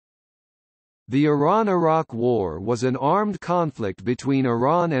The Iran–Iraq War was an armed conflict between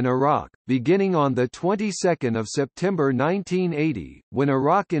Iran and Iraq, beginning on the 22nd of September 1980, when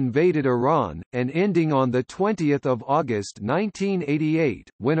Iraq invaded Iran, and ending on the 20th of August 1988,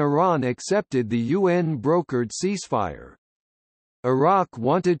 when Iran accepted the UN-brokered ceasefire. Iraq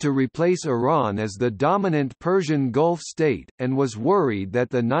wanted to replace Iran as the dominant Persian Gulf state, and was worried that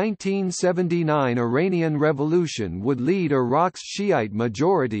the 1979 Iranian Revolution would lead Iraq's Shiite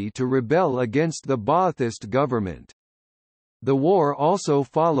majority to rebel against the Ba'athist government. The war also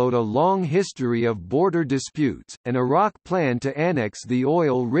followed a long history of border disputes, and Iraq planned to annex the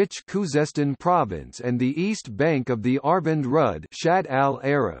oil-rich Khuzestan province and the east bank of the Arvand Rud Shatt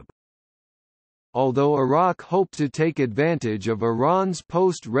al-Arab. Although Iraq hoped to take advantage of Iran's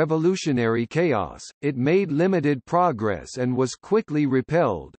post-revolutionary chaos, it made limited progress and was quickly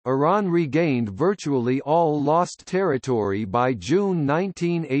repelled. Iran regained virtually all lost territory by June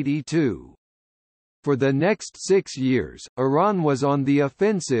 1982. For the next 6 years, Iran was on the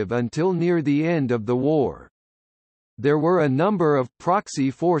offensive until near the end of the war. There were a number of proxy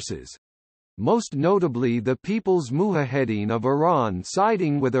forces, most notably the People's Mujahedin of Iran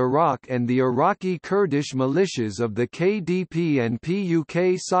siding with Iraq and the Iraqi Kurdish militias of the KDP and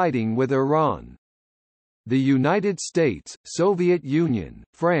PUK siding with Iran. The United States, Soviet Union,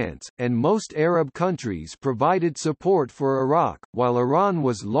 France, and most Arab countries provided support for Iraq, while Iran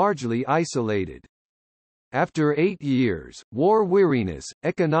was largely isolated. After 8 years, war weariness,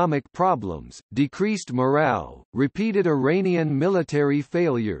 economic problems, decreased morale, repeated Iranian military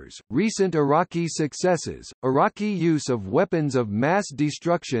failures, recent Iraqi successes, Iraqi use of weapons of mass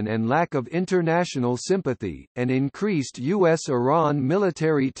destruction and lack of international sympathy, and increased U.S.-Iran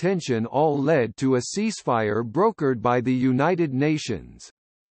military tension all led to a ceasefire brokered by the United Nations.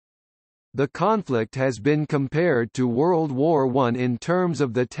 The conflict has been compared to World War I in terms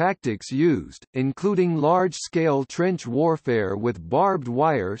of the tactics used, including large-scale trench warfare with barbed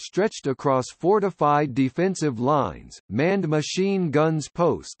wire stretched across fortified defensive lines, manned machine guns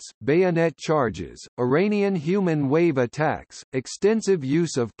posts, bayonet charges, Iranian human wave attacks, extensive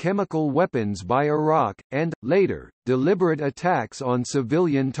use of chemical weapons by Iraq, and, later, deliberate attacks on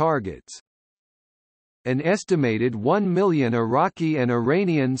civilian targets. An estimated 1 million Iraqi and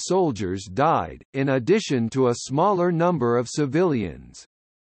Iranian soldiers died, in addition to a smaller number of civilians.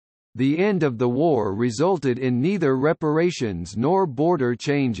 The end of the war resulted in neither reparations nor border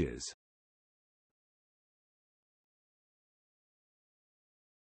changes.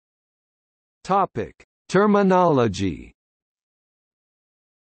 Topic: Terminology.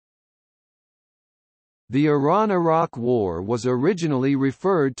 The Iran–Iraq War was originally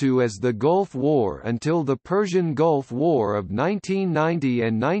referred to as the Gulf War until the Persian Gulf War of 1990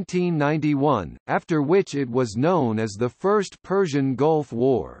 and 1991, after which it was known as the First Persian Gulf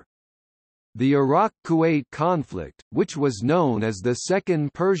War. The Iraq–Kuwait conflict, which was known as the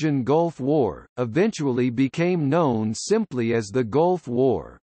Second Persian Gulf War, eventually became known simply as the Gulf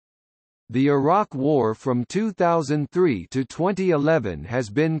War. The Iraq War from 2003 to 2011 has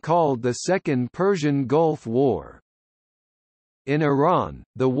been called the Second Persian Gulf War. In Iran,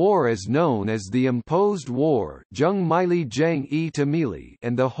 the war is known as the Imposed War and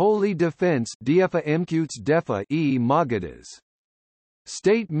the Holy Defense ol-Moqaddas.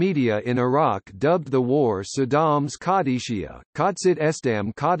 State media in Iraq dubbed the war Saddam's Qadisiyya, Qadsit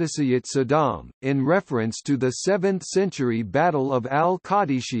Estam Qadisiyat Saddam, in reference to the 7th-century Battle of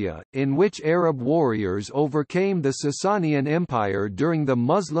al-Qadisiyya, in which Arab warriors overcame the Sasanian Empire during the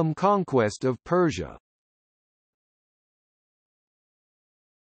Muslim conquest of Persia.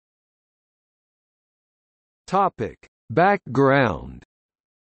 Topic: Background.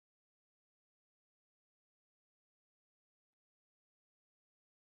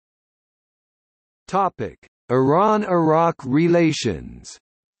 Topic: Iran–Iraq relations.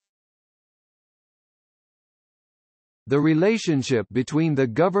 The relationship between the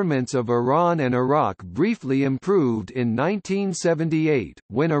governments of Iran and Iraq briefly improved in 1978,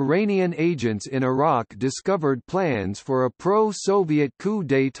 when Iranian agents in Iraq discovered plans for a pro-Soviet coup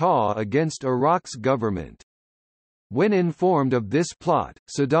d'état against Iraq's government. When informed of this plot,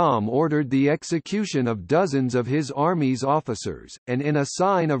 Saddam ordered the execution of dozens of his army's officers, and in a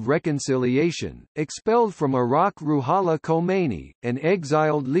sign of reconciliation, expelled from Iraq Ruhollah Khomeini, an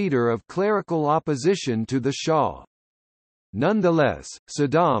exiled leader of clerical opposition to the Shah. Nonetheless,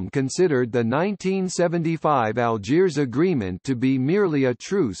 Saddam considered the 1975 Algiers Agreement to be merely a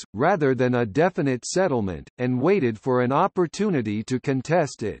truce, rather than a definite settlement, and waited for an opportunity to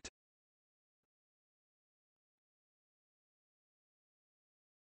contest it.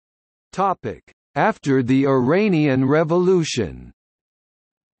 After the Iranian Revolution.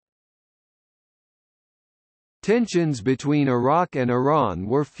 Tensions between Iraq and Iran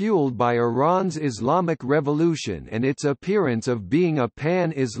were fueled by Iran's Islamic Revolution and its appearance of being a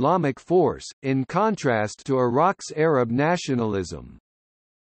pan-Islamic force, in contrast to Iraq's Arab nationalism.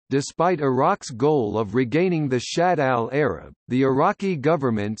 Despite Iraq's goal of regaining the Shatt al-Arab, the Iraqi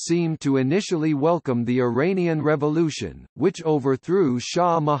government seemed to initially welcome the Iranian Revolution, which overthrew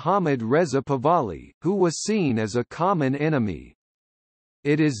Shah Mohammad Reza Pahlavi, who was seen as a common enemy.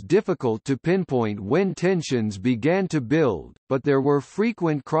 It is difficult to pinpoint when tensions began to build, but there were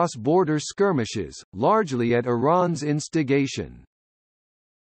frequent cross-border skirmishes, largely at Iran's instigation.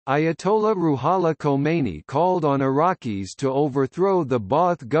 Ayatollah Ruhollah Khomeini called on Iraqis to overthrow the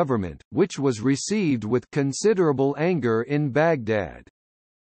Ba'ath government, which was received with considerable anger in Baghdad.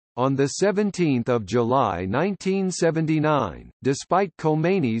 On 17 July 1979, despite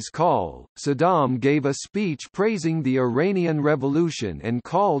Khomeini's call, Saddam gave a speech praising the Iranian Revolution and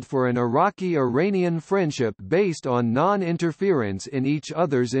called for an Iraqi-Iranian friendship based on non-interference in each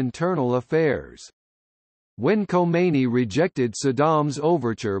other's internal affairs. When Khomeini rejected Saddam's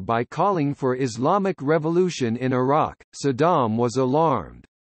overture by calling for Islamic revolution in Iraq, Saddam was alarmed.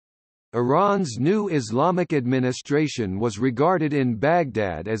 Iran's new Islamic administration was regarded in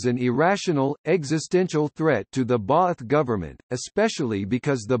Baghdad as an irrational, existential threat to the Ba'ath government, especially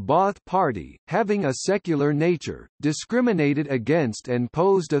because the Ba'ath Party, having a secular nature, discriminated against and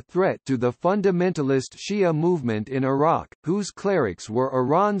posed a threat to the fundamentalist Shia movement in Iraq, whose clerics were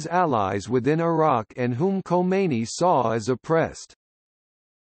Iran's allies within Iraq and whom Khomeini saw as oppressed.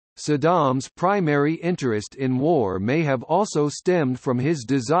 Saddam's primary interest in war may have also stemmed from his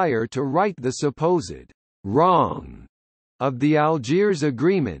desire to right the supposed wrong of the Algiers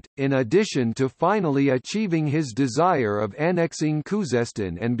Agreement, in addition to finally achieving his desire of annexing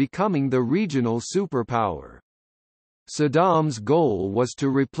Khuzestan and becoming the regional superpower. Saddam's goal was to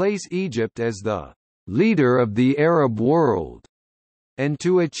replace Egypt as the leader of the Arab world, and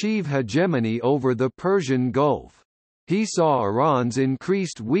to achieve hegemony over the Persian Gulf. He saw Iran's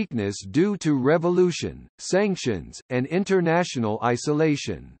increased weakness due to revolution, sanctions, and international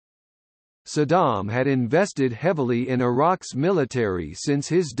isolation. Saddam had invested heavily in Iraq's military since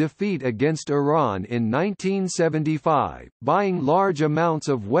his defeat against Iran in 1975, buying large amounts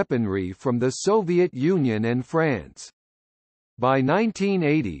of weaponry from the Soviet Union and France. By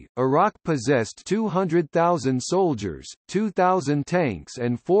 1980, Iraq possessed 200,000 soldiers, 2,000 tanks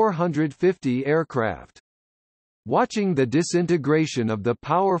and 450 aircraft. Watching the disintegration of the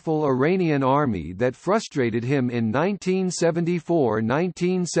powerful Iranian army that frustrated him in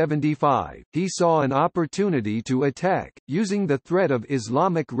 1974–1975, he saw an opportunity to attack, using the threat of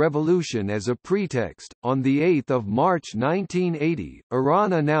Islamic revolution as a pretext. On 8 March 1980,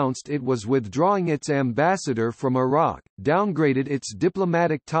 Iran announced it was withdrawing its ambassador from Iraq, downgraded its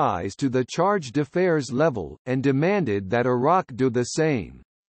diplomatic ties to the charge d'affaires level, and demanded that Iraq do the same.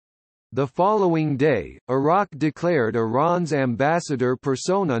 The following day, Iraq declared Iran's ambassador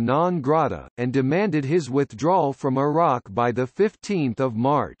persona non grata, and demanded his withdrawal from Iraq by 15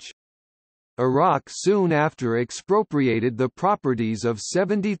 March. Iraq soon after expropriated the properties of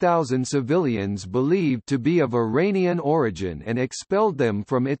 70,000 civilians believed to be of Iranian origin and expelled them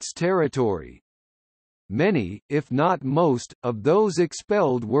from its territory. Many, if not most, of those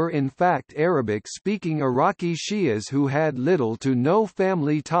expelled were in fact Arabic-speaking Iraqi Shias who had little to no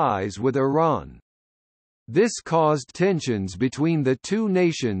family ties with Iran. This caused tensions between the two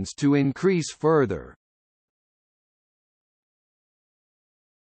nations to increase further.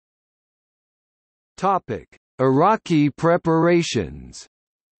 Topic: Iraqi preparations.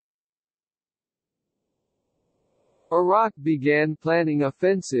 Iraq began planning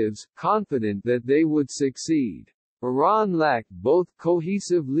offensives, confident that they would succeed. Iran lacked both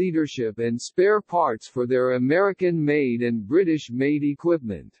cohesive leadership and spare parts for their American-made and British-made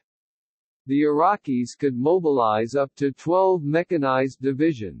equipment. The Iraqis could mobilize up to 12 mechanized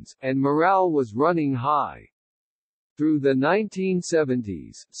divisions, and morale was running high. Through the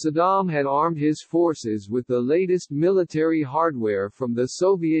 1970s, Saddam had armed his forces with the latest military hardware from the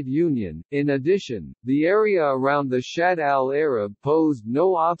Soviet Union. In addition, the area around the Shatt al-Arab posed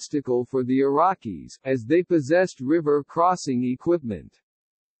no obstacle for the Iraqis, as they possessed river-crossing equipment.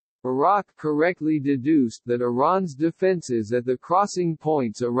 Iraq correctly deduced that Iran's defenses at the crossing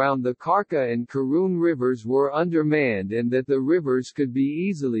points around the Karka and Karun rivers were undermanned and that the rivers could be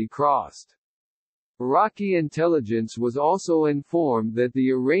easily crossed. Iraqi intelligence was also informed that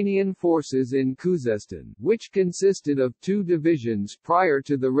the Iranian forces in Khuzestan, which consisted of 2 divisions prior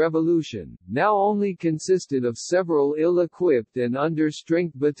to the revolution, now only consisted of several ill-equipped and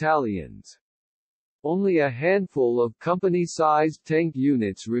under-strength battalions. Only a handful of company-sized tank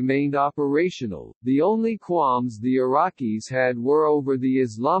units remained operational. The only qualms the Iraqis had were over the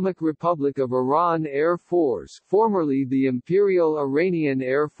Islamic Republic of Iran Air Force, formerly the Imperial Iranian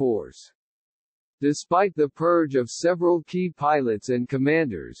Air Force. Despite the purge of several key pilots and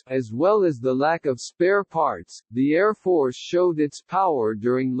commanders, as well as the lack of spare parts, the Air Force showed its power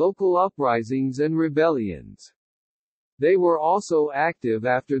during local uprisings and rebellions. They were also active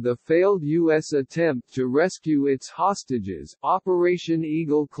after the failed U.S. attempt to rescue its hostages, Operation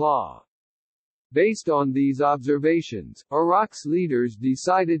Eagle Claw. Based on these observations, Iraq's leaders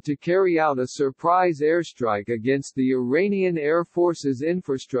decided to carry out a surprise airstrike against the Iranian Air Force's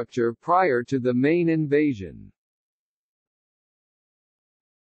infrastructure prior to the main invasion.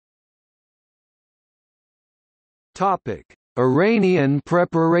 Topic: Iranian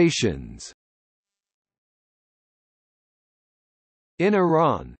preparations. In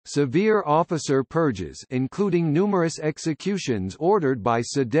Iran, severe officer purges including numerous executions ordered by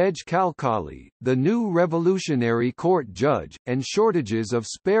Sadegh Khalkhali, the new revolutionary court judge, and shortages of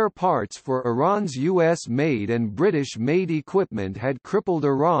spare parts for Iran's US-made and British-made equipment had crippled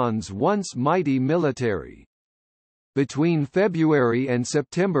Iran's once mighty military. Between February and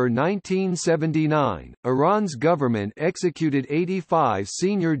September 1979, Iran's government executed 85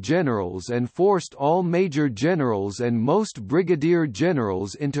 senior generals and forced all major generals and most brigadier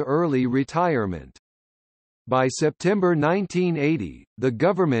generals into early retirement. By September 1980, the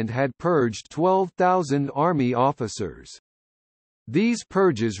government had purged 12,000 army officers. These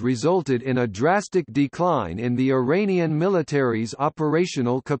purges resulted in a drastic decline in the Iranian military's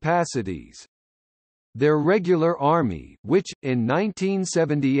operational capacities. Their regular army, which, in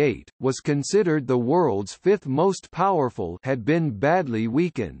 1978, was considered the world's fifth most powerful, had been badly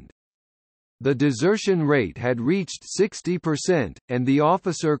weakened. The desertion rate had reached 60%, and the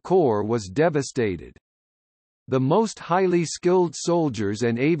officer corps was devastated. The most highly skilled soldiers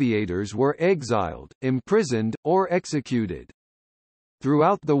and aviators were exiled, imprisoned, or executed.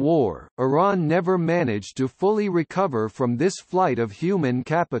 Throughout the war, Iran never managed to fully recover from this flight of human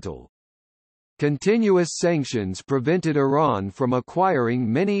capital. Continuous sanctions prevented Iran from acquiring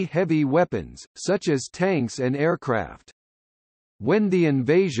many heavy weapons, such as tanks and aircraft. When the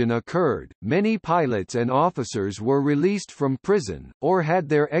invasion occurred, many pilots and officers were released from prison, or had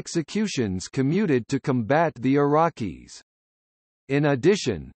their executions commuted to combat the Iraqis. In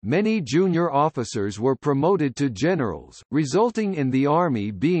addition, many junior officers were promoted to generals, resulting in the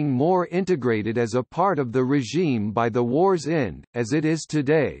army being more integrated as a part of the regime by the war's end, as it is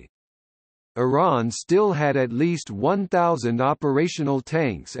today. Iran still had at least 1,000 operational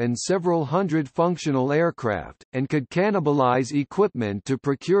tanks and several hundred functional aircraft, and could cannibalize equipment to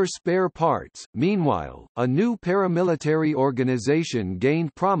procure spare parts. Meanwhile, a new paramilitary organization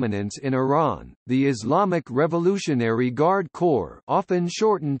gained prominence in Iran, the Islamic Revolutionary Guard Corps, often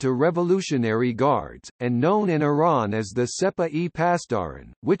shortened to Revolutionary Guards, and known in Iran as the Sepah-e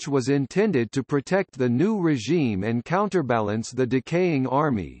Pasdaran, which was intended to protect the new regime and counterbalance the decaying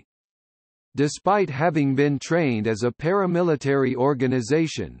army. Despite having been trained as a paramilitary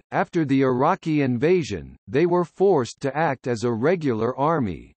organization, after the Iraqi invasion, they were forced to act as a regular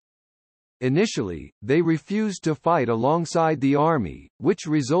army. Initially, they refused to fight alongside the army, which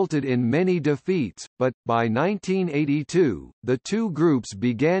resulted in many defeats, but, by 1982, the two groups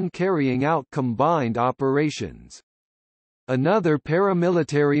began carrying out combined operations. Another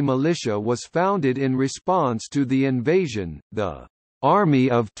paramilitary militia was founded in response to the invasion, the Army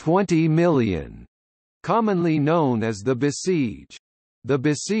of 20 Million, commonly known as the Besiege. The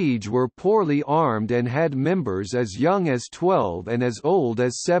Besiege were poorly armed and had members as young as 12 and as old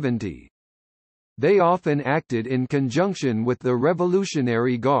as 70. They often acted in conjunction with the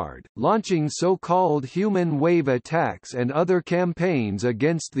Revolutionary Guard, launching so-called human wave attacks and other campaigns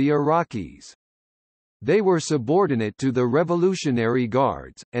against the Iraqis. They were subordinate to the Revolutionary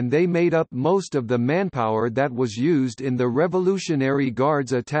Guards, and they made up most of the manpower that was used in the Revolutionary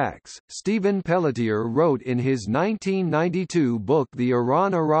Guards attacks. Stephen Pelletier wrote in his 1992 book The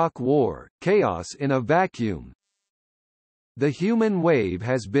Iran-Iraq War, Chaos in a Vacuum, "The human wave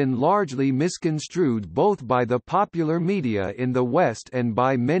has been largely misconstrued both by the popular media in the West and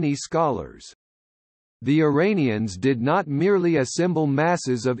by many scholars. The Iranians did not merely assemble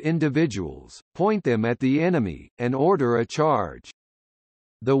masses of individuals, point them at the enemy, and order a charge.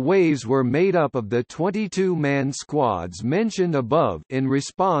 The waves were made up of the 22-man squads mentioned above. In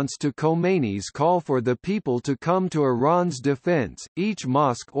response to Khomeini's call for the people to come to Iran's defense, each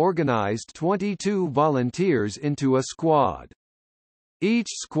mosque organized 22 volunteers into a squad. Each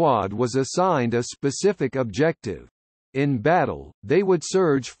squad was assigned a specific objective. In battle, they would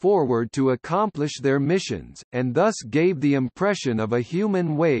surge forward to accomplish their missions, and thus gave the impression of a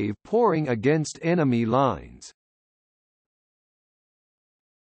human wave pouring against enemy lines.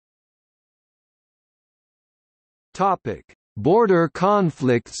 Border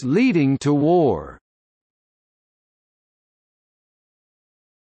conflicts leading to war.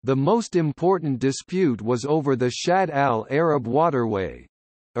 The most important dispute was over the Shatt al-Arab waterway.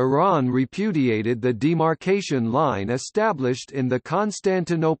 Iran repudiated the demarcation line established in the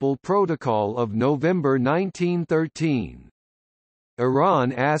Constantinople Protocol of November 1913.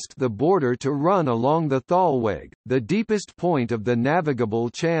 Iran asked the border to run along the Thalweg, the deepest point of the navigable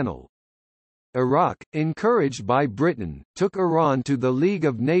channel. Iraq, encouraged by Britain, took Iran to the League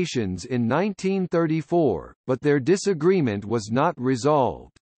of Nations in 1934, but their disagreement was not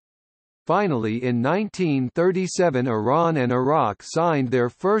resolved. Finally in 1937 Iran and Iraq signed their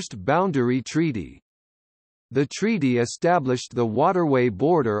first boundary treaty. The treaty established the waterway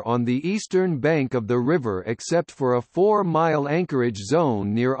border on the eastern bank of the river except for a 4-mile anchorage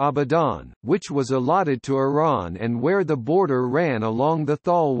zone near Abadan, which was allotted to Iran and where the border ran along the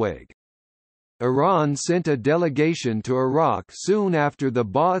Thalweg. Iran sent a delegation to Iraq soon after the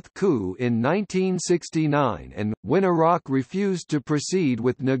Ba'ath coup in 1969 and, when Iraq refused to proceed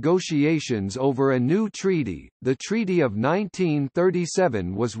with negotiations over a new treaty, the Treaty of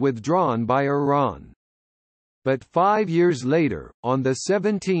 1937 was withdrawn by Iran. But 5 years later, on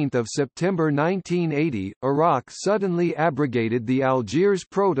 17 September 1980, Iraq suddenly abrogated the Algiers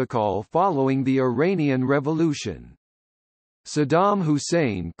Protocol following the Iranian Revolution. Saddam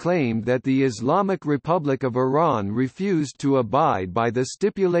Hussein claimed that the Islamic Republic of Iran refused to abide by the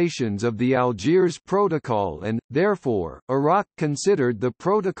stipulations of the Algiers Protocol and, therefore, Iraq considered the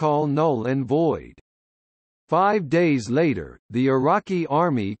protocol null and void. 5 days later, the Iraqi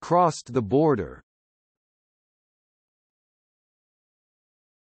army crossed the border.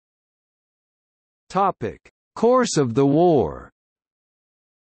 Course of the war.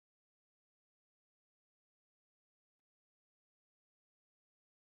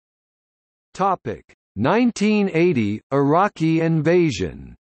 Topic: 1980 Iraqi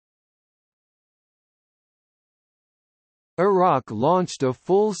invasion. Iraq launched a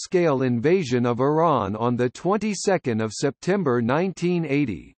full-scale invasion of Iran on the 22nd of September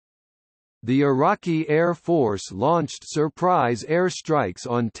 1980. The Iraqi Air Force launched surprise airstrikes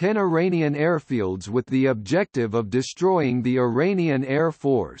on 10 Iranian airfields with the objective of destroying the Iranian Air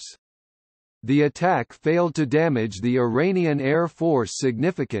Force. The attack failed to damage the Iranian Air Force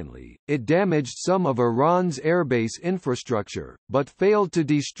significantly, it damaged some of Iran's airbase infrastructure, but failed to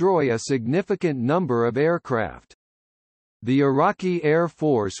destroy a significant number of aircraft. The Iraqi Air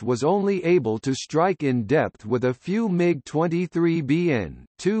Force was only able to strike in depth with a few MiG-23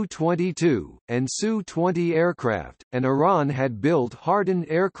 Tu-22, and Su-20 aircraft, and Iran had built hardened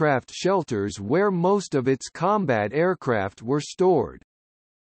aircraft shelters where most of its combat aircraft were stored.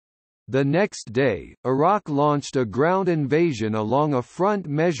 The next day, Iraq launched a ground invasion along a front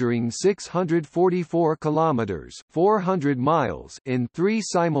measuring 644 kilometers (400 miles) in 3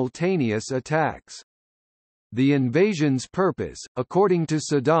 simultaneous attacks. The invasion's purpose, according to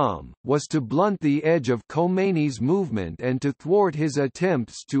Saddam, was to blunt the edge of Khomeini's movement and to thwart his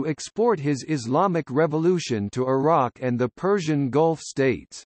attempts to export his Islamic revolution to Iraq and the Persian Gulf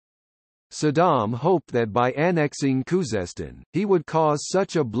states. Saddam hoped that by annexing Khuzestan, he would cause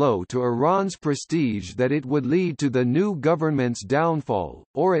such a blow to Iran's prestige that it would lead to the new government's downfall,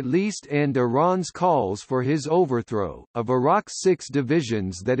 or at least end Iran's calls for his overthrow. Of Iraq's 6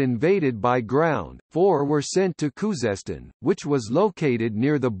 divisions that invaded by ground, 4 were sent to Khuzestan, which was located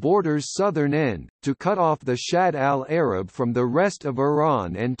near the border's southern end, to cut off the Shatt al-Arab from the rest of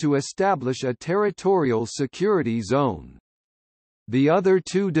Iran and to establish a territorial security zone. The other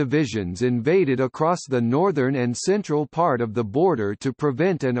 2 divisions invaded across the northern and central part of the border to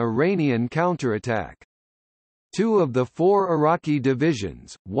prevent an Iranian counterattack. 2 of the 4 Iraqi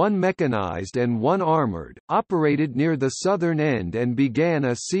divisions, 1 mechanized and 1 armored, operated near the southern end and began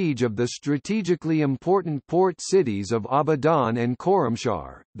a siege of the strategically important port cities of Abadan and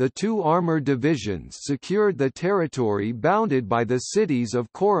Khorramshahr. The 2 armored divisions secured the territory bounded by the cities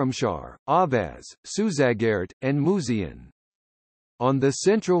of Khorramshahr, Avaz, Suzagert, and Muzian. On the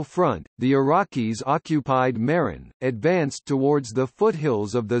central front, the Iraqis occupied Meran, advanced towards the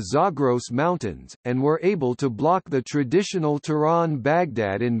foothills of the Zagros Mountains, and were able to block the traditional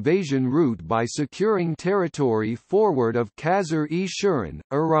Tehran-Baghdad invasion route by securing territory forward of Khazar-e-Shirin,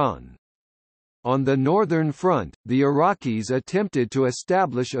 Iran. On the northern front, the Iraqis attempted to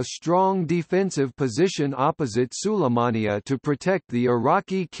establish a strong defensive position opposite Sulaymaniyah to protect the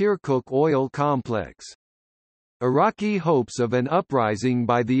Iraqi Kirkuk oil complex. Iraqi hopes of an uprising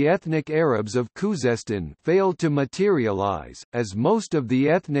by the ethnic Arabs of Khuzestan failed to materialize, as most of the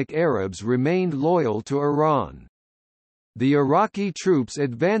ethnic Arabs remained loyal to Iran. The Iraqi troops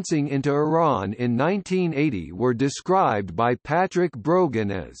advancing into Iran in 1980 were described by Patrick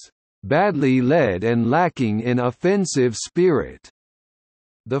Brogan as badly led and lacking in offensive spirit.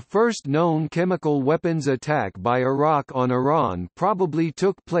 The first known chemical weapons attack by Iraq on Iran probably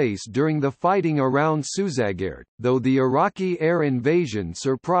took place during the fighting around Suzagert, though the Iraqi air invasion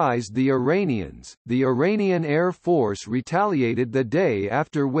surprised the Iranians. The Iranian Air Force retaliated the day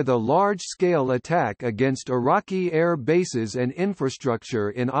after with a large-scale attack against Iraqi air bases and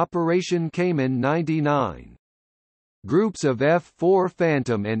infrastructure in Operation Cayman 99. Groups of F-4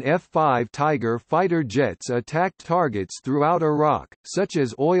 Phantom and F-5 Tiger fighter jets attacked targets throughout Iraq, such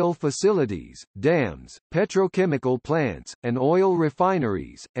as oil facilities, dams, petrochemical plants, and oil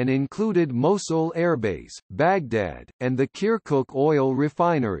refineries, and included Mosul Airbase, Baghdad, and the Kirkuk oil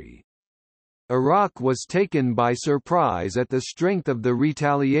refinery. Iraq was taken by surprise at the strength of the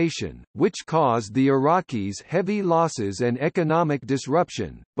retaliation, which caused the Iraqis heavy losses and economic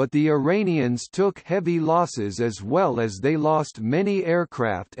disruption, but the Iranians took heavy losses as well as they lost many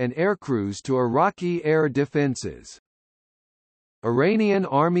aircraft and aircrews to Iraqi air defenses. Iranian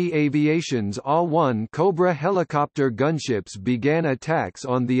Army Aviation's Al-1 Cobra helicopter gunships began attacks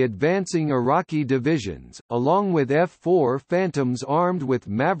on the advancing Iraqi divisions, along with F-4 Phantoms armed with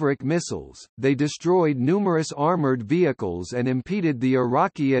Maverick missiles. They destroyed numerous armored vehicles and impeded the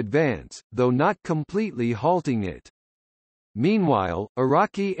Iraqi advance, though not completely halting it. Meanwhile,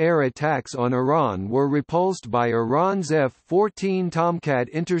 Iraqi air attacks on Iran were repulsed by Iran's F-14 Tomcat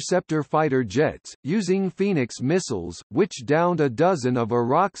interceptor fighter jets, using Phoenix missiles, which downed a dozen of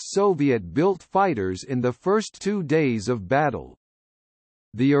Iraq's Soviet-built fighters in the first 2 days of battle.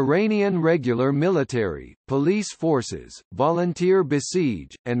 The Iranian regular military, police forces, volunteer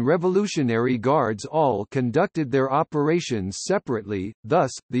besiege, and Revolutionary Guards all conducted their operations separately,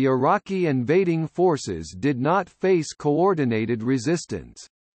 thus, the Iraqi invading forces did not face coordinated resistance.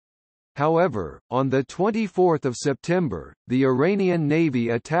 However, on 24 September, the Iranian Navy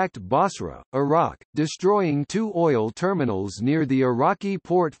attacked Basra, Iraq, destroying 2 oil terminals near the Iraqi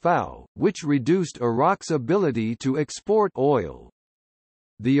port Fao, which reduced Iraq's ability to export oil.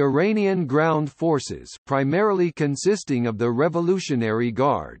 The Iranian ground forces, primarily consisting of the Revolutionary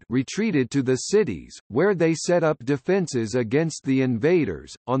Guard, retreated to the cities, where they set up defenses against the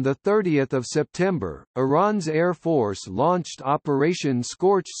invaders. On 30 September, Iran's Air Force launched Operation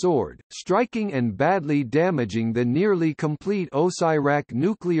Scorched Sword, striking and badly damaging the nearly complete Osirak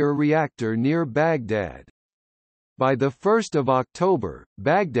nuclear reactor near Baghdad. By 1 October,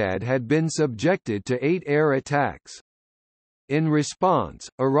 Baghdad had been subjected to 8 air attacks. In response,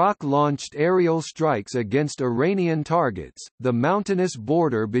 Iraq launched aerial strikes against Iranian targets. The mountainous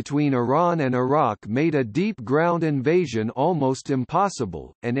border between Iran and Iraq made a deep ground invasion almost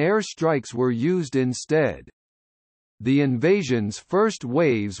impossible, and air strikes were used instead. The invasion's first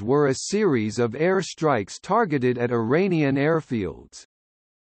waves were a series of air strikes targeted at Iranian airfields.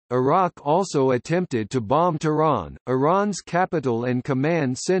 Iraq also attempted to bomb Tehran, Iran's capital and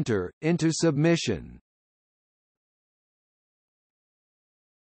command center, into submission.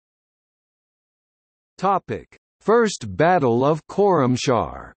 First Battle of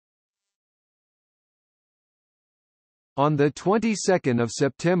Khorramshahr. On the 22nd of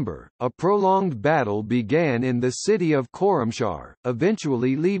September, a prolonged battle began in the city of Khorramshahr,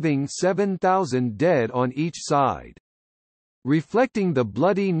 eventually leaving 7,000 dead on each side. Reflecting the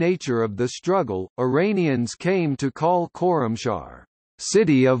bloody nature of the struggle, Iranians came to call Khorramshahr,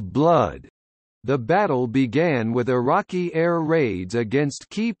 "City of Blood." The battle began with Iraqi air raids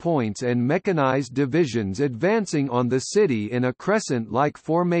against key points and mechanized divisions advancing on the city in a crescent-like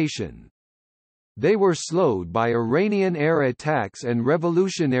formation. They were slowed by Iranian air attacks and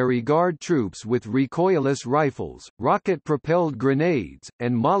Revolutionary Guard troops with recoilless rifles, rocket-propelled grenades,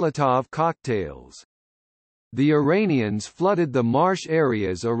 and Molotov cocktails. The Iranians flooded the marsh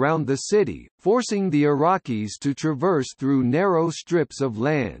areas around the city, forcing the Iraqis to traverse through narrow strips of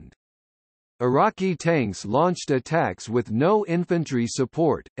land. Iraqi tanks launched attacks with no infantry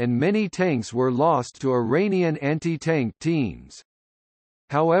support, and many tanks were lost to Iranian anti-tank teams.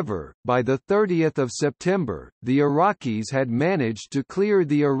 However, by 30 September, the Iraqis had managed to clear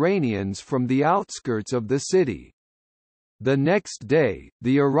the Iranians from the outskirts of the city. The next day,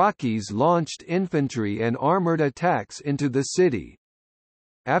 the Iraqis launched infantry and armored attacks into the city.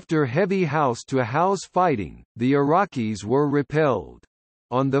 After heavy house-to-house fighting, the Iraqis were repelled.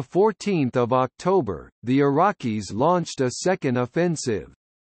 On 14 October, the Iraqis launched a second offensive.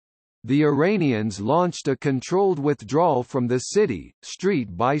 The Iranians launched a controlled withdrawal from the city,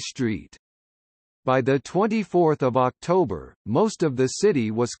 street by street. By 24 October, most of the city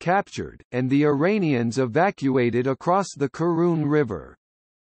was captured, and the Iranians evacuated across the Karun River.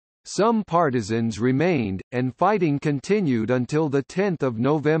 Some partisans remained, and fighting continued until 10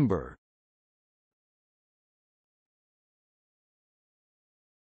 November.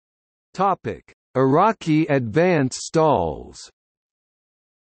 Iraqi advance stalls.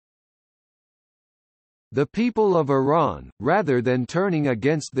 The people of Iran, rather than turning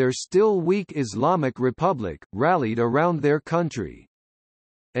against their still weak Islamic Republic, rallied around their country.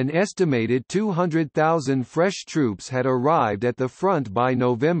 An estimated 200,000 fresh troops had arrived at the front by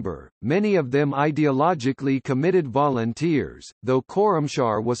November, many of them ideologically committed volunteers. Though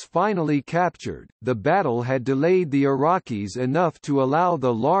Khorramshahr was finally captured, the battle had delayed the Iraqis enough to allow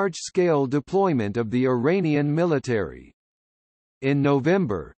the large-scale deployment of the Iranian military. In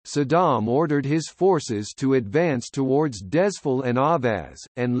November, Saddam ordered his forces to advance towards Dezful and Ahvaz,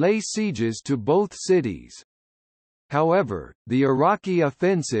 and lay sieges to both cities. However, the Iraqi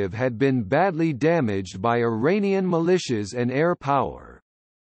offensive had been badly damaged by Iranian militias and air power.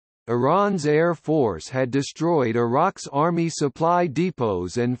 Iran's air force had destroyed Iraq's army supply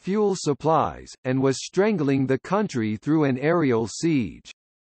depots and fuel supplies, and was strangling the country through an aerial siege.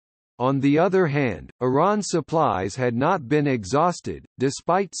 On the other hand, Iran's supplies had not been exhausted,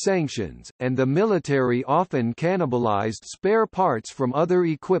 despite sanctions, and the military often cannibalized spare parts from other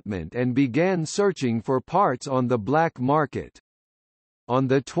equipment and began searching for parts on the black market. On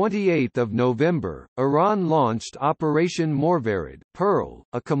 28 November, Iran launched Operation Morvarid Pearl,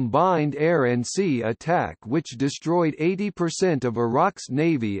 a combined air and sea attack which destroyed 80% of Iraq's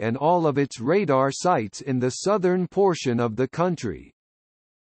navy and all of its radar sites in the southern portion of the country.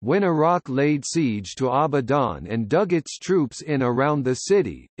 When Iraq laid siege to Abadan and dug its troops in around the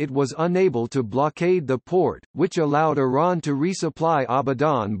city, it was unable to blockade the port, which allowed Iran to resupply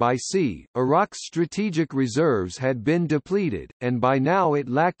Abadan by sea. Iraq's strategic reserves had been depleted, and by now it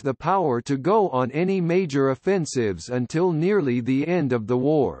lacked the power to go on any major offensives until nearly the end of the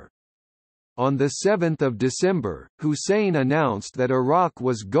war. On 7 December, Hussein announced that Iraq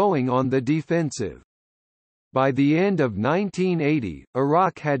was going on the defensive. By the end of 1980,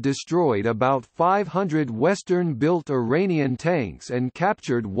 Iraq had destroyed about 500 Western-built Iranian tanks and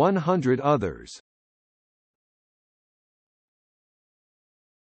captured 100 others.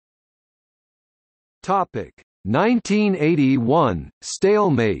 Topic: 1981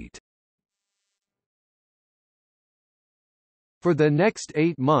 Stalemate. For the next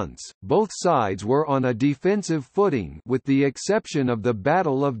 8 months, both sides were on a defensive footing with the exception of the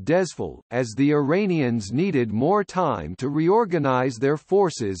Battle of Dezful, as the Iranians needed more time to reorganize their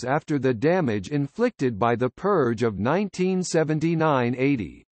forces after the damage inflicted by the purge of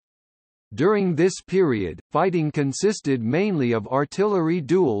 1979–80. During this period, fighting consisted mainly of artillery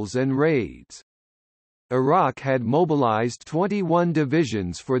duels and raids. Iraq had mobilized 21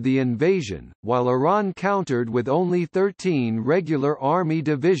 divisions for the invasion, while Iran countered with only 13 regular army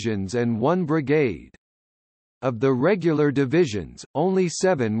divisions and 1 brigade. Of the regular divisions, only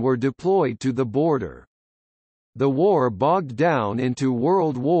 7 were deployed to the border. The war bogged down into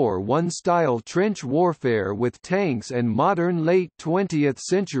World War I-style trench warfare with tanks and modern late 20th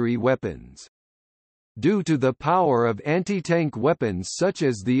century weapons. Due to the power of anti-tank weapons such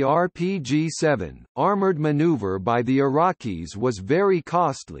as the RPG-7, armored maneuver by the Iraqis was very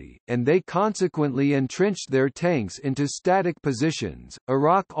costly, and they consequently entrenched their tanks into static positions.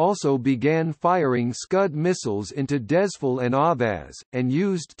 Iraq also began firing Scud missiles into Dezful and Ahvaz, and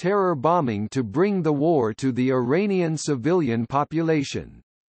used terror bombing to bring the war to the Iranian civilian population.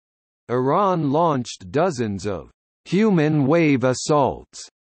 Iran launched dozens of human wave assaults.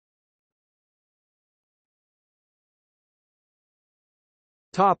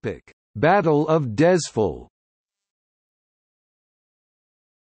 Battle of Dezful.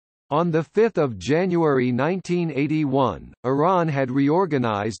 On 5 January 1981, Iran had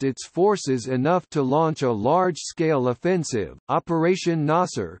reorganized its forces enough to launch a large-scale offensive, Operation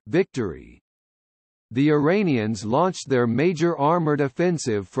Nasr Victory. The Iranians launched their major armored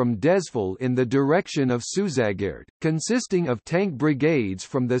offensive from Dezful in the direction of Suzagert, consisting of tank brigades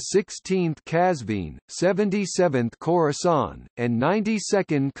from the 16th Kazvin, 77th Khorasan, and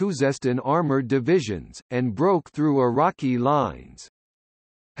 92nd Khuzestan armored divisions, and broke through Iraqi lines.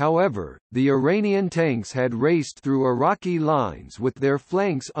 However, the Iranian tanks had raced through Iraqi lines with their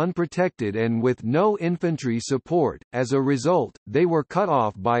flanks unprotected and with no infantry support. As a result, they were cut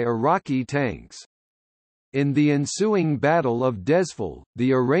off by Iraqi tanks. In the ensuing Battle of Dezful,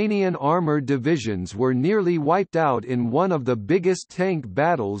 the Iranian armored divisions were nearly wiped out in one of the biggest tank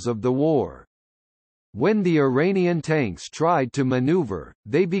battles of the war. When the Iranian tanks tried to maneuver,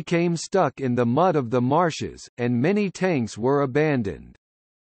 they became stuck in the mud of the marshes, and many tanks were abandoned.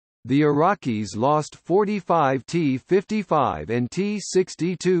 The Iraqis lost 45 T-55 and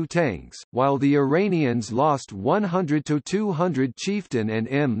T-62 tanks, while the Iranians lost 100 to 200 Chieftain and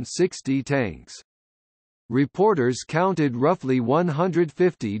M60 tanks. Reporters counted roughly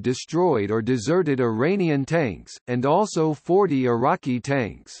 150 destroyed or deserted Iranian tanks, and also 40 Iraqi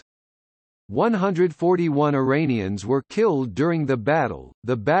tanks. 141 Iranians were killed during the battle.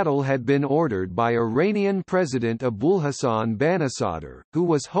 The battle had been ordered by Iranian President Abolhassan Banisadr, who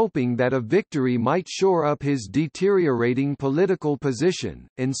was hoping that a victory might shore up his deteriorating political position.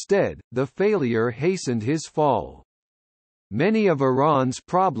 Instead, the failure hastened his fall. Many of Iran's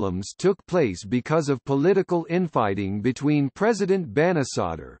problems took place because of political infighting between President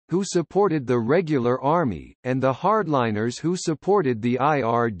Banisadr, who supported the regular army, and the hardliners who supported the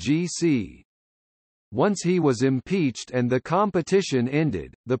IRGC. Once he was impeached and the competition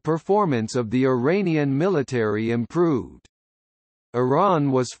ended, the performance of the Iranian military improved.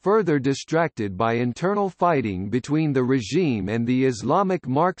 Iran was further distracted by internal fighting between the regime and the Islamic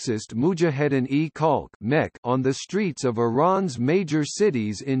Marxist Mujahedin-e-Khalq on the streets of Iran's major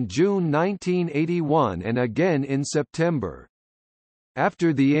cities in June 1981 and again in September.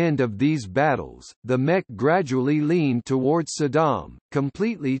 After the end of these battles, the MEK gradually leaned towards Saddam,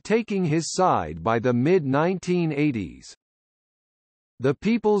 completely taking his side by the mid-1980s. The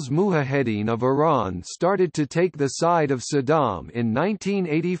People's Mujahedin of Iran started to take the side of Saddam in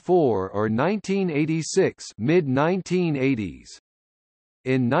 1984 or 1986, mid-1980s.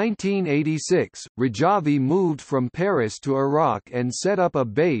 In 1986, Rajavi moved from Paris to Iraq and set up a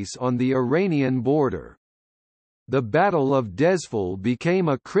base on the Iranian border. The Battle of Dezful became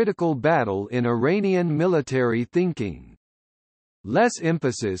a critical battle in Iranian military thinking. Less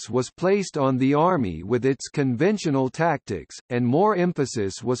emphasis was placed on the army with its conventional tactics, and more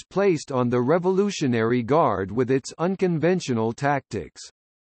emphasis was placed on the Revolutionary Guard with its unconventional tactics.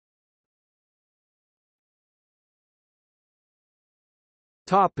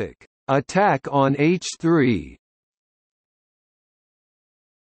 Topic: Attack on H3.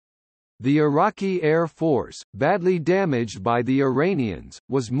 The Iraqi Air Force, badly damaged by the Iranians,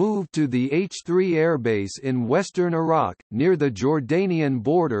 was moved to the H3 airbase in western Iraq, near the Jordanian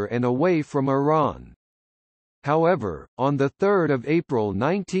border and away from Iran. However, on 3 April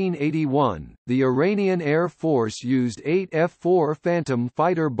 1981, the Iranian Air Force used 8 F-4 Phantom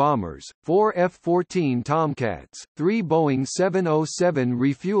fighter bombers, 4 F-14 Tomcats, 3 Boeing 707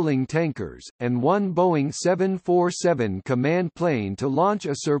 refueling tankers, and 1 Boeing 747 command plane to launch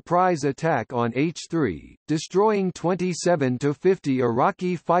a surprise attack on H3, destroying 27 to 50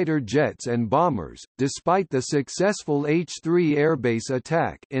 Iraqi fighter jets and bombers. Despite the successful H3 airbase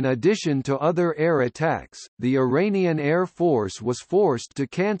attack, in addition to other air attacks, the Iranian Air Force was forced to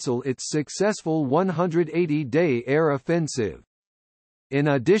cancel its successful 180-day air offensive. In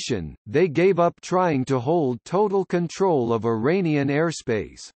addition, they gave up trying to hold total control of Iranian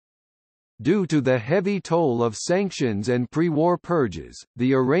airspace. Due to the heavy toll of sanctions and pre-war purges,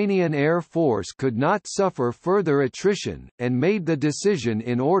 the Iranian Air Force could not suffer further attrition, and made the decision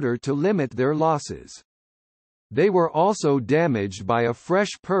in order to limit their losses. They were also damaged by a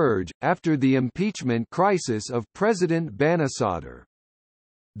fresh purge, after the impeachment crisis of President Banisadr.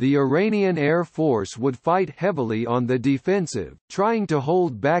 The Iranian Air Force would fight heavily on the defensive, trying to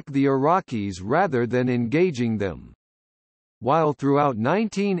hold back the Iraqis rather than engaging them. While throughout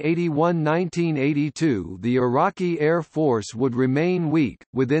 1981–1982 the Iraqi Air Force would remain weak,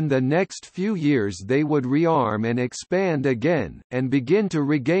 within the next few years they would rearm and expand again, and begin to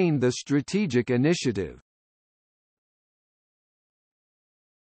regain the strategic initiative.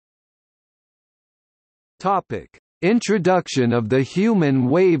 Topic: Introduction of the human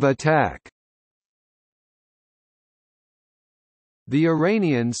wave attack. The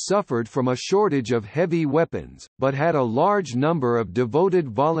Iranians suffered from a shortage of heavy weapons, but had a large number of devoted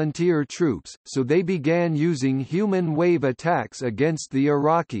volunteer troops, so they began using human wave attacks against the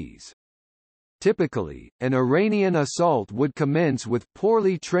Iraqis. Typically, an Iranian assault would commence with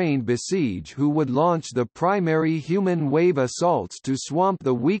poorly trained besiege who would launch the primary human wave assaults to swamp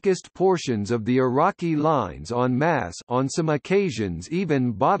the weakest portions of the Iraqi lines en masse, on some occasions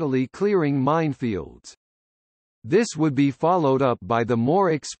even bodily clearing minefields. This would be followed up by the more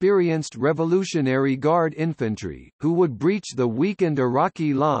experienced Revolutionary Guard infantry, who would breach the weakened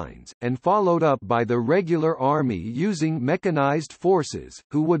Iraqi lines, and followed up by the regular army using mechanized forces,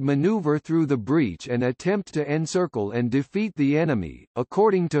 who would maneuver through the breach and attempt to encircle and defeat the enemy.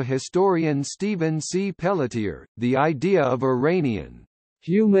 According to historian Stephen C. Pelletier, the idea of Iranian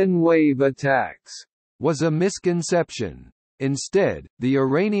human wave attacks was a misconception. Instead, the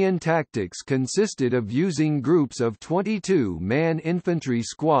Iranian tactics consisted of using groups of 22-man infantry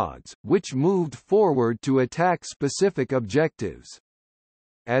squads, which moved forward to attack specific objectives.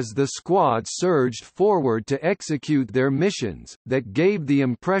 As the squads surged forward to execute their missions, that gave the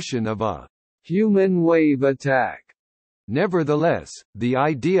impression of a human wave attack. Nevertheless, the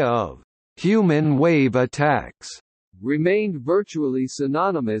idea of human wave attacks remained virtually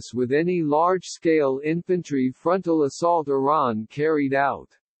synonymous with any large-scale infantry frontal assault Iran carried out.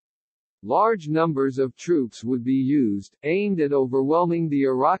 Large numbers of troops would be used, aimed at overwhelming the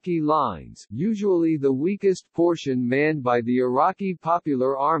Iraqi lines, usually the weakest portion manned by the Iraqi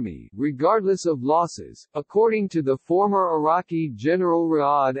Popular Army, regardless of losses. According to the former Iraqi General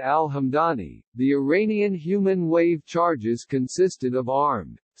Ra'ad al-Hamdani, the Iranian human wave charges consisted of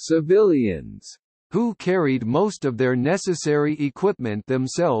armed civilians who carried most of their necessary equipment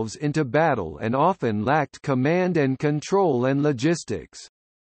themselves into battle and often lacked command and control and logistics.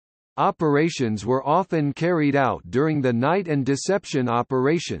 Operations were often carried out during the night and deception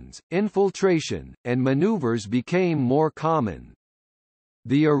operations, infiltration, and maneuvers became more common.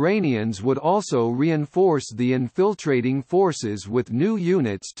 The Iranians would also reinforce the infiltrating forces with new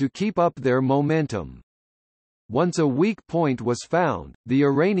units to keep up their momentum. Once a weak point was found, the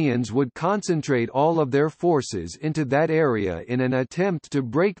Iranians would concentrate all of their forces into that area in an attempt to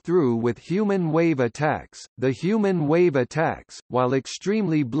break through with human wave attacks. The human wave attacks, while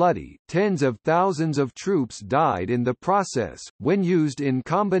extremely bloody, tens of thousands of troops died in the process, when used in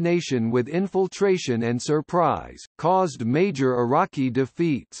combination with infiltration and surprise, caused major Iraqi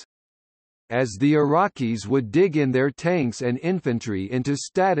defeats. As the Iraqis would dig in their tanks and infantry into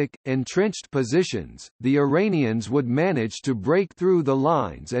static, entrenched positions, the Iranians would manage to break through the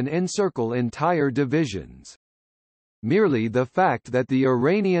lines and encircle entire divisions. Merely the fact that the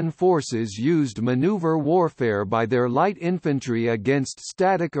Iranian forces used maneuver warfare by their light infantry against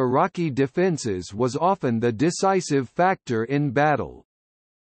static Iraqi defenses was often the decisive factor in battle.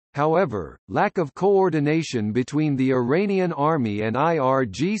 However, lack of coordination between the Iranian army and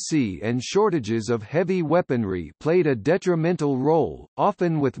IRGC and shortages of heavy weaponry played a detrimental role,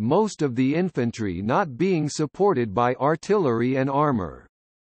 often with most of the infantry not being supported by artillery and armor.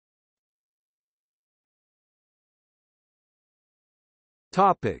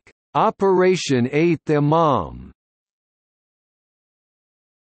 Topic: Operation Imam.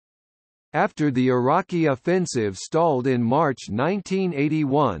 After the Iraqi offensive stalled in March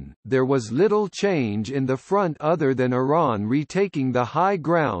 1981, there was little change in the front other than Iran retaking the high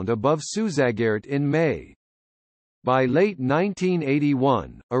ground above Suzagert in May. By late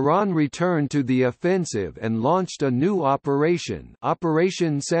 1981, Iran returned to the offensive and launched a new operation,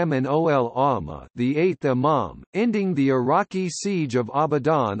 Operation Saman ol-Amma, the 8th Imam, ending the Iraqi siege of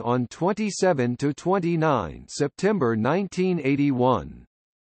Abadan on 27–29 September 1981.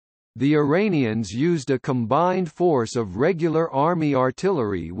 The Iranians used a combined force of regular army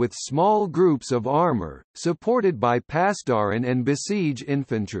artillery with small groups of armor, supported by Pasdaran and besiege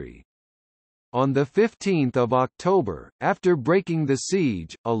infantry. On 15 October, after breaking the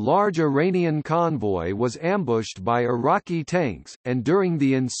siege, a large Iranian convoy was ambushed by Iraqi tanks, and during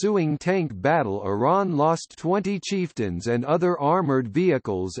the ensuing tank battle Iran lost 20 chieftains and other armored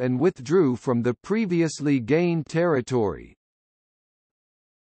vehicles and withdrew from the previously gained territory.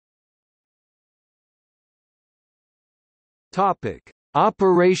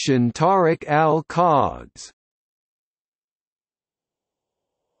 Operation Tariq al-Qods.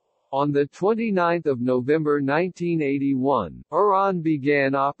 On 29 November 1981, Iran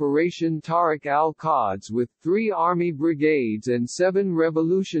began Operation Tariq al-Qods with 3 army brigades and 7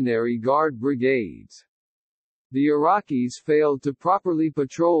 Revolutionary Guard brigades. The Iraqis failed to properly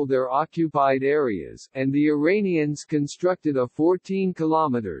patrol their occupied areas, and the Iranians constructed a 14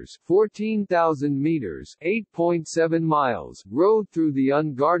 kilometers (14,000 meters, 8.7 miles) road through the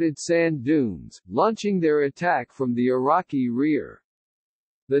unguarded sand dunes, launching their attack from the Iraqi rear.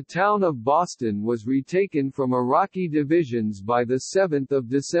 The town of Boston was retaken from Iraqi divisions by 7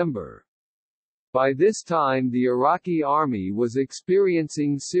 December. By this time the Iraqi army was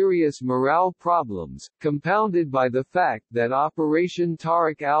experiencing serious morale problems, compounded by the fact that Operation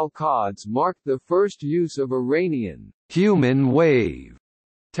Tariq al-Qods marked the first use of Iranian human wave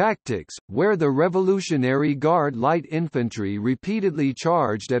Tactics, where the Revolutionary Guard light infantry repeatedly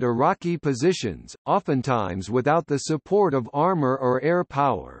charged at Iraqi positions, oftentimes without the support of armor or air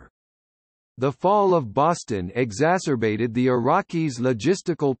power. The fall of Boston exacerbated the Iraqis'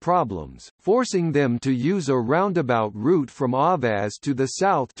 logistical problems, forcing them to use a roundabout route from Ahvaz to the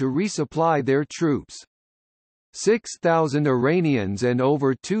south to resupply their troops. 6,000 Iranians and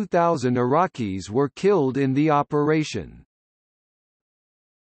over 2,000 Iraqis were killed in the operation.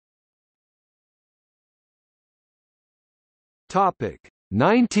 Topic: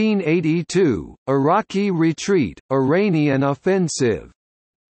 1982 Iraqi retreat, Iranian offensive.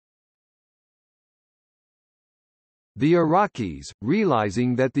 The Iraqis,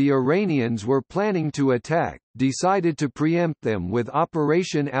 realizing that the Iranians were planning to attack, decided to preempt them with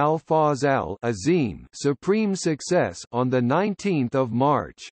Operation al-Fawz al-Azim, supreme success, on 19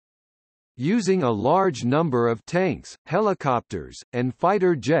 March. Using a large number of tanks, helicopters, and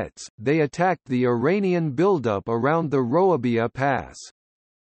fighter jets, they attacked the Iranian buildup around the Roabia Pass.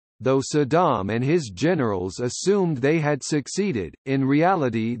 Though Saddam and his generals assumed they had succeeded, in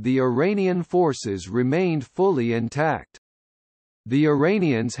reality the Iranian forces remained fully intact. The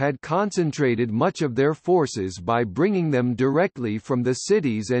Iranians had concentrated much of their forces by bringing them directly from the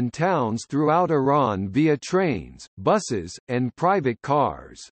cities and towns throughout Iran via trains, buses, and private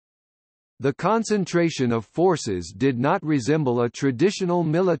cars. The concentration of forces did not resemble a traditional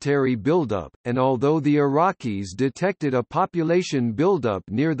military buildup, and although the Iraqis detected a population buildup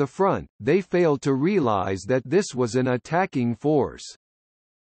near the front, they failed to realize that this was an attacking force.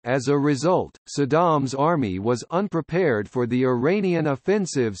 As a result, Saddam's army was unprepared for the Iranian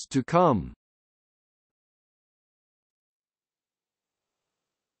offensives to come.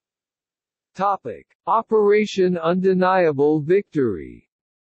 Topic: Operation Undeniable Victory.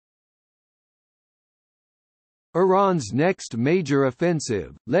 Iran's next major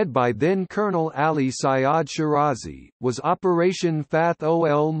offensive, led by then-Colonel Ali Sayyad Shirazi, was Operation Fath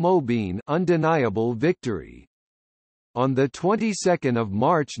ol-Mobeen, Undeniable Victory. On the 22nd of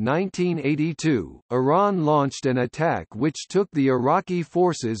March 1982, Iran launched an attack which took the Iraqi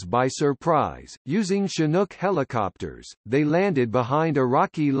forces by surprise. Using Chinook helicopters, they landed behind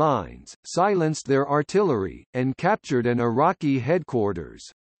Iraqi lines, silenced their artillery, and captured an Iraqi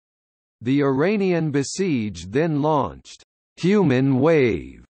headquarters. The Iranian besieged then launched human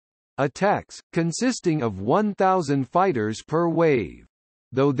wave attacks, consisting of 1,000 fighters per wave.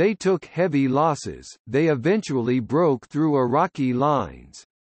 Though they took heavy losses, they eventually broke through Iraqi lines.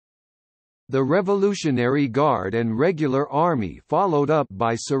 The Revolutionary Guard and regular army followed up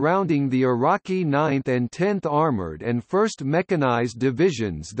by surrounding the Iraqi 9th and 10th Armored and 1st Mechanized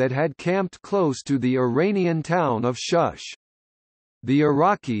Divisions that had camped close to the Iranian town of Shush. The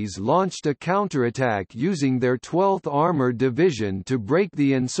Iraqis launched a counterattack using their 12th Armored Division to break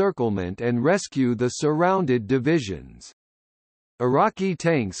the encirclement and rescue the surrounded divisions. Iraqi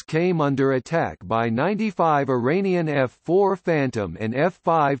tanks came under attack by 95 Iranian F-4 Phantom and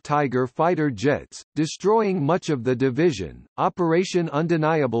F-5 Tiger fighter jets, destroying much of the division. Operation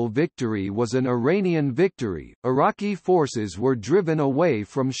Undeniable Victory was an Iranian victory. Iraqi forces were driven away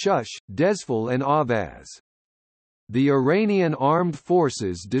from Shush, Dezful and Ahvaz. The Iranian armed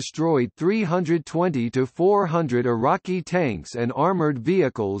forces destroyed 320 to 400 Iraqi tanks and armored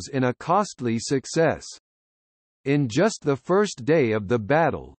vehicles in a costly success. In just the first day of the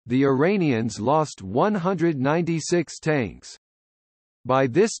battle, the Iranians lost 196 tanks. By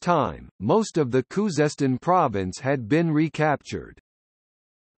this time, most of the Khuzestan province had been recaptured.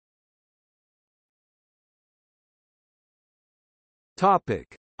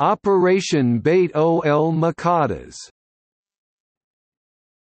 Topic: Operation Beit ol-Moqaddas.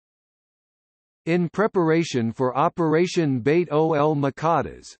 In preparation for Operation Beit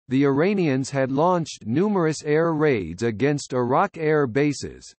ol-Moqaddas, the Iranians had launched numerous air raids against Iraq air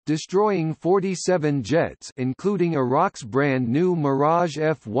bases, destroying 47 jets including Iraq's brand new Mirage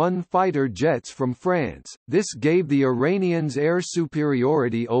F-1 fighter jets from France. This gave the Iranians air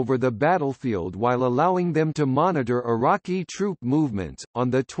superiority over the battlefield while allowing them to monitor Iraqi troop movements.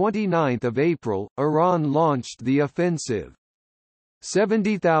 On the 29th of April, Iran launched the offensive.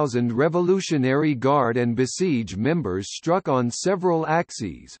 70,000 Revolutionary Guard and Besiege members struck on several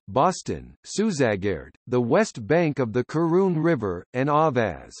axes: Boston, Suzagert, the west bank of the Karun River, and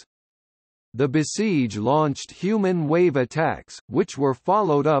Ahvaz. The Besiege launched human wave attacks, which were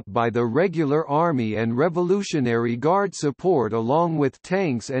followed up by the regular army and Revolutionary Guard support along with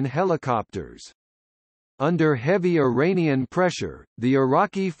tanks and helicopters. Under heavy Iranian pressure, the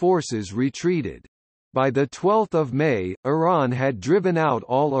Iraqi forces retreated. By 12 May, Iran had driven out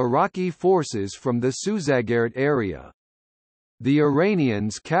all Iraqi forces from the Suzagert area. The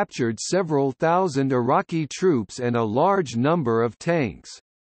Iranians captured several thousand Iraqi troops and a large number of tanks.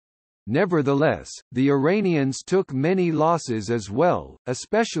 Nevertheless, the Iranians took many losses as well,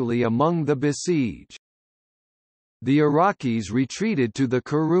 especially among the besieged. The Iraqis retreated to the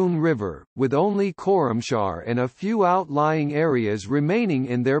Karun River, with only Khorramshahr and a few outlying areas remaining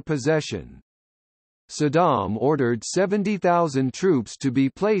in their possession. Saddam ordered 70,000 troops to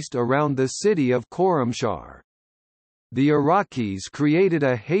be placed around the city of Khorramshahr. The Iraqis created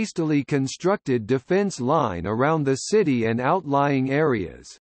a hastily constructed defense line around the city and outlying areas.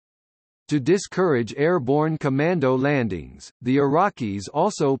 To discourage airborne commando landings, the Iraqis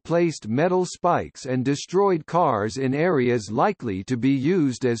also placed metal spikes and destroyed cars in areas likely to be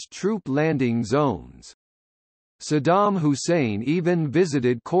used as troop landing zones. Saddam Hussein even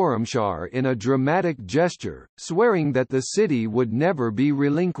visited Khorramshahr in a dramatic gesture, swearing that the city would never be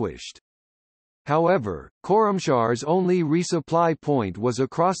relinquished. However, Khorramshahr's only resupply point was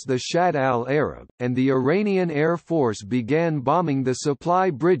across the Shatt al-Arab, and the Iranian Air Force began bombing the supply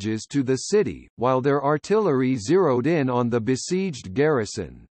bridges to the city, while their artillery zeroed in on the besieged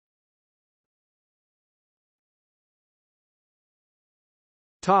garrison.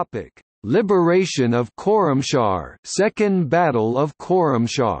 Topic: Liberation of Khorramshahr, Second Battle of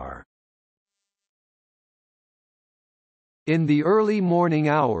Khorramshahr. In the early morning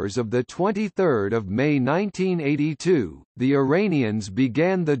hours of 23 May 1982, the Iranians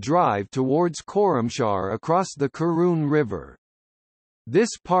began the drive towards Khorramshahr across the Karun River. This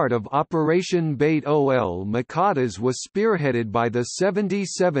part of Operation Beit ol-Moqaddas was spearheaded by the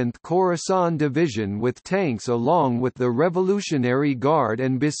 77th Khorasan Division with tanks along with the Revolutionary Guard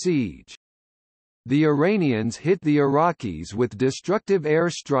and besiege. The Iranians hit the Iraqis with destructive air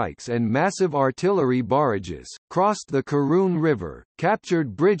strikes and massive artillery barrages, crossed the Karun River,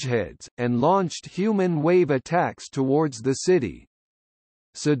 captured bridgeheads, and launched human wave attacks towards the city.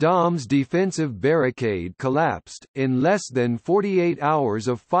 Saddam's defensive barricade collapsed. In less than 48 hours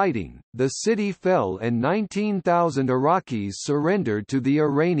of fighting, the city fell and 19,000 Iraqis surrendered to the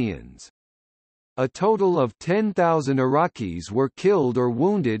Iranians. A total of 10,000 Iraqis were killed or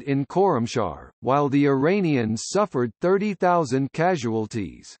wounded in Khorramshahr, while the Iranians suffered 30,000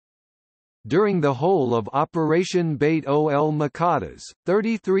 casualties. During the whole of Operation Beit ol-Moqaddas,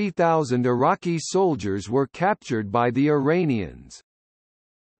 33,000 Iraqi soldiers were captured by the Iranians.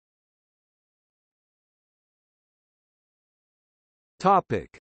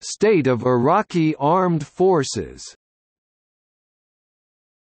 Topic: State of Iraqi Armed Forces.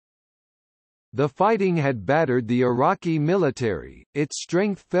 The fighting had battered the Iraqi military, its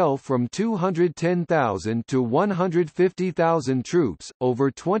strength fell from 210,000 to 150,000 troops,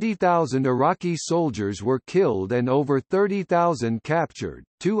 over 20,000 Iraqi soldiers were killed and over 30,000 captured.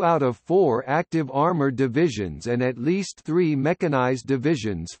 2 out of 4 active armored divisions and at least 3 mechanized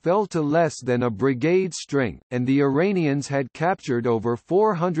divisions fell to less than a brigade strength, and the Iranians had captured over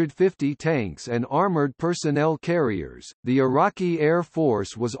 450 tanks and armored personnel carriers. The Iraqi Air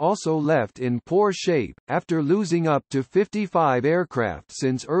Force was also left in poor shape, after losing up to 55 aircraft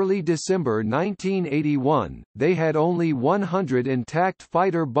since early December 1981. They had only 100 intact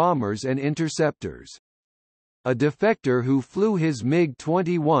fighter bombers and interceptors. A defector who flew his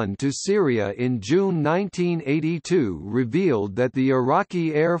MiG-21 to Syria in June 1982 revealed that the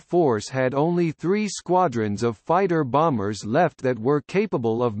Iraqi Air Force had only 3 squadrons of fighter bombers left that were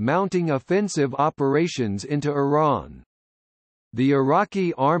capable of mounting offensive operations into Iran. The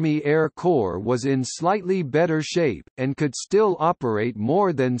Iraqi Army Air Corps was in slightly better shape, and could still operate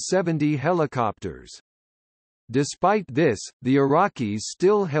more than 70 helicopters. Despite this, the Iraqis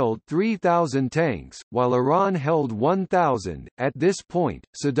still held 3,000 tanks, while Iran held 1,000. At this point,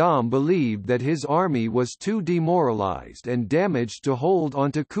 Saddam believed that his army was too demoralized and damaged to hold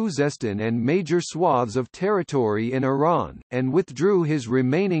onto Khuzestan and major swaths of territory in Iran, and withdrew his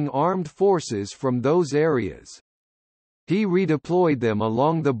remaining armed forces from those areas. He redeployed them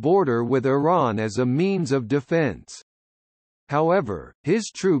along the border with Iran as a means of defense. However, his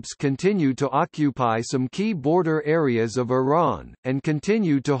troops continued to occupy some key border areas of Iran, and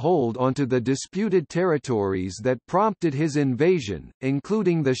continued to hold onto the disputed territories that prompted his invasion,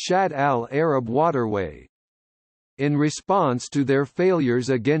 including the Shatt al-Arab waterway. In response to their failures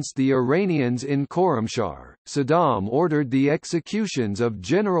against the Iranians in Khorramshahr, Saddam ordered the executions of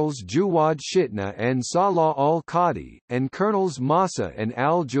Generals Jawad Shitna and Salah al-Qadi, and Colonels Massa and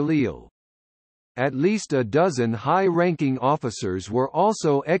al-Jalil. At least a dozen high-ranking officers were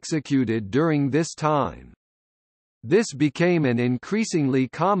also executed during this time. This became an increasingly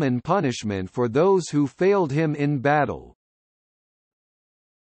common punishment for those who failed him in battle.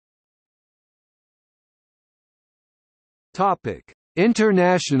 Topic: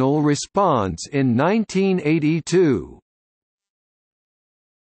 International response in 1982.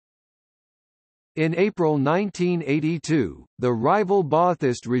 In April 1982, the rival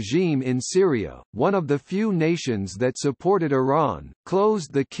Ba'athist regime in Syria, one of the few nations that supported Iran,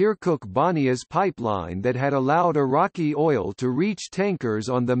 closed the Kirkuk-Banias pipeline that had allowed Iraqi oil to reach tankers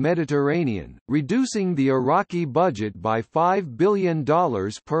on the Mediterranean, reducing the Iraqi budget by $5 billion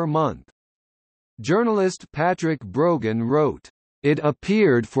per month. Journalist Patrick Brogan wrote, "It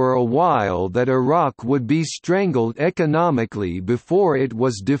appeared for a while that Iraq would be strangled economically before it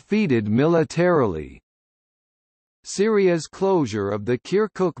was defeated militarily." Syria's closure of the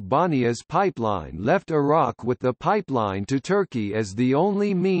Kirkuk-Banias pipeline left Iraq with the pipeline to Turkey as the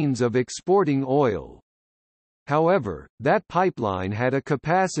only means of exporting oil. However, that pipeline had a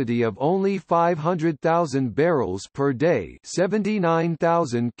capacity of only 500,000 barrels per day,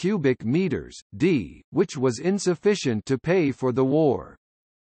 79,000 cubic meters d, which was insufficient to pay for the war.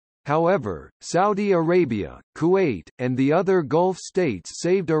 However, Saudi Arabia, Kuwait, and the other Gulf states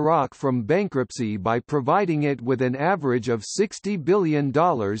saved Iraq from bankruptcy by providing it with an average of $60 billion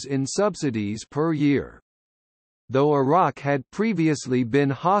in subsidies per year. Though Iraq had previously been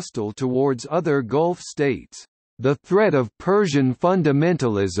hostile towards other Gulf states, the threat of Persian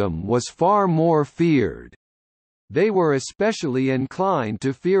fundamentalism was far more feared. They were especially inclined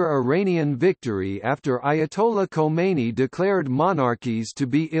to fear Iranian victory after Ayatollah Khomeini declared monarchies to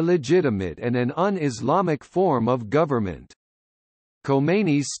be illegitimate and an un-Islamic form of government.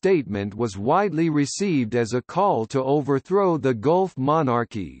 Khomeini's statement was widely received as a call to overthrow the Gulf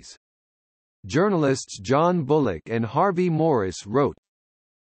monarchies. Journalists John Bullock and Harvey Morris wrote,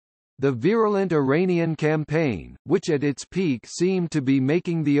 "The virulent Iranian campaign, which at its peak seemed to be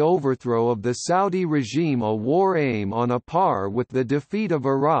making the overthrow of the Saudi regime a war aim on a par with the defeat of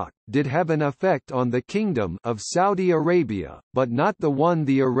Iraq, did have an effect on the Kingdom of Saudi Arabia, but not the one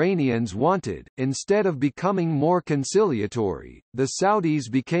the Iranians wanted. Instead of becoming more conciliatory, the Saudis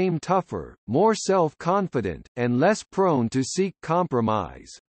became tougher, more self-confident, and less prone to seek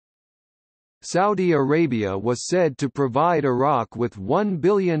compromise." Saudi Arabia was said to provide Iraq with $1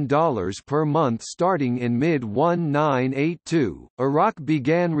 billion per month starting in mid-1982. Iraq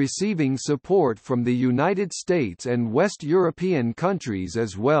began receiving support from the United States and West European countries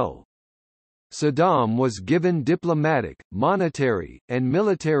as well. Saddam was given diplomatic, monetary, and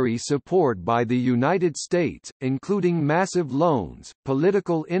military support by the United States, including massive loans,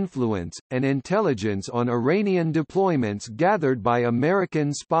 political influence, and intelligence on Iranian deployments gathered by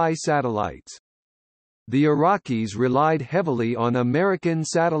American spy satellites. The Iraqis relied heavily on American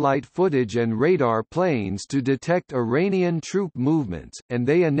satellite footage and radar planes to detect Iranian troop movements, and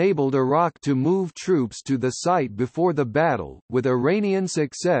they enabled Iraq to move troops to the site before the battle. With Iranian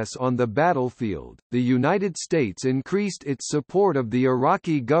success on the battlefield, the United States increased its support of the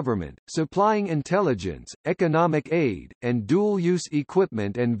Iraqi government, supplying intelligence, economic aid, and dual-use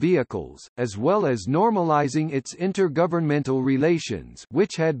equipment and vehicles, as well as normalizing its intergovernmental relations,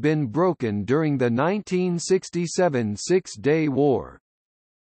 which had been broken during the 1967 Six-Day War.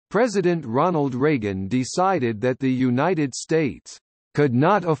 President Ronald Reagan decided that the United States could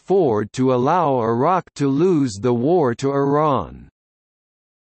not afford to allow Iraq to lose the war to Iran,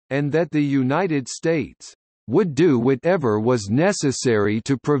 and that the United States would do whatever was necessary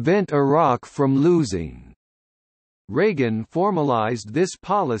to prevent Iraq from losing. Reagan formalized this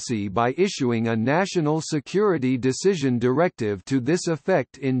policy by issuing a National Security Decision Directive to this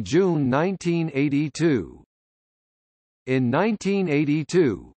effect in June 1982. In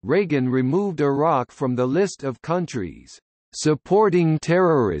 1982, Reagan removed Iraq from the list of countries supporting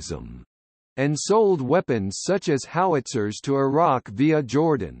terrorism and sold weapons such as howitzers to Iraq via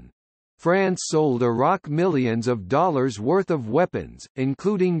Jordan. France sold Iraq millions of dollars worth of weapons,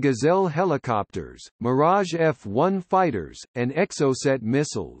 including Gazelle helicopters, Mirage F-1 fighters, and Exocet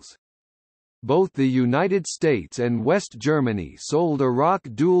missiles. Both the United States and West Germany sold Iraq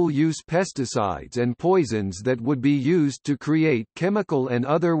dual-use pesticides and poisons that would be used to create chemical and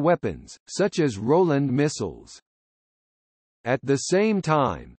other weapons, such as Roland missiles. At the same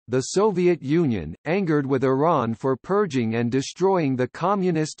time, the Soviet Union, angered with Iran for purging and destroying the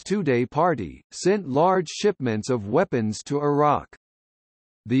Communist Tudeh Party, sent large shipments of weapons to Iraq.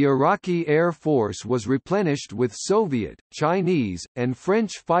 The Iraqi Air Force was replenished with Soviet, Chinese, and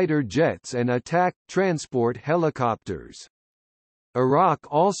French fighter jets and attack transport helicopters. Iraq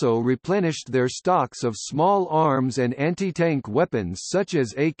also replenished their stocks of small arms and anti-tank weapons such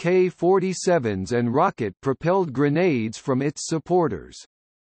as AK-47s and rocket-propelled grenades from its supporters.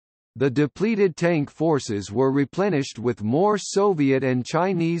 The depleted tank forces were replenished with more Soviet and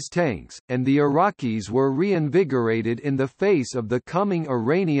Chinese tanks, and the Iraqis were reinvigorated in the face of the coming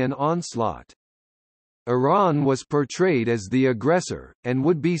Iranian onslaught. Iran was portrayed as the aggressor, and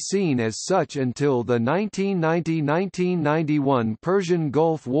would be seen as such until the 1990–1991 Persian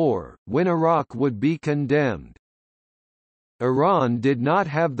Gulf War, when Iraq would be condemned. Iran did not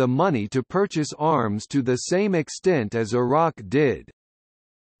have the money to purchase arms to the same extent as Iraq did.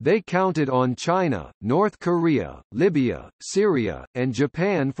 They counted on China, North Korea, Libya, Syria, and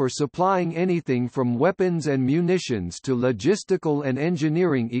Japan for supplying anything from weapons and munitions to logistical and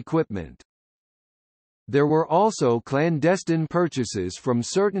engineering equipment. There were also clandestine purchases from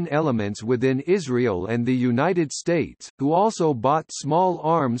certain elements within Israel and the United States, who also bought small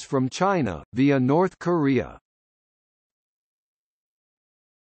arms from China, via North Korea.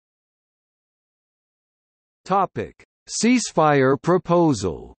 Topic: Ceasefire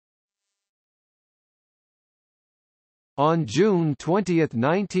proposal. On June 20,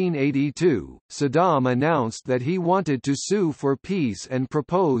 1982, Saddam announced that he wanted to sue for peace and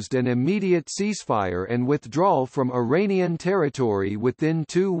proposed an immediate ceasefire and withdrawal from Iranian territory within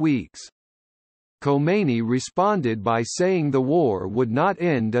 2 weeks. Khomeini responded by saying the war would not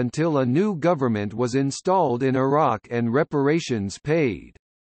end until a new government was installed in Iraq and reparations paid.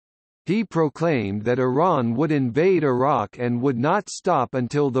 He proclaimed that Iran would invade Iraq and would not stop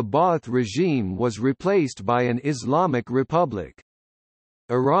until the Ba'ath regime was replaced by an Islamic republic.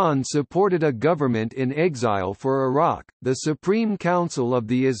 Iran supported a government in exile for Iraq, the Supreme Council of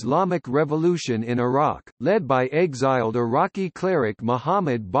the Islamic Revolution in Iraq, led by exiled Iraqi cleric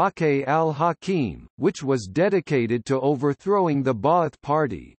Muhammad Baqi al-Hakim, which was dedicated to overthrowing the Ba'ath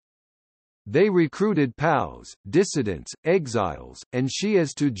Party. They recruited POWs, dissidents, exiles, and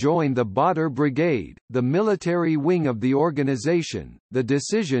Shias to join the Badr Brigade, the military wing of the organization. The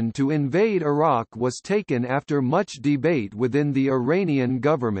decision to invade Iraq was taken after much debate within the Iranian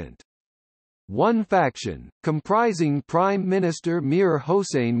government. One faction, comprising Prime Minister Mir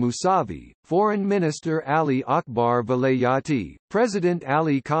Hossein Mousavi, Foreign Minister Ali Akbar Velayati, President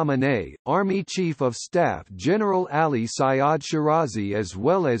Ali Khamenei, Army Chief of Staff General Ali Sayyad Shirazi as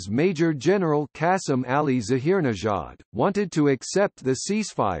well as Major General Qasim Ali Zahirnejad, wanted to accept the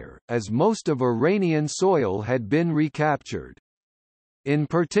ceasefire, as most of Iranian soil had been recaptured. In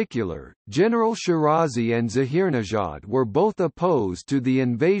particular, General Shirazi and Zahirnejad were both opposed to the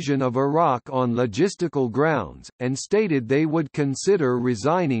invasion of Iraq on logistical grounds, and stated they would consider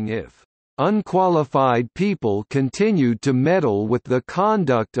resigning if unqualified people continued to meddle with the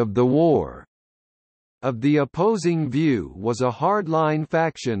conduct of the war. Of the opposing view was a hardline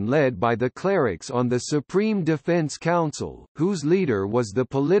faction led by the clerics on the Supreme Defense Council, whose leader was the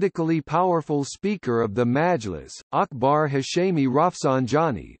politically powerful Speaker of the Majlis, Akbar Hashemi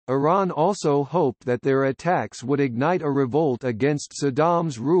Rafsanjani. Iran also hoped that their attacks would ignite a revolt against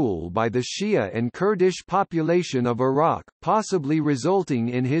Saddam's rule by the Shia and Kurdish population of Iraq, possibly resulting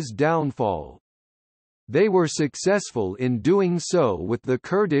in his downfall. They were successful in doing so with the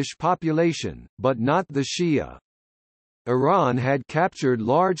Kurdish population, but not the Shia. Iran had captured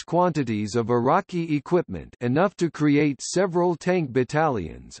large quantities of Iraqi equipment, enough to create several tank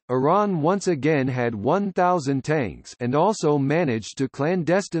battalions. Iran once again had 1,000 tanks and also managed to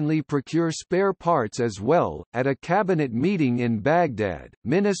clandestinely procure spare parts as well. At a cabinet meeting in Baghdad,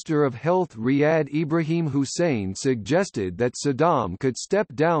 Minister of Health Riyad Ibrahim Hussein suggested that Saddam could step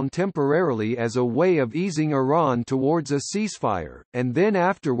down temporarily as a way of easing Iran towards a ceasefire, and then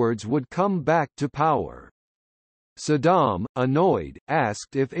afterwards would come back to power. Saddam, annoyed,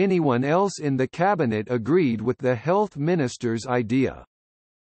 asked if anyone else in the cabinet agreed with the health minister's idea.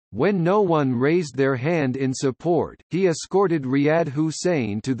 When no one raised their hand in support, he escorted Riyad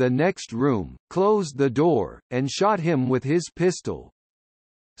Hussein to the next room, closed the door, and shot him with his pistol.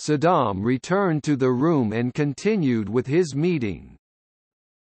 Saddam returned to the room and continued with his meeting.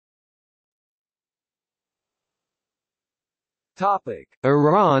 Topic: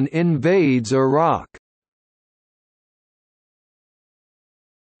 Iran invades Iraq.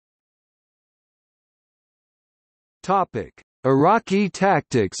 Topic: Iraqi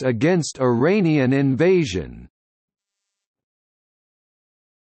tactics against Iranian invasion.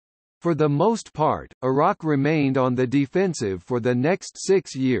 For the most part, Iraq remained on the defensive for the next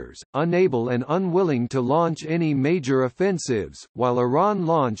 6 years, unable and unwilling to launch any major offensives, while Iran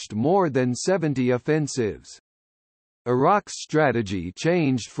launched more than 70 offensives. Iraq's strategy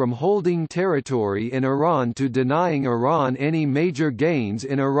changed from holding territory in Iran to denying Iran any major gains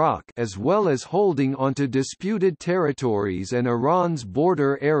in Iraq, as well as holding onto disputed territories and Iran's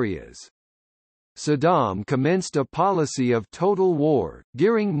border areas. Saddam commenced a policy of total war,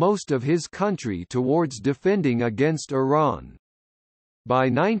 gearing most of his country towards defending against Iran. By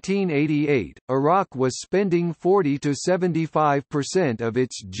 1988, Iraq was spending 40 to 75% of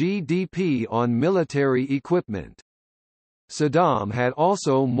its GDP on military equipment. Saddam had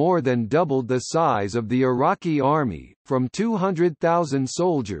also more than doubled the size of the Iraqi army, from 200,000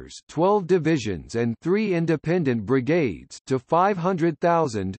 soldiers, 12 divisions and 3 independent brigades, to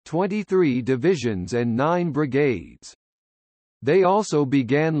 500,000, 23 divisions and 9 brigades. They also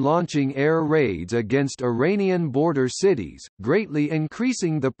began launching air raids against Iranian border cities, greatly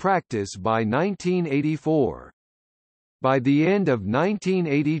increasing the practice by 1984. By the end of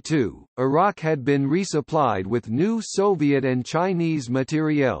 1982, Iraq had been resupplied with new Soviet and Chinese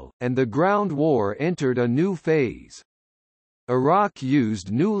materiel, and the ground war entered a new phase. Iraq used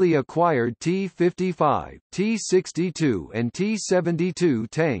newly acquired T-55, T-62 and T-72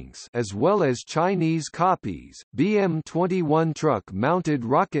 tanks as well as Chinese copies, BM-21 truck-mounted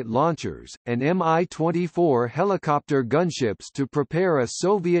rocket launchers, and Mi-24 helicopter gunships to prepare a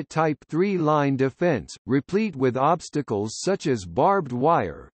Soviet Type 3-line defense, replete with obstacles such as barbed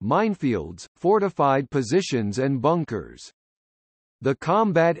wire, minefields, fortified positions and bunkers. The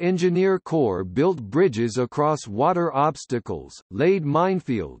Combat Engineer Corps built bridges across water obstacles, laid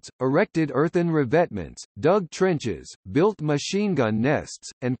minefields, erected earthen revetments, dug trenches, built machine gun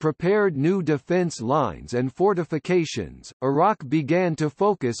nests, and prepared new defense lines and fortifications. Iraq began to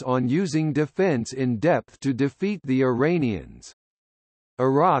focus on using defense in depth to defeat the Iranians.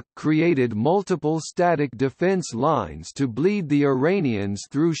 Iraq created multiple static defense lines to bleed the Iranians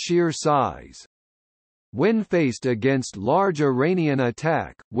through sheer size. When faced against large Iranian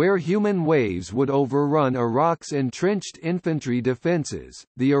attack, where human waves would overrun Iraq's entrenched infantry defenses,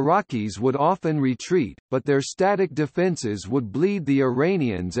 the Iraqis would often retreat, but their static defenses would bleed the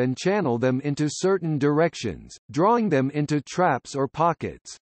Iranians and channel them into certain directions, drawing them into traps or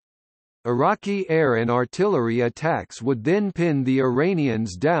pockets. Iraqi air and artillery attacks would then pin the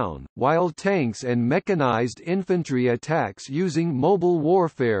Iranians down, while tanks and mechanized infantry attacks using mobile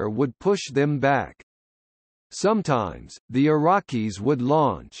warfare would push them back. Sometimes, the Iraqis would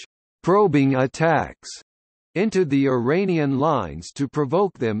launch probing attacks into the Iranian lines to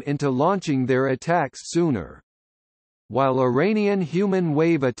provoke them into launching their attacks sooner. While Iranian human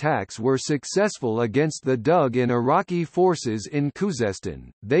wave attacks were successful against the dug-in Iraqi forces in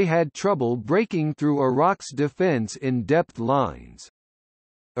Khuzestan, they had trouble breaking through Iraq's defense in-depth lines.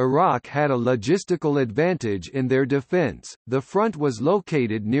 Iraq had a logistical advantage in their defense. The front was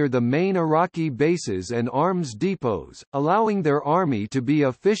located near the main Iraqi bases and arms depots, allowing their army to be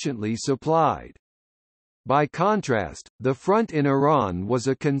efficiently supplied. By contrast, the front in Iran was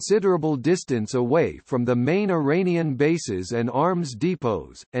a considerable distance away from the main Iranian bases and arms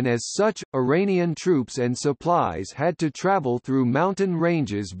depots, and as such, Iranian troops and supplies had to travel through mountain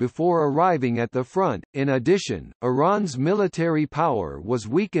ranges before arriving at the front. In addition, Iran's military power was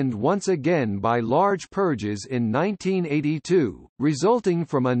weakened once again by large purges in 1982, resulting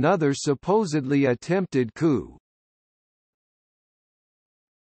from another supposedly attempted coup.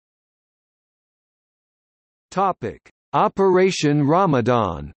 Topic: Operation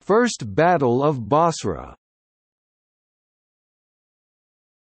Ramadan, First Battle of Basra.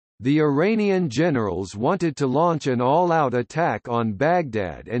 The Iranian generals wanted to launch an all-out attack on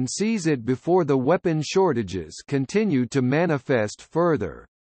Baghdad and seize it before the weapon shortages continued to manifest further.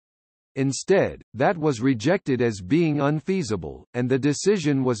 Instead, that was rejected as being unfeasible, and the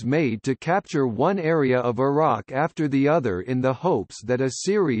decision was made to capture one area of Iraq after the other in the hopes that a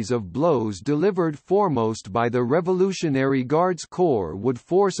series of blows delivered foremost by the Revolutionary Guards Corps would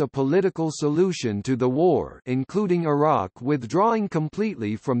force a political solution to the war, including Iraq withdrawing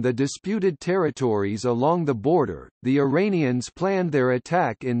completely from the disputed territories along the border. The Iranians planned their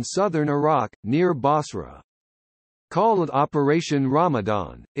attack in southern Iraq, near Basra. Called Operation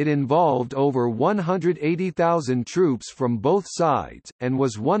Ramadan, it involved over 180,000 troops from both sides, and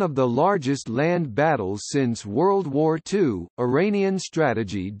was one of the largest land battles since World War II. Iranian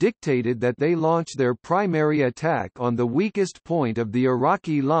strategy dictated that they launch their primary attack on the weakest point of the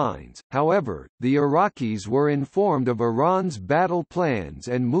Iraqi lines. However, the Iraqis were informed of Iran's battle plans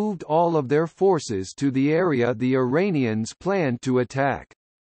and moved all of their forces to the area the Iranians planned to attack.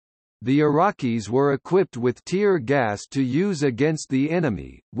 The Iraqis were equipped with tear gas to use against the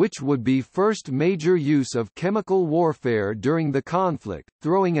enemy, which would be first major use of chemical warfare during the conflict,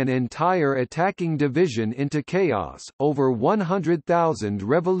 throwing an entire attacking division into chaos. Over 100,000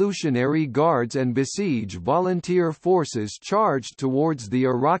 Revolutionary Guards and Besiege volunteer forces charged towards the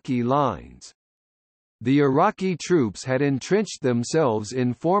Iraqi lines. The Iraqi troops had entrenched themselves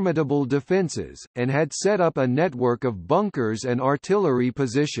in formidable defenses, and had set up a network of bunkers and artillery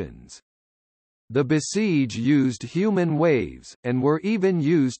positions. The besieged used human waves, and were even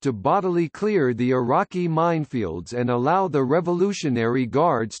used to bodily clear the Iraqi minefields and allow the Revolutionary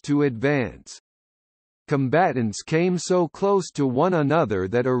Guards to advance. Combatants came so close to one another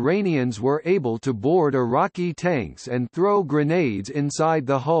that Iranians were able to board Iraqi tanks and throw grenades inside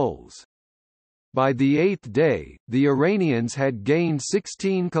the hulls. By the eighth day, the Iranians had gained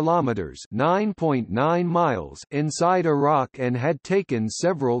 16 kilometers (9.9 miles) inside Iraq and had taken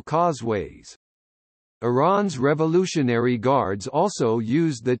several causeways. Iran's Revolutionary Guards also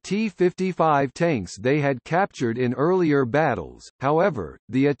used the T-55 tanks they had captured in earlier battles, however,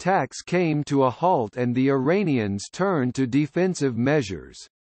 the attacks came to a halt and the Iranians turned to defensive measures.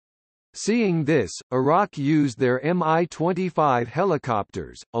 Seeing this, Iraq used their Mi-25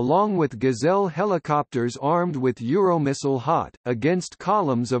 helicopters, along with Gazelle helicopters armed with Euromissile HOT, against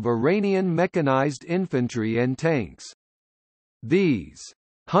columns of Iranian mechanized infantry and tanks. These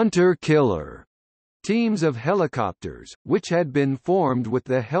hunter-killer teams of helicopters, which had been formed with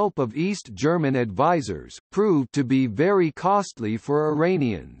the help of East German advisors, proved to be very costly for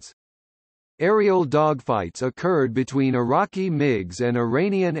Iranians. Aerial dogfights occurred between Iraqi MiGs and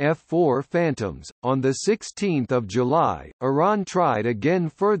Iranian F-4 Phantoms. On 16 July, Iran tried again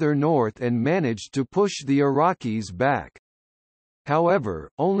further north and managed to push the Iraqis back. However,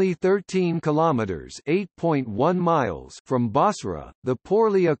 only 13 kilometers (8.1 miles) from Basra, the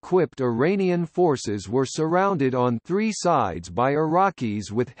poorly equipped Iranian forces were surrounded on three sides by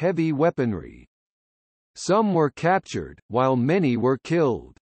Iraqis with heavy weaponry. Some were captured, while many were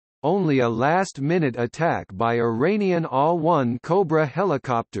killed. Only a last-minute attack by Iranian Al-1 Cobra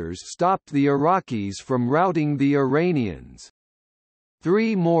helicopters stopped the Iraqis from routing the Iranians.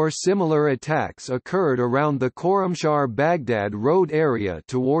 Three more similar attacks occurred around the Khorramshahr-Baghdad road area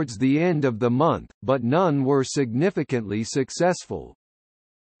towards the end of the month, but none were significantly successful.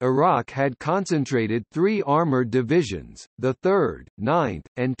 Iraq had concentrated three armored divisions, the 3rd, 9th,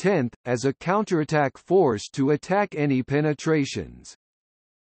 and 10th, as a counterattack force to attack any penetrations.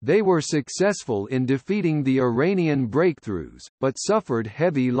 They were successful in defeating the Iranian breakthroughs, but suffered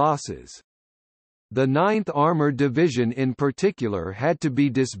heavy losses. The 9th Armored Division in particular had to be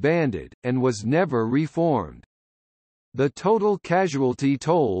disbanded, and was never reformed. The total casualty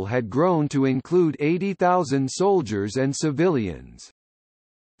toll had grown to include 80,000 soldiers and civilians.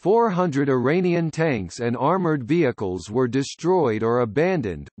 400 Iranian tanks and armored vehicles were destroyed or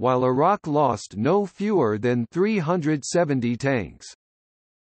abandoned, while Iraq lost no fewer than 370 tanks.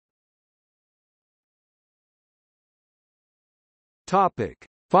 Topic: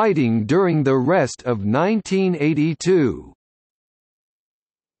 Fighting during the rest of 1982.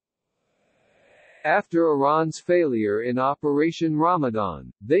 After Iran's failure in Operation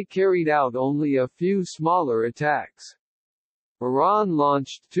Ramadan, they carried out only a few smaller attacks. Iran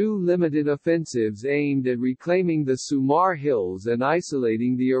launched two limited offensives aimed at reclaiming the Sumar Hills and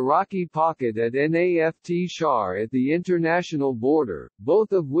isolating the Iraqi pocket at Naft Shar at the international border,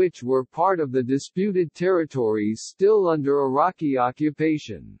 both of which were part of the disputed territories still under Iraqi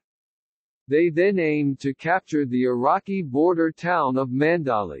occupation. They then aimed to capture the Iraqi border town of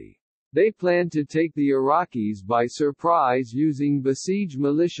Mandali. They planned to take the Iraqis by surprise using besieged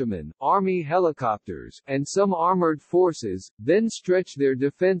militiamen, army helicopters, and some armored forces, then stretch their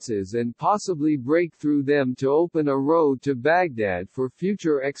defenses and possibly break through them to open a road to Baghdad for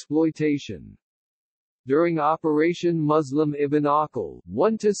future exploitation. During Operation Muslim Ibn Aqil,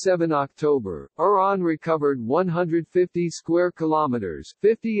 1–7 October, Iran recovered 150 square kilometers,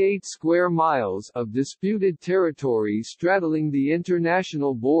 58 square miles of disputed territory straddling the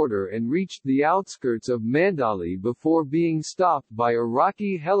international border and reached the outskirts of Mandali before being stopped by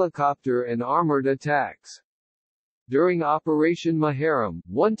Iraqi helicopter and armored attacks. During Operation Muharram,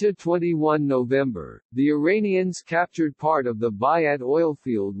 1–21 November, the Iranians captured part of the Bayat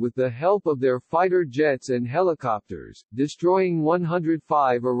oilfield with the help of their fighter jets and helicopters, destroying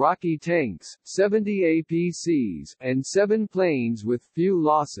 105 Iraqi tanks, 70 APCs, and 7 planes with few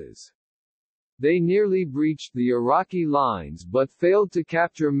losses. They nearly breached the Iraqi lines but failed to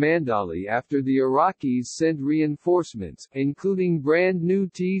capture Mandali after the Iraqis sent reinforcements, including brand-new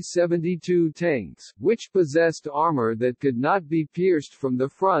T-72 tanks, which possessed armor that could not be pierced from the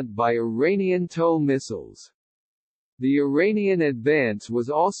front by Iranian TOW missiles. The Iranian advance was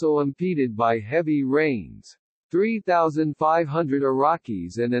also impeded by heavy rains. 3,500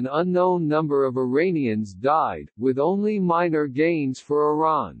 Iraqis and an unknown number of Iranians died, with only minor gains for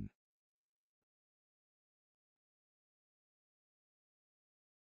Iran.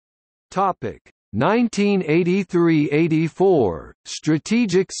 Topic: 1983–84,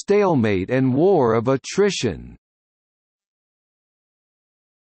 Strategic Stalemate and War of Attrition.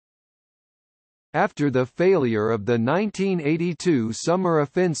 After the failure of the 1982 summer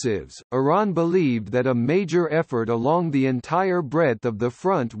offensives, Iran believed that a major effort along the entire breadth of the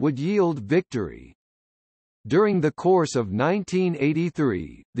front would yield victory. During the course of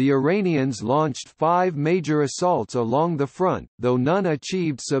 1983, the Iranians launched 5 major assaults along the front, though none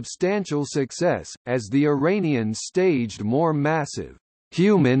achieved substantial success, as the Iranians staged more massive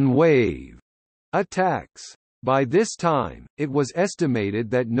human wave attacks. By this time, it was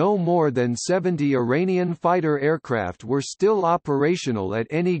estimated that no more than 70 Iranian fighter aircraft were still operational at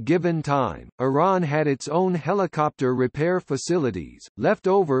any given time. Iran had its own helicopter repair facilities, left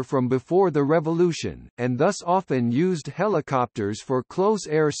over from before the revolution, and thus often used helicopters for close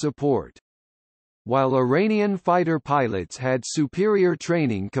air support. While Iranian fighter pilots had superior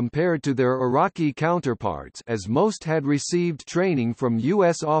training compared to their Iraqi counterparts, as most had received training from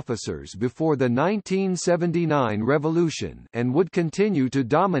U.S. officers before the 1979 revolution and would continue to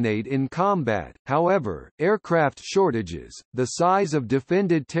dominate in combat, however, aircraft shortages, the size of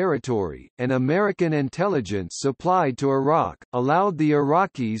defended territory, and American intelligence supplied to Iraq, allowed the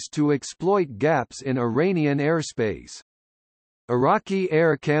Iraqis to exploit gaps in Iranian airspace. Iraqi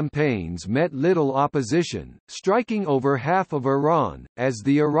air campaigns met little opposition, striking over half of Iran, as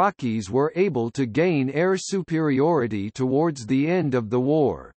the Iraqis were able to gain air superiority towards the end of the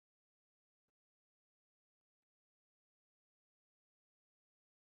war.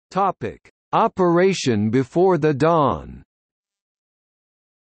 Operation Before the Dawn.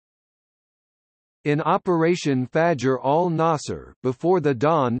 In Operation Fajr al-Nasr, Before the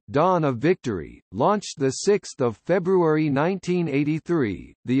Dawn, Dawn of Victory, launched 6 February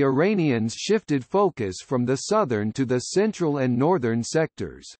 1983, the Iranians shifted focus from the southern to the central and northern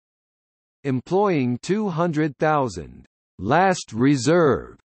sectors. Employing 200,000 last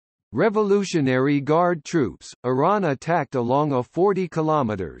reserve Revolutionary Guard troops, Iran attacked along a 40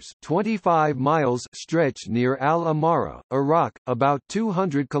 kilometers (25 miles) stretch near Al-Amara, Iraq, about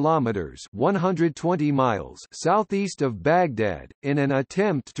 200 kilometers (120 miles) southeast of Baghdad, in an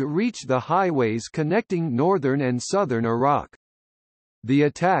attempt to reach the highways connecting northern and southern Iraq. The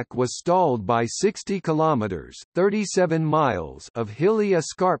attack was stalled by 60 kilometers (37 miles) of hilly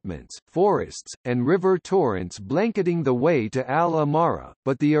escarpments, forests, and river torrents blanketing the way to Al-Amara,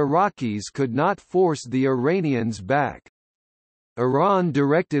 but the Iraqis could not force the Iranians back. Iran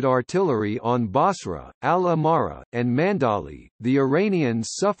directed artillery on Basra, Al-Amara, and Mandali. The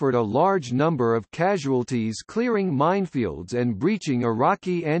Iranians suffered a large number of casualties clearing minefields and breaching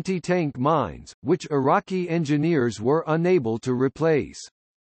Iraqi anti-tank mines, which Iraqi engineers were unable to replace.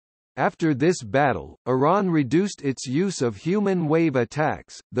 After this battle, Iran reduced its use of human wave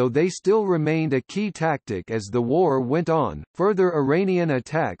attacks, though they still remained a key tactic as the war went on. Further Iranian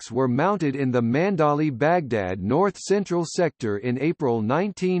attacks were mounted in the Mandali-Baghdad north-central sector in April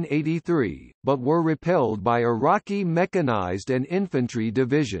 1983, but were repelled by Iraqi mechanized and infantry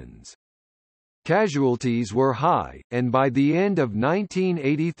divisions. Casualties were high, and by the end of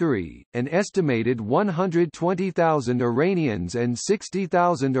 1983, an estimated 120,000 Iranians and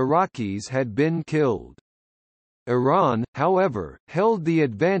 60,000 Iraqis had been killed. Iran, however, held the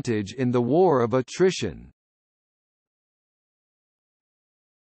advantage in the war of attrition.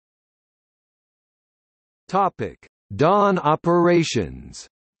 Dawn operations.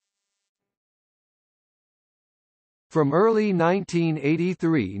 From early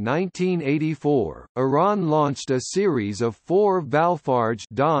 1983–1984, Iran launched a series of 4 Valfarj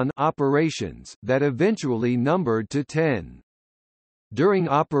Dawn operations that eventually numbered to 10. During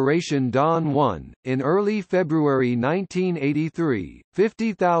Operation Dawn 1, in early February 1983,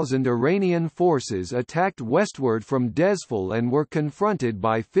 50,000 Iranian forces attacked westward from Dezful and were confronted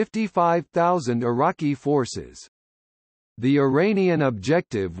by 55,000 Iraqi forces. The Iranian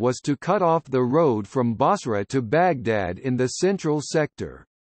objective was to cut off the road from Basra to Baghdad in the central sector.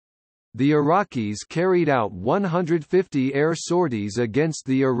 The Iraqis carried out 150 air sorties against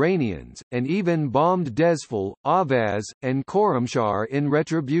the Iranians, and even bombed Dezful, Avaz, and Khorramshahr in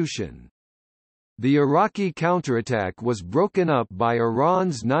retribution. The Iraqi counterattack was broken up by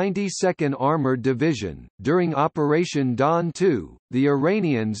Iran's 92nd Armored Division. During Operation Dawn 2, the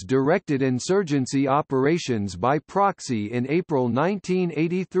Iranians directed insurgency operations by proxy in April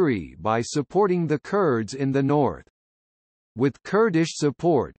 1983 by supporting the Kurds in the north. With Kurdish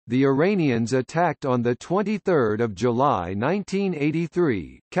support, the Iranians attacked on 23 July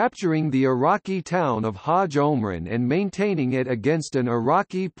 1983, capturing the Iraqi town of Hajj Omran and maintaining it against an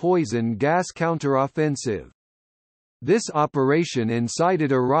Iraqi poison gas counteroffensive. This operation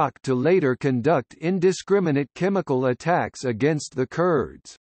incited Iraq to later conduct indiscriminate chemical attacks against the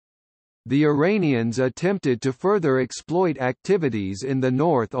Kurds. The Iranians attempted to further exploit activities in the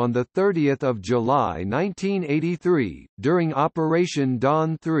north on 30 July 1983, during Operation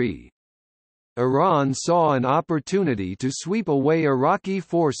Dawn 3. Iran saw an opportunity to sweep away Iraqi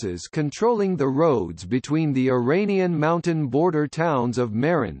forces controlling the roads between the Iranian mountain border towns of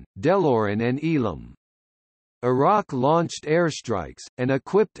Mehran, Deloran and Elam. Iraq launched airstrikes, and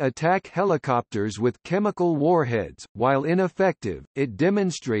equipped attack helicopters with chemical warheads. While ineffective, it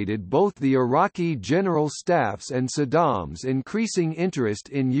demonstrated both the Iraqi general staff's and Saddam's increasing interest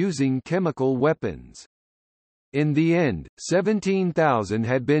in using chemical weapons. In the end, 17,000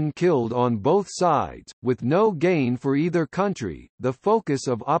 had been killed on both sides, with no gain for either country. The focus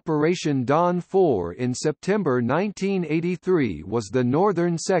of Operation Dawn 4 in September 1983 was the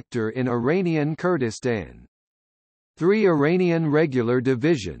northern sector in Iranian Kurdistan. 3 Iranian regular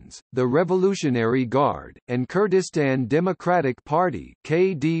divisions, the Revolutionary Guard, and Kurdistan Democratic Party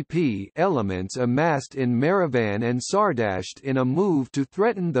 (KDP) elements amassed in Marivan and Sardasht in a move to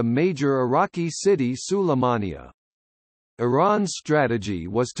threaten the major Iraqi city Sulaymaniyah. Iran's strategy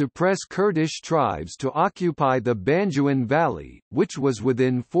was to press Kurdish tribes to occupy the Banjuan Valley, which was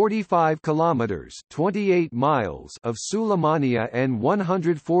within 45 kilometers (28 miles) of Sulaymaniyah and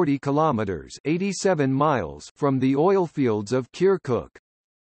 140 kilometers (87 miles) from the oilfields of Kirkuk.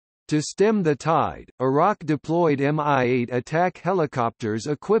 To stem the tide, Iraq deployed Mi-8 attack helicopters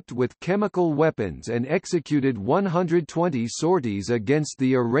equipped with chemical weapons and executed 120 sorties against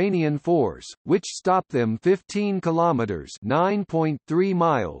the Iranian force, which stopped them 15 kilometers (9.3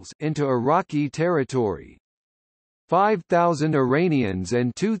 miles) into Iraqi territory. 5,000 Iranians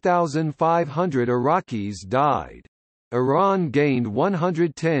and 2,500 Iraqis died. Iran gained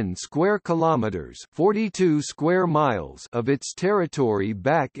 110 square kilometers (42 square miles) of its territory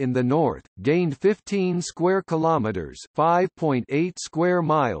back in the north, gained 15 square kilometers (5.8 square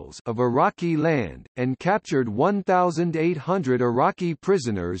miles) of Iraqi land, and captured 1,800 Iraqi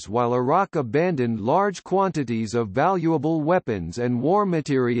prisoners, while Iraq abandoned large quantities of valuable weapons and war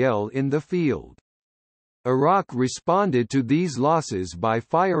materiel in the field. Iraq responded to these losses by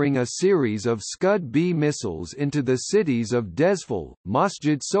firing a series of Scud-B missiles into the cities of Dezful,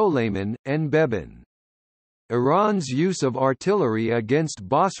 Masjid Soleiman, and Beban. Iran's use of artillery against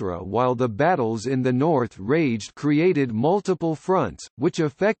Basra while the battles in the north raged created multiple fronts, which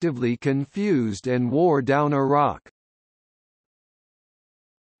effectively confused and wore down Iraq.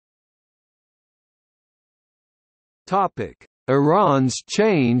 Iran's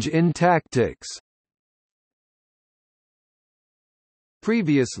change in tactics.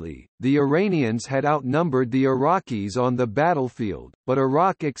 Previously, the Iranians had outnumbered the Iraqis on the battlefield, but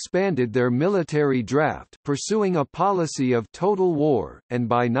Iraq expanded their military draft, pursuing a policy of total war, and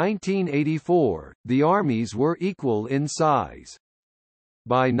by 1984, the armies were equal in size.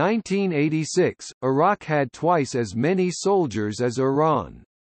 By 1986, Iraq had twice as many soldiers as Iran.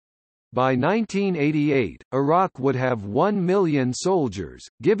 By 1988, Iraq would have 1 million soldiers,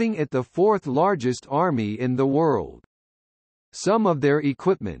 giving it the fourth largest army in the world. Some of their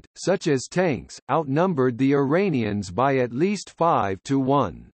equipment, such as tanks, outnumbered the Iranians by at least 5 to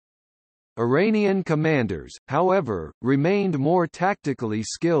 1. Iranian commanders, however, remained more tactically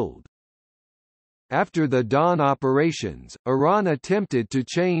skilled. After the Dawn operations, Iran attempted to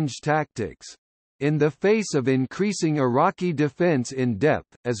change tactics. In the face of increasing Iraqi defense in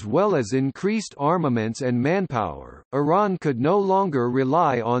depth, as well as increased armaments and manpower, Iran could no longer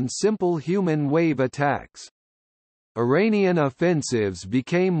rely on simple human wave attacks. Iranian offensives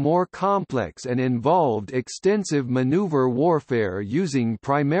became more complex and involved extensive maneuver warfare using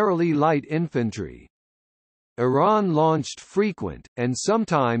primarily light infantry. Iran launched frequent, and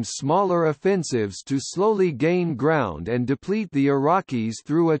sometimes smaller offensives to slowly gain ground and deplete the Iraqis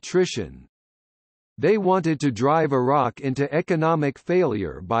through attrition. They wanted to drive Iraq into economic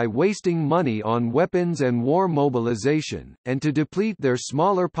failure by wasting money on weapons and war mobilization, and to deplete their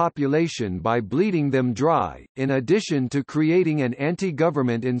smaller population by bleeding them dry. In addition to creating an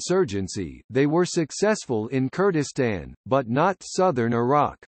anti-government insurgency, they were successful in Kurdistan, but not southern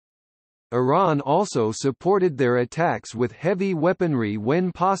Iraq. Iran also supported their attacks with heavy weaponry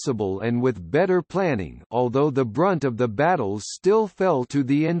when possible and with better planning, although the brunt of the battles still fell to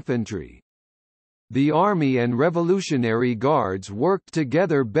the infantry. The Army and Revolutionary Guards worked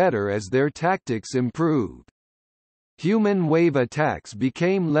together better as their tactics improved. Human wave attacks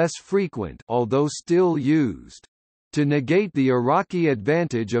became less frequent, although still used. To negate the Iraqi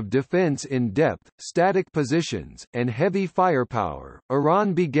advantage of defense in depth, static positions, and heavy firepower,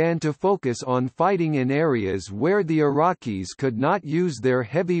 Iran began to focus on fighting in areas where the Iraqis could not use their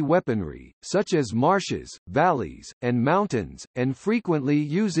heavy weaponry, such as marshes, valleys, and mountains, and frequently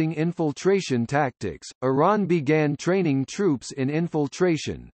using infiltration tactics. Iran began training troops in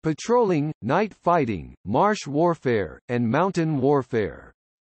infiltration, patrolling, night fighting, marsh warfare, and mountain warfare.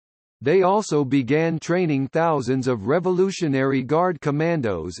 They also began training thousands of Revolutionary Guard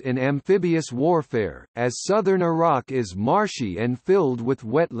commandos in amphibious warfare, as southern Iraq is marshy and filled with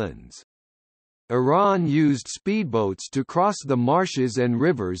wetlands. Iran used speedboats to cross the marshes and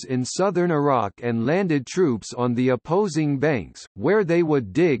rivers in southern Iraq and landed troops on the opposing banks, where they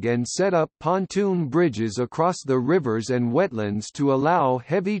would dig and set up pontoon bridges across the rivers and wetlands to allow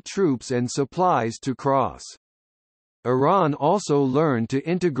heavy troops and supplies to cross. Iran also learned to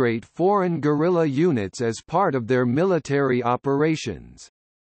integrate foreign guerrilla units as part of their military operations.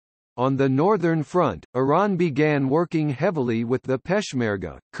 On the northern front, Iran began working heavily with the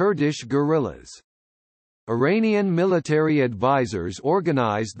Peshmerga, Kurdish guerrillas. Iranian military advisors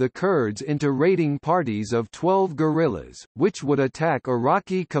organized the Kurds into raiding parties of 12 guerrillas, which would attack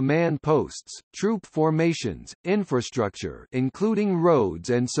Iraqi command posts, troop formations, infrastructure including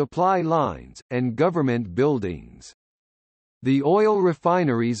roads and supply lines, and government buildings. The oil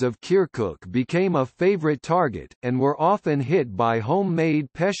refineries of Kirkuk became a favorite target, and were often hit by homemade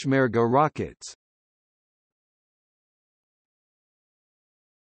Peshmerga rockets.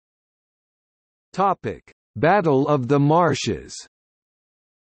 Battle of the Marshes.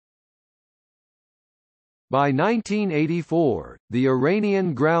 By 1984, the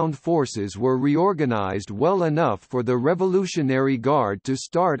Iranian ground forces were reorganized well enough for the Revolutionary Guard to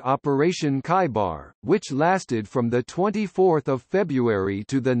start Operation Khaybar, which lasted from 24 February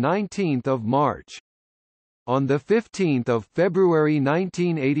to 19 March. On 15 February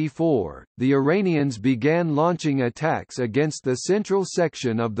 1984, the Iranians began launching attacks against the central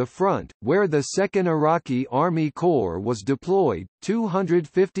section of the front, where the 2nd Iraqi Army Corps was deployed.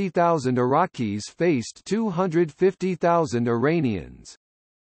 250,000 Iraqis faced 250,000 Iranians.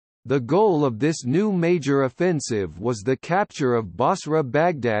 The goal of this new major offensive was the capture of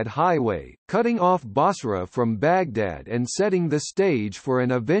Basra-Baghdad highway, cutting off Basra from Baghdad and setting the stage for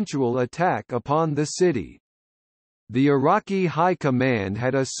an eventual attack upon the city. The Iraqi High Command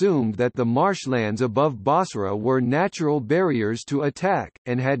had assumed that the marshlands above Basra were natural barriers to attack,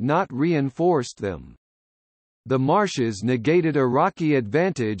 and had not reinforced them. The marshes negated Iraqi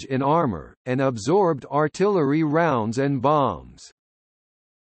advantage in armor, and absorbed artillery rounds and bombs.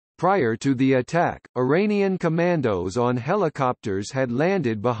 Prior to the attack, Iranian commandos on helicopters had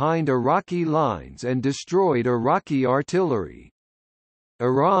landed behind Iraqi lines and destroyed Iraqi artillery.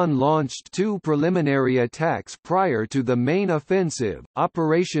 Iran launched 2 preliminary attacks prior to the main offensive,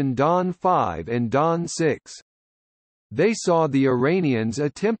 Operation Dawn 5 and Dawn 6. They saw the Iranians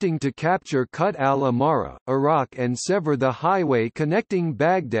attempting to capture Kut al-Amara, Iraq, and sever the highway connecting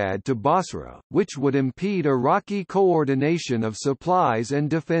Baghdad to Basra, which would impede Iraqi coordination of supplies and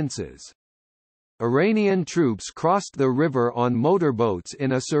defenses. Iranian troops crossed the river on motorboats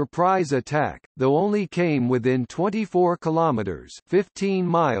in a surprise attack, though only came within 24 kilometers (15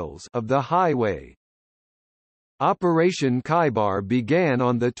 miles) of the highway. Operation Khaybar began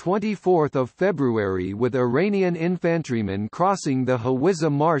on 24 February with Iranian infantrymen crossing the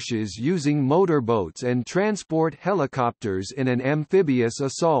Hawizah marshes using motorboats and transport helicopters in an amphibious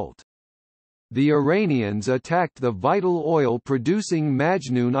assault. The Iranians attacked the vital oil-producing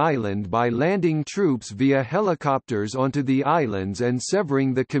Majnoon Island by landing troops via helicopters onto the islands and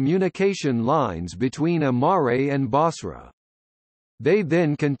severing the communication lines between Amare and Basra. They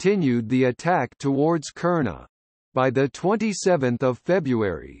then continued the attack towards Kurna. By 27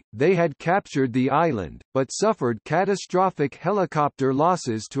 February, they had captured the island, but suffered catastrophic helicopter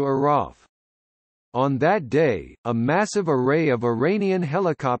losses to Araf. On that day, a massive array of Iranian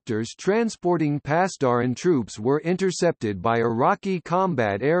helicopters transporting Pasdaran troops were intercepted by Iraqi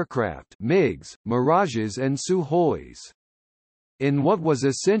combat aircraft MiGs, Mirages and Suhois. In what was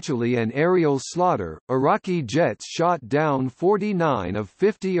essentially an aerial slaughter, Iraqi jets shot down 49 of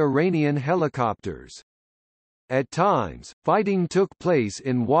 50 Iranian helicopters. At times, fighting took place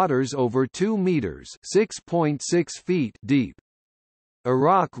in waters over 2 meters (6.6 feet) deep.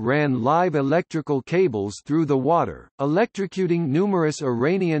 Iraq ran live electrical cables through the water, electrocuting numerous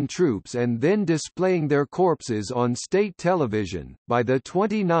Iranian troops and then displaying their corpses on state television. By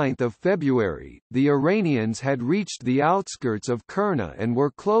 29 February, the Iranians had reached the outskirts of Kurna and were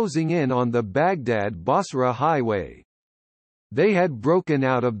closing in on the Baghdad-Basra highway. They had broken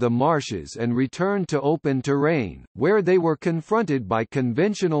out of the marshes and returned to open terrain, where they were confronted by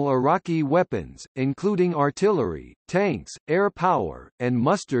conventional Iraqi weapons, including artillery, tanks, air power, and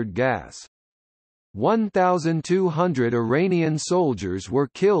mustard gas. 1,200 Iranian soldiers were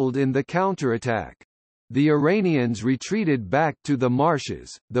killed in the counterattack. The Iranians retreated back to the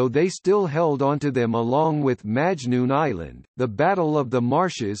marshes, though they still held onto them along with Majnoon Island. The Battle of the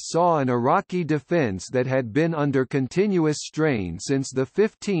Marshes saw an Iraqi defense that had been under continuous strain since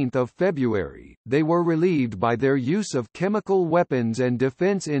 15 February. They were relieved by their use of chemical weapons and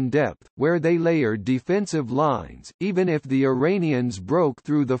defense in depth, where they layered defensive lines. Even if the Iranians broke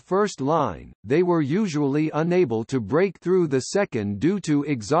through the first line, they were usually unable to break through the second due to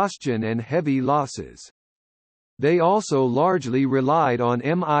exhaustion and heavy losses. They also largely relied on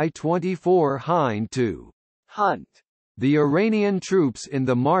Mi-24 Hind to hunt the Iranian troops in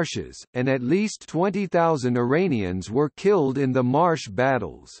the marshes, and at least 20,000 Iranians were killed in the marsh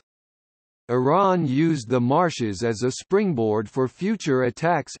battles. Iran used the marshes as a springboard for future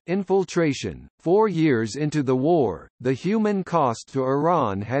attacks. Infiltration. 4 years into the war, the human cost to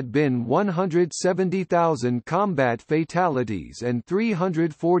Iran had been 170,000 combat fatalities and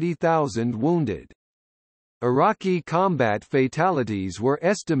 340,000 wounded. Iraqi combat fatalities were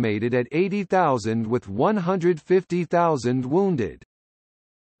estimated at 80,000 with 150,000 wounded.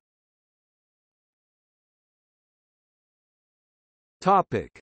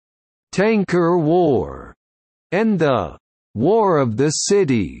 Topic: Tanker War and the War of the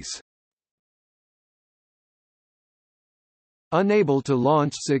Cities. Unable to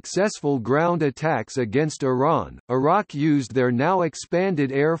launch successful ground attacks against Iran, Iraq used their now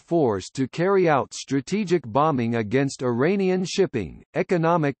expanded air force to carry out strategic bombing against Iranian shipping,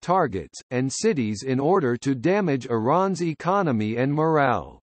 economic targets, and cities in order to damage Iran's economy and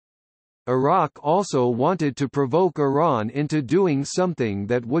morale. Iraq also wanted to provoke Iran into doing something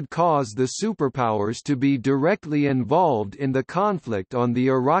that would cause the superpowers to be directly involved in the conflict on the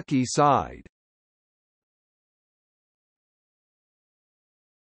Iraqi side.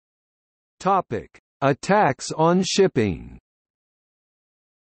 Topic: Attacks on shipping.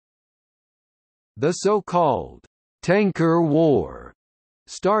 The so-called Tanker War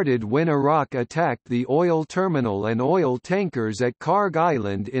started when Iraq attacked the oil terminal and oil tankers at Karg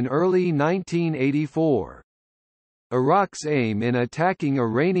Island in early 1984. Iraq's aim in attacking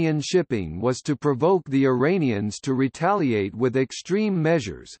Iranian shipping was to provoke the Iranians to retaliate with extreme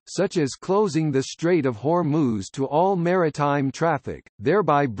measures, such as closing the Strait of Hormuz to all maritime traffic,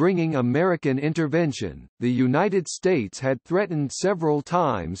 thereby bringing American intervention. The United States had threatened several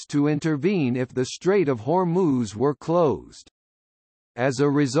times to intervene if the Strait of Hormuz were closed. As a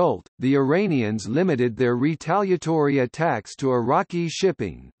result, the Iranians limited their retaliatory attacks to Iraqi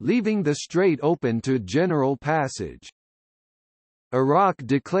shipping, leaving the strait open to general passage. Iraq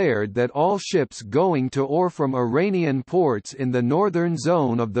declared that all ships going to or from Iranian ports in the northern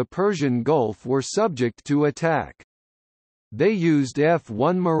zone of the Persian Gulf were subject to attack. They used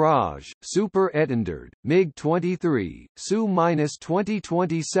F-1 Mirage, Super Étendard, MiG-23,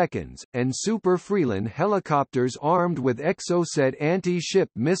 Su-20-20 and Super Freeland helicopters armed with Exocet anti-ship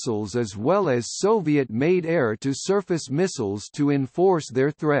missiles as well as Soviet-made air-to-surface missiles to enforce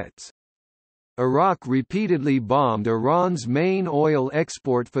their threats. Iraq repeatedly bombed Iran's main oil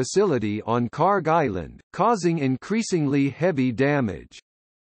export facility on Karg Island, causing increasingly heavy damage.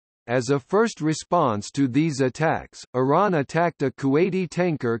 As a first response to these attacks, Iran attacked a Kuwaiti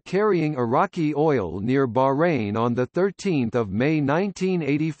tanker carrying Iraqi oil near Bahrain on 13 May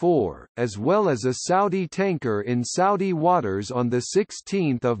 1984, as well as a Saudi tanker in Saudi waters on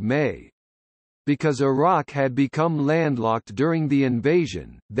 16 May. Because Iraq had become landlocked during the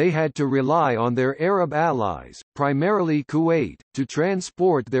invasion, they had to rely on their Arab allies, primarily Kuwait, to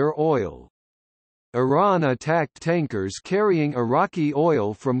transport their oil. Iran attacked tankers carrying Iraqi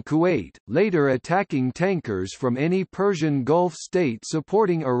oil from Kuwait, later attacking tankers from any Persian Gulf state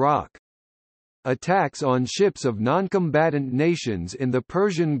supporting Iraq. Attacks on ships of non-combatant nations in the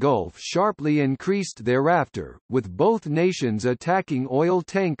Persian Gulf sharply increased thereafter, with both nations attacking oil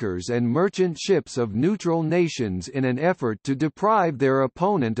tankers and merchant ships of neutral nations in an effort to deprive their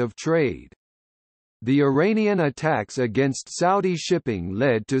opponent of trade. The Iranian attacks against Saudi shipping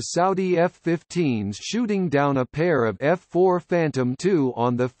led to Saudi F-15s shooting down a pair of F-4 Phantom II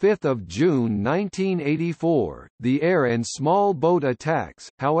on 5 June 1984. The air and small boat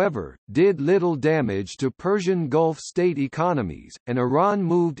attacks, however, did little damage to Persian Gulf state economies, and Iran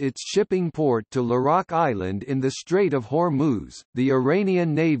moved its shipping port to Larak Island in the Strait of Hormuz. The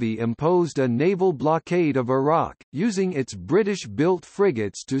Iranian Navy imposed a naval blockade of Iraq, using its British-built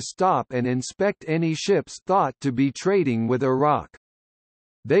frigates to stop and inspect any Iraqi ships thought to be trading with Iraq.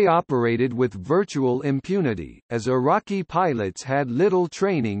 They operated with virtual impunity, as Iraqi pilots had little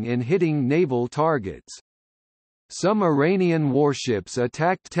training in hitting naval targets. Some Iranian warships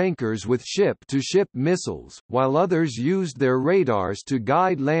attacked tankers with ship-to-ship missiles, while others used their radars to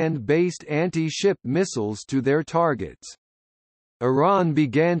guide land-based anti-ship missiles to their targets. Iran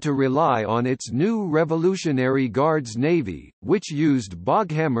began to rely on its new Revolutionary Guards Navy, which used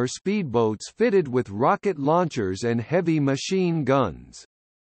Boghammer speedboats fitted with rocket launchers and heavy machine guns.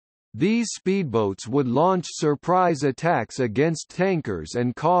 These speedboats would launch surprise attacks against tankers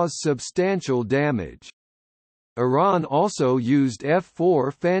and cause substantial damage. Iran also used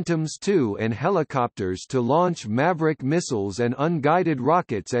F-4 Phantoms II and helicopters to launch Maverick missiles and unguided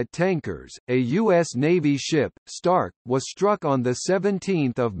rockets at tankers. A U.S. Navy ship, Stark, was struck on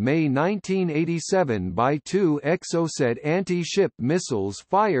 17 May 1987 by two Exocet anti-ship missiles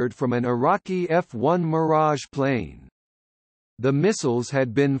fired from an Iraqi F-1 Mirage plane. The missiles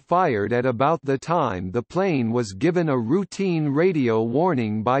had been fired at about the time the plane was given a routine radio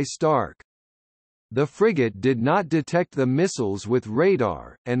warning by Stark. The frigate did not detect the missiles with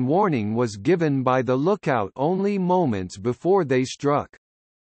radar, and warning was given by the lookout only moments before they struck.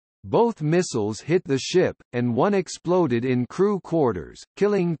 Both missiles hit the ship, and one exploded in crew quarters,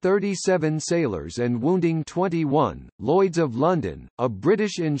 killing 37 sailors and wounding 21. Lloyd's of London, a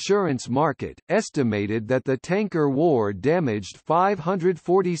British insurance market, estimated that the tanker war damaged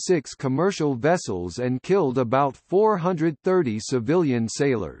 546 commercial vessels and killed about 430 civilian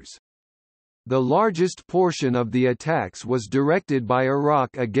sailors. The largest portion of the attacks was directed by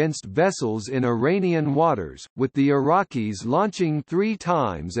Iraq against vessels in Iranian waters, with the Iraqis launching 3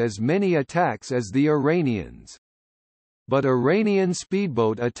 times as many attacks as the Iranians. But Iranian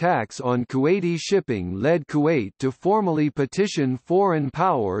speedboat attacks on Kuwaiti shipping led Kuwait to formally petition foreign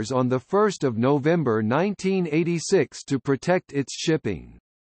powers on 1 November 1986 to protect its shipping.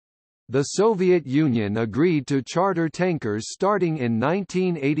 The Soviet Union agreed to charter tankers starting in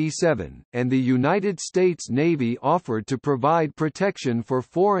 1987, and the United States Navy offered to provide protection for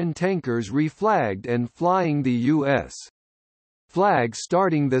foreign tankers reflagged and flying the U.S. flag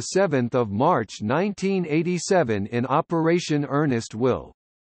starting 7 March 1987 in Operation Earnest Will.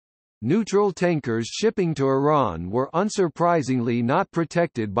 Neutral tankers shipping to Iran were unsurprisingly not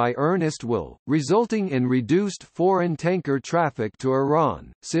protected by Earnest Will, resulting in reduced foreign tanker traffic to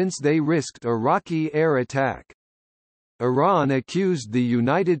Iran, since they risked Iraqi air attack. Iran accused the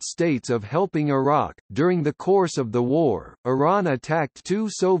United States of helping Iraq. During the course of the war, Iran attacked 2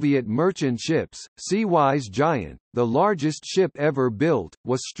 Soviet merchant ships. Seawise Giant, the largest ship ever built,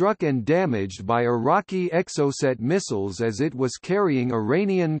 was struck and damaged by Iraqi Exocet missiles as it was carrying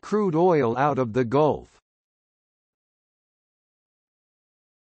Iranian crude oil out of the Gulf.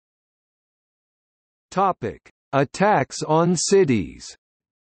 Topic: Attacks on cities.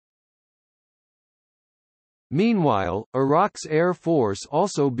 Meanwhile, Iraq's Air Force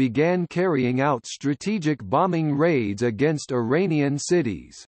also began carrying out strategic bombing raids against Iranian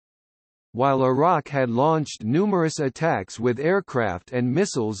cities. While Iraq had launched numerous attacks with aircraft and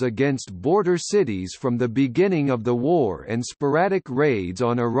missiles against border cities from the beginning of the war and sporadic raids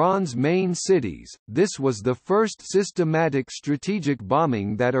on Iran's main cities, this was the first systematic strategic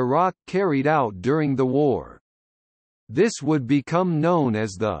bombing that Iraq carried out during the war. This would become known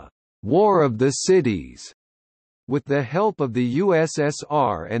as the War of the Cities. With the help of the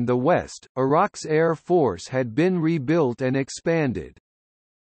USSR and the West, Iraq's Air Force had been rebuilt and expanded.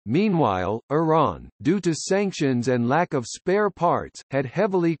 Meanwhile, Iran, due to sanctions and lack of spare parts, had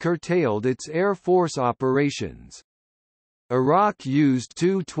heavily curtailed its Air Force operations. Iraq used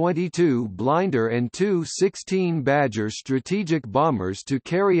 2 22 Blinder and 2 16 Badger strategic bombers to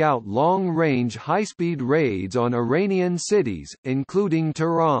carry out long-range high-speed raids on Iranian cities, including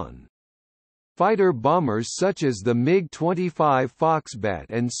Tehran. Fighter bombers such as the MiG-25 Foxbat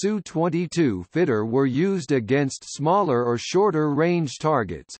and Su-22 Fitter were used against smaller or shorter-range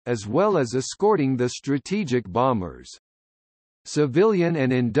targets, as well as escorting the strategic bombers. Civilian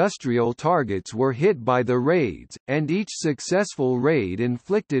and industrial targets were hit by the raids, and each successful raid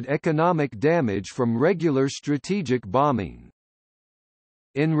inflicted economic damage from regular strategic bombing.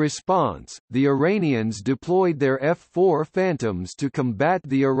 In response, the Iranians deployed their F-4 Phantoms to combat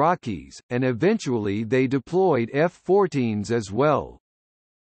the Iraqis, and eventually they deployed F-14s as well.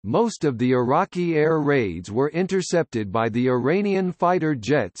 Most of the Iraqi air raids were intercepted by the Iranian fighter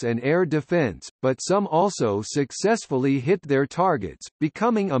jets and air defense, but some also successfully hit their targets,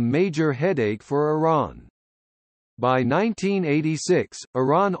 becoming a major headache for Iran. By 1986,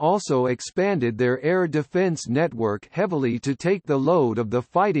 Iran also expanded their air defense network heavily to take the load of the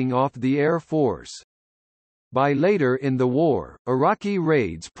fighting off the Air Force. By later in the war, Iraqi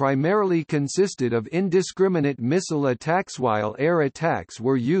raids primarily consisted of indiscriminate missile attacks while air attacks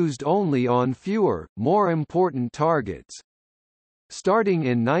were used only on fewer, more important targets. Starting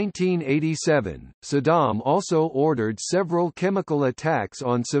in 1987, Saddam also ordered several chemical attacks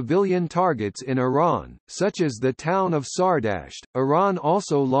on civilian targets in Iran, such as the town of Sardasht. Iran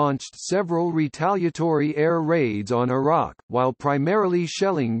also launched several retaliatory air raids on Iraq, while primarily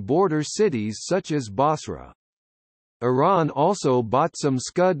shelling border cities such as Basra. Iran also bought some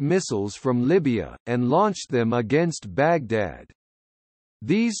Scud missiles from Libya, and launched them against Baghdad.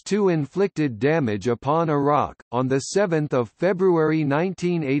 These two inflicted damage upon Iraq. On 7 February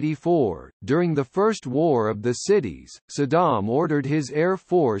 1984, during the First War of the Cities, Saddam ordered his air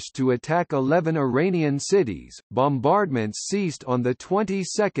force to attack 11 Iranian cities. Bombardments ceased on the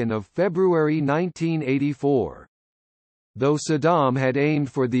 22nd of February 1984. Though Saddam had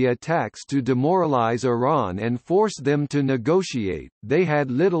aimed for the attacks to demoralize Iran and force them to negotiate, they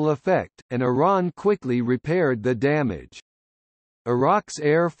had little effect, and Iran quickly repaired the damage. Iraq's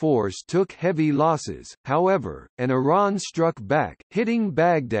air force took heavy losses, however, and Iran struck back, hitting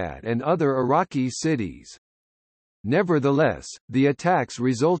Baghdad and other Iraqi cities. Nevertheless, the attacks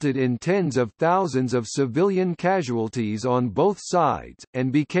resulted in tens of thousands of civilian casualties on both sides,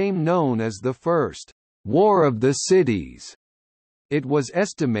 and became known as the First War of the Cities. It was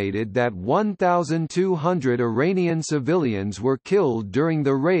estimated that 1,200 Iranian civilians were killed during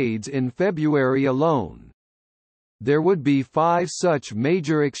the raids in February alone. There would be 5 such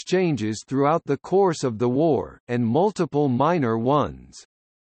major exchanges throughout the course of the war, and multiple minor ones.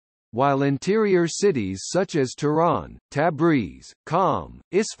 While interior cities such as Tehran, Tabriz, Qom,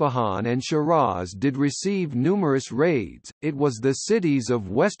 Isfahan and Shiraz did receive numerous raids, it was the cities of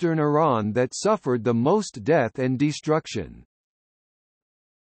western Iran that suffered the most death and destruction.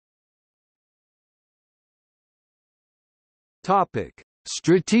 Topic: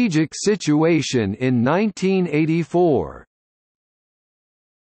 Strategic situation in 1984.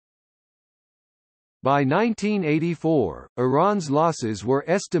 By 1984, Iran's losses were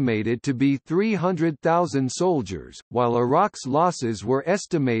estimated to be 300,000 soldiers, while Iraq's losses were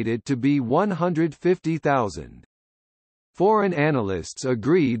estimated to be 150,000. Foreign analysts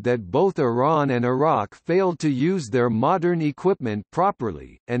agreed that both Iran and Iraq failed to use their modern equipment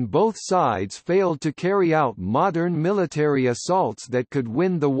properly, and both sides failed to carry out modern military assaults that could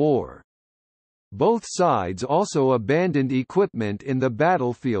win the war. Both sides also abandoned equipment in the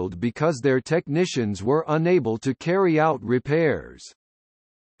battlefield because their technicians were unable to carry out repairs.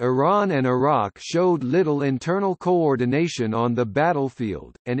 Iran and Iraq showed little internal coordination on the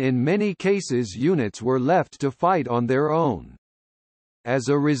battlefield, and in many cases units were left to fight on their own. As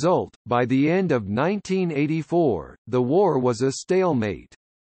a result, by the end of 1984, the war was a stalemate.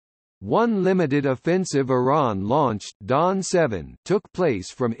 One limited offensive Iran launched, Dawn 7, took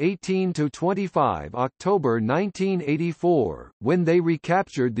place from 18 to 25 October 1984, when they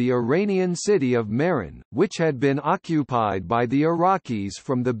recaptured the Iranian city of Meran, which had been occupied by the Iraqis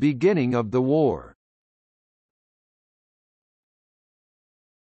from the beginning of the war.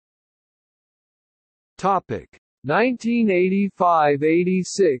 Topic: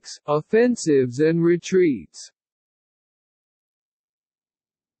 1985–86 Offensives and retreats.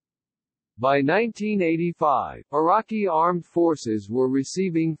 By 1985, Iraqi armed forces were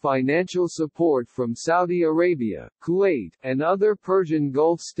receiving financial support from Saudi Arabia, Kuwait, and other Persian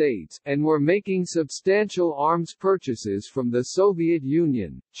Gulf states, and were making substantial arms purchases from the Soviet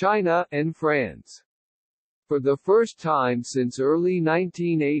Union, China, and France. For the first time since early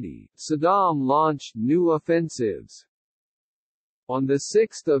 1980, Saddam launched new offensives. On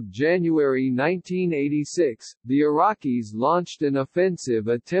 6 January 1986, the Iraqis launched an offensive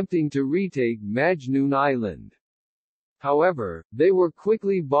attempting to retake Majnoon Island. However, they were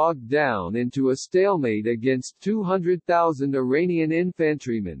quickly bogged down into a stalemate against 200,000 Iranian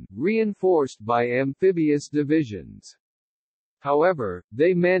infantrymen, reinforced by amphibious divisions. However,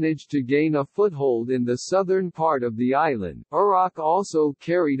 they managed to gain a foothold in the southern part of the island. Iraq also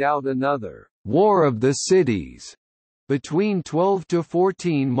carried out another War of the Cities between 12 to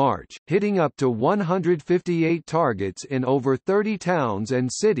 14 March, hitting up to 158 targets in over 30 towns and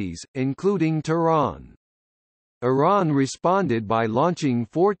cities, including Tehran. Iran responded by launching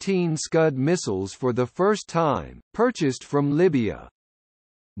 14 Scud missiles for the first time, purchased from Libya.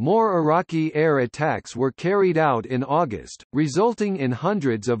 More Iraqi air attacks were carried out in August, resulting in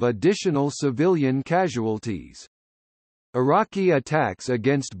hundreds of additional civilian casualties. Iraqi attacks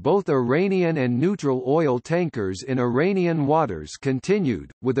against both Iranian and neutral oil tankers in Iranian waters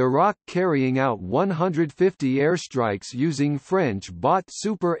continued, with Iraq carrying out 150 airstrikes using French-bought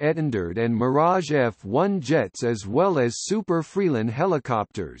Super Étendard and Mirage F-1 jets as well as Super Freeland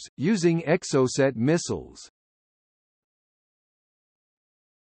helicopters, using Exocet missiles.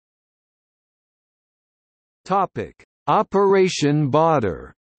 Operation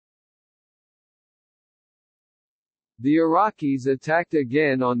Badr. The Iraqis attacked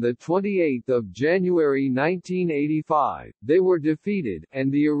again on 28 January 1985, they were defeated,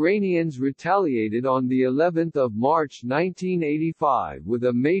 and the Iranians retaliated on of March 1985 with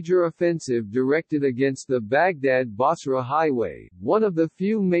a major offensive directed against the Baghdad-Basra highway, one of the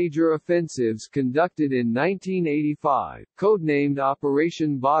few major offensives conducted in 1985, codenamed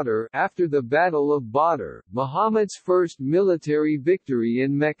Operation Badr after the Battle of Badr, Muhammad's first military victory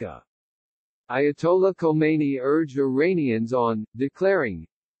in Mecca. Ayatollah Khomeini urged Iranians on, declaring,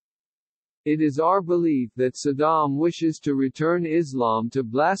 "It is our belief that Saddam wishes to return Islam to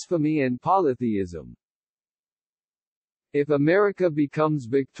blasphemy and polytheism. If America becomes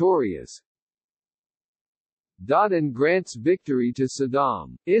victorious and grants victory to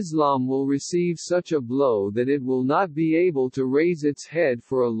Saddam, Islam will receive such a blow that it will not be able to raise its head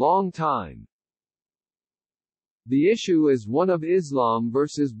for a long time. The issue is one of Islam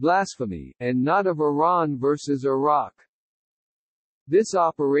versus blasphemy, and not of Iran versus Iraq." This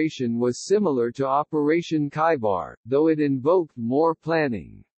operation was similar to Operation Khaybar, though it invoked more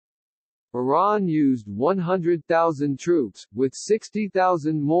planning. Iran used 100,000 troops, with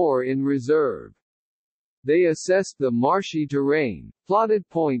 60,000 more in reserve. They assessed the marshy terrain, plotted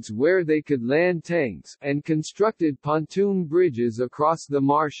points where they could land tanks, and constructed pontoon bridges across the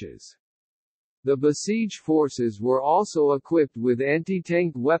marshes. The besieged forces were also equipped with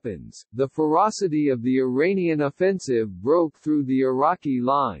anti-tank weapons. The ferocity of the Iranian offensive broke through the Iraqi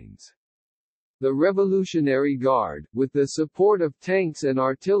lines. The Revolutionary Guard, with the support of tanks and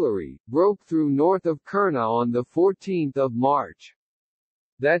artillery, broke through north of Kurna on 14 March.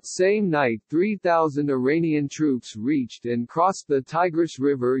 That same night 3,000 Iranian troops reached and crossed the Tigris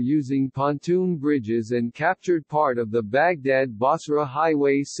River using pontoon bridges and captured part of the Baghdad-Basra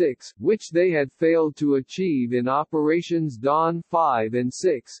Highway 6, which they had failed to achieve in Operations Dawn 5 and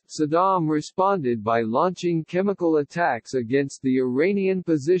 6. Saddam responded by launching chemical attacks against the Iranian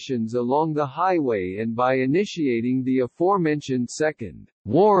positions along the highway and by initiating the aforementioned Second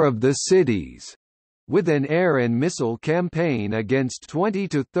War of the Cities, with an air and missile campaign against 20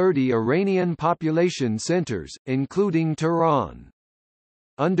 to 30 Iranian population centers, including Tehran.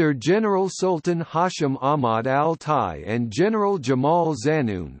 Under General Sultan Hashim Ahmad al-Tai and General Jamal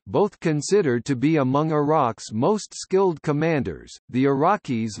Zanoun, both considered to be among Iraq's most skilled commanders, the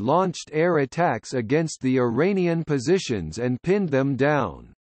Iraqis launched air attacks against the Iranian positions and pinned them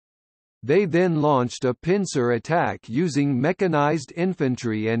down. They then launched a pincer attack using mechanized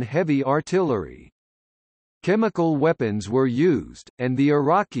infantry and heavy artillery. Chemical weapons were used, and the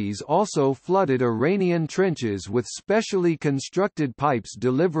Iraqis also flooded Iranian trenches with specially constructed pipes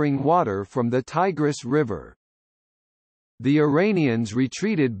delivering water from the Tigris River. The Iranians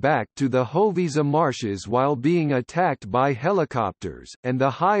retreated back to the Hoveza marshes while being attacked by helicopters, and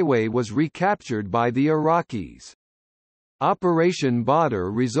the highway was recaptured by the Iraqis. Operation Badr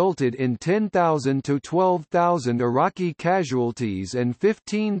resulted in 10,000 to 12,000 Iraqi casualties and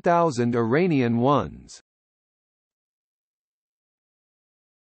 15,000 Iranian ones.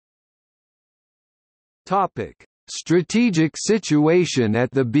 Topic: Strategic situation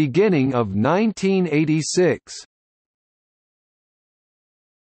at the beginning of 1986.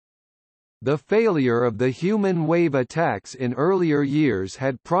 The failure of the human wave attacks in earlier years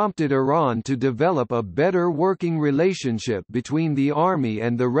had prompted Iran to develop a better working relationship between the army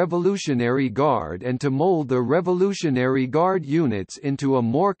and the Revolutionary Guard and to mold the Revolutionary Guard units into a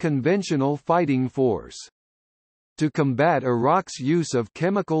more conventional fighting force. To combat Iraq's use of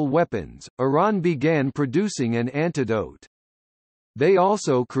chemical weapons, Iran began producing an antidote. They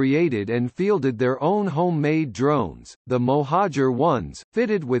also created and fielded their own homemade drones, the Mohajer ones,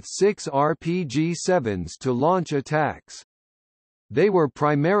 fitted with 6 RPG-7s to launch attacks. They were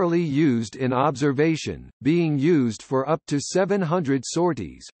primarily used in observation, being used for up to 700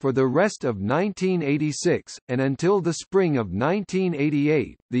 sorties, for the rest of 1986, and until the spring of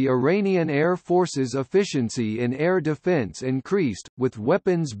 1988, the Iranian Air Force's efficiency in air defense increased, with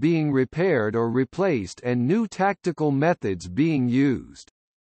weapons being repaired or replaced and new tactical methods being used.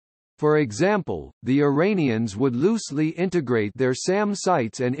 For example, the Iranians would loosely integrate their SAM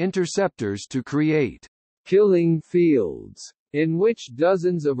sights and interceptors to create killing fields in which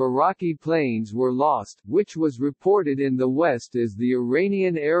dozens of Iraqi planes were lost, which was reported in the West as the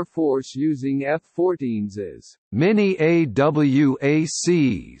Iranian Air Force using F-14s as mini AWACs.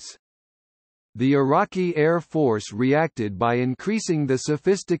 The Iraqi Air Force reacted by increasing the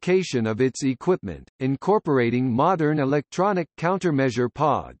sophistication of its equipment, incorporating modern electronic countermeasure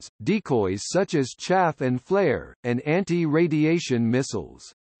pods, decoys such as chaff and flare, and anti-radiation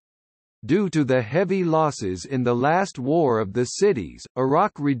missiles. Due to the heavy losses in the last war of the cities,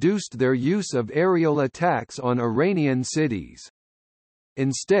 Iraq reduced their use of aerial attacks on Iranian cities.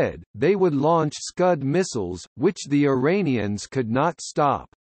 Instead, they would launch Scud missiles, which the Iranians could not stop.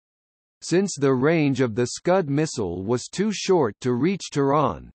 Since the range of the Scud missile was too short to reach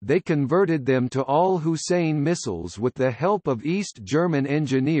Tehran, they converted them to al-Hussein missiles with the help of East German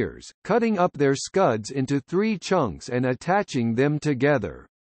engineers, cutting up their Scuds into 3 chunks and attaching them together.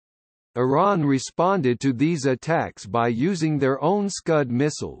 Iran responded to these attacks by using their own Scud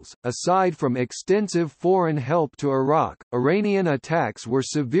missiles. Aside from extensive foreign help to Iraq, Iranian attacks were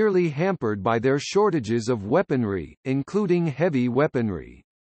severely hampered by their shortages of weaponry, including heavy weaponry.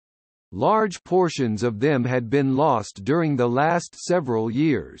 Large portions of them had been lost during the last several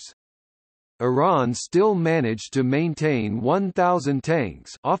years. Iran still managed to maintain 1,000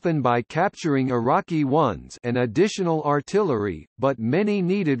 tanks, often by capturing Iraqi ones, and additional artillery, but many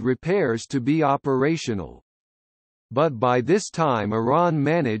needed repairs to be operational. But by this time Iran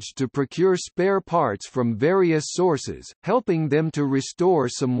managed to procure spare parts from various sources, helping them to restore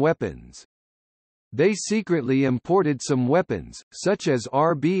some weapons. They secretly imported some weapons, such as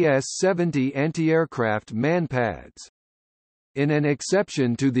RBS-70 anti-aircraft manpads. In an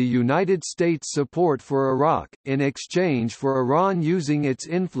exception to the United States' support for Iraq, in exchange for Iran using its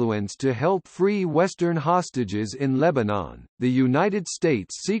influence to help free Western hostages in Lebanon, the United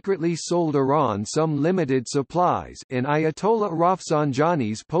States secretly sold Iran some limited supplies. In Ayatollah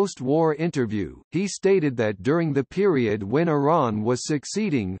Rafsanjani's post-war interview, he stated that during the period when Iran was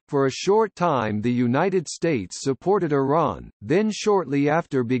succeeding, for a short time the United States supported Iran, then shortly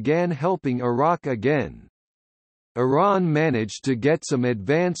after began helping Iraq again. Iran managed to get some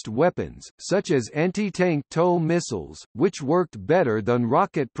advanced weapons, such as anti-tank TOW missiles, which worked better than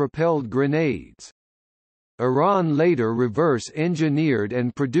rocket-propelled grenades. Iran later reverse-engineered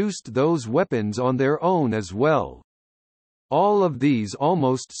and produced those weapons on their own as well. All of these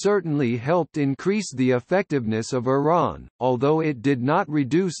almost certainly helped increase the effectiveness of Iran, although it did not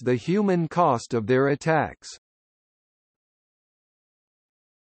reduce the human cost of their attacks.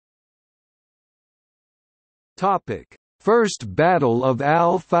 First Battle of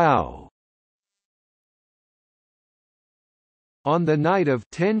Al-Fao. On the night of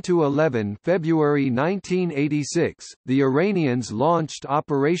 10–11 February 1986, the Iranians launched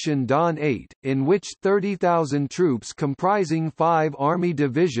Operation Beit, in which 30,000 troops comprising 5 army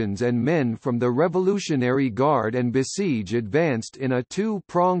divisions and men from the Revolutionary Guard and Besiege advanced in a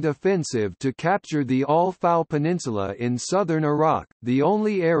 2-pronged offensive to capture the Al-Fao Peninsula in southern Iraq, the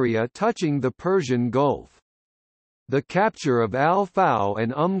only area touching the Persian Gulf. The capture of Al-Fao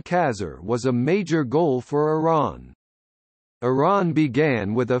and Qasr was a major goal for Iran. Iran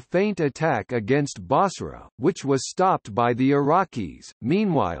began with a feint attack against Basra, which was stopped by the Iraqis.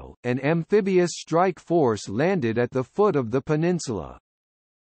 Meanwhile, an amphibious strike force landed at the foot of the peninsula.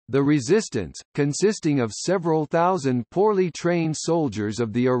 The resistance, consisting of several thousand poorly trained soldiers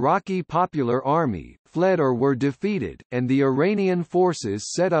of the Iraqi Popular Army, fled or were defeated, and the Iranian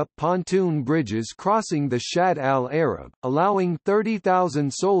forces set up pontoon bridges crossing the Shatt al-Arab, allowing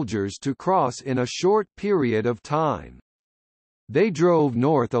 30,000 soldiers to cross in a short period of time. They drove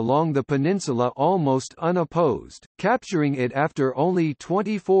north along the peninsula almost unopposed, capturing it after only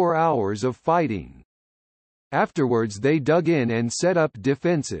 24 hours of fighting. Afterwards they dug in and set up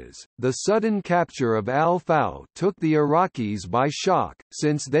defenses. The sudden capture of Al-Fao took the Iraqis by shock,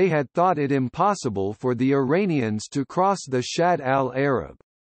 since they had thought it impossible for the Iranians to cross the Shatt al-Arab.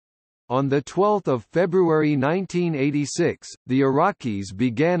 On 12 February 1986, the Iraqis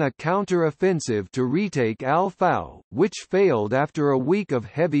began a counter-offensive to retake Al-Fao, which failed after a week of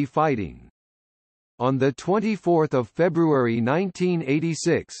heavy fighting. On 24 February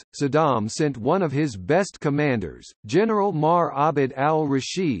 1986, Saddam sent one of his best commanders, General Mar Abd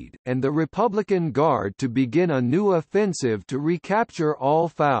al-Rashid, and the Republican Guard to begin a new offensive to recapture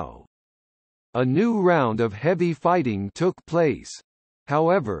Al-Fao. A new round of heavy fighting took place.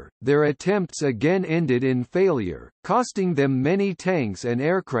 However, their attempts again ended in failure, costing them many tanks and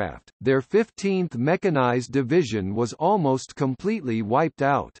aircraft. Their 15th Mechanized Division was almost completely wiped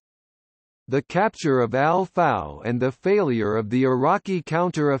out. The capture of al-Faw and the failure of the Iraqi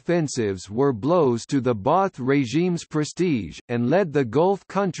counter-offensives were blows to the Ba'ath regime's prestige, and led the Gulf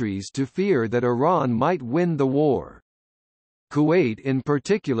countries to fear that Iran might win the war. Kuwait in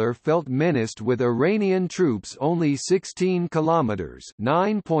particular felt menaced with Iranian troops only 16 kilometers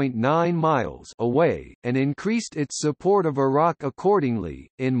 (9.9 miles) away, and increased its support of Iraq accordingly.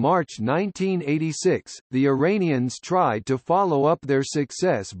 In March 1986, the Iranians tried to follow up their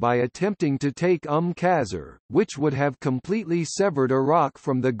success by attempting to take Qasr, which would have completely severed Iraq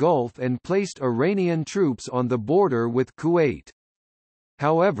from the Gulf and placed Iranian troops on the border with Kuwait.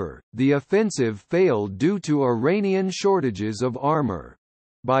 However, the offensive failed due to Iranian shortages of armor.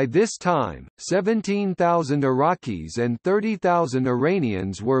 By this time, 17,000 Iraqis and 30,000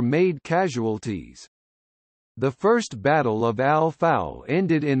 Iranians were made casualties. The First Battle of al-Faw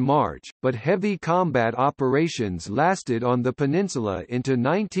ended in March, but heavy combat operations lasted on the peninsula into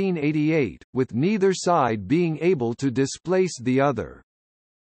 1988, with neither side being able to displace the other.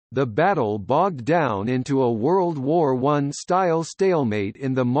 The battle bogged down into a World War I-style stalemate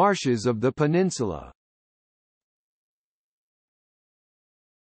in the marshes of the peninsula.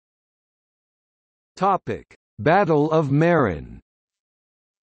 Battle of Merin.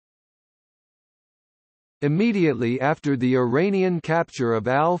 Immediately after the Iranian capture of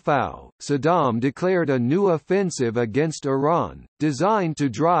al-Faw, Saddam declared a new offensive against Iran, designed to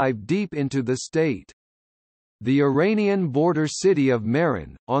drive deep into the state. The Iranian border city of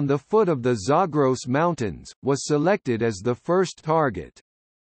Merin, on the foot of the Zagros Mountains, was selected as the first target.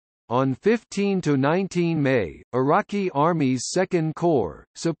 On 15–19 May, Iraqi Army's Second Corps,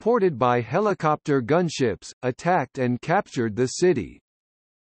 supported by helicopter gunships, attacked and captured the city.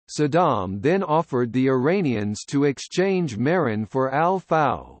 Saddam then offered the Iranians to exchange Merin for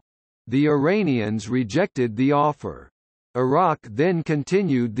al-Faw. The Iranians rejected the offer. Iraq then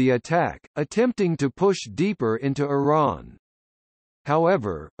continued the attack, attempting to push deeper into Iran.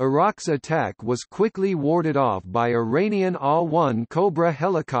 However, Iraq's attack was quickly warded off by Iranian Al-1 Cobra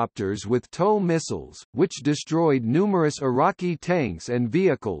helicopters with tow missiles, which destroyed numerous Iraqi tanks and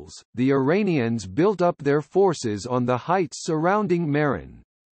vehicles. The Iranians built up their forces on the heights surrounding Merin.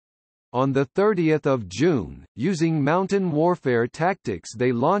 On 30 June, using mountain warfare tactics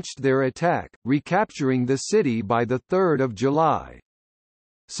they launched their attack, recapturing the city by 3 July.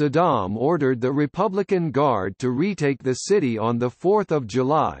 Saddam ordered the Republican Guard to retake the city on 4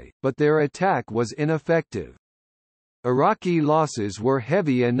 July, but their attack was ineffective. Iraqi losses were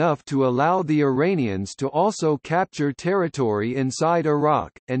heavy enough to allow the Iranians to also capture territory inside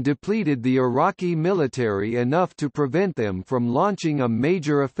Iraq, and depleted the Iraqi military enough to prevent them from launching a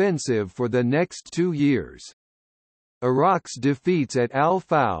major offensive for the next 2 years. Iraq's defeats at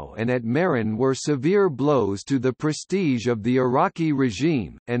al-Faw and at Merin were severe blows to the prestige of the Iraqi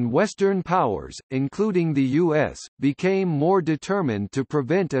regime, and Western powers, including the U.S., became more determined to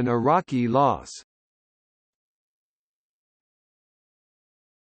prevent an Iraqi loss.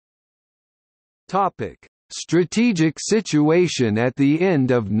 Strategic situation at the end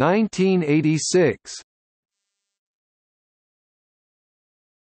of 1986.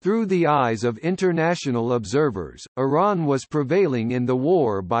 Through the eyes of international observers, Iran was prevailing in the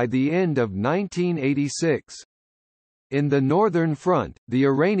war by the end of 1986. In the northern front, the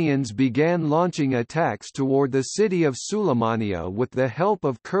Iranians began launching attacks toward the city of Sulaymaniyah with the help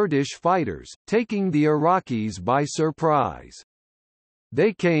of Kurdish fighters, taking the Iraqis by surprise.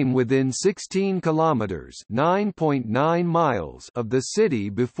 They came within 16 kilometers (9.9 miles) of the city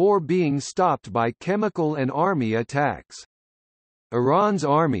before being stopped by chemical and army attacks. Iran's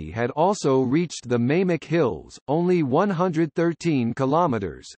army had also reached the Maimak Hills, only 113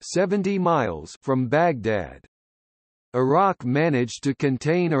 kilometers (70 miles) from Baghdad. Iraq managed to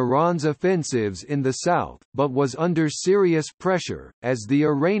contain Iran's offensives in the south, but was under serious pressure, as the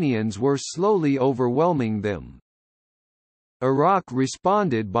Iranians were slowly overwhelming them. Iraq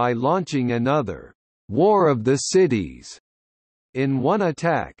responded by launching another War of the Cities. In one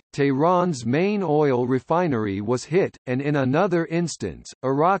attack, Tehran's main oil refinery was hit, and in another instance,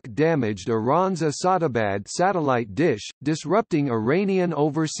 Iraq damaged Iran's Asadabad satellite dish, disrupting Iranian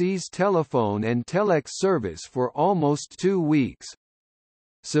overseas telephone and telex service for almost 2 weeks.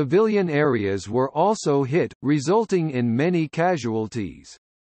 Civilian areas were also hit, resulting in many casualties.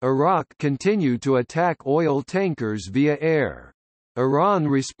 Iraq continued to attack oil tankers via air. Iran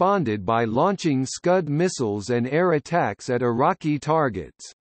responded by launching Scud missiles and air attacks at Iraqi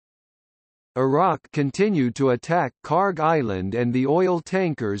targets. Iraq continued to attack Karg Island and the oil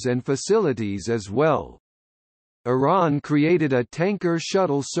tankers and facilities as well. Iran created a tanker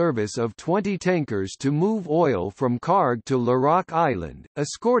shuttle service of 20 tankers to move oil from Karg to Larak Island,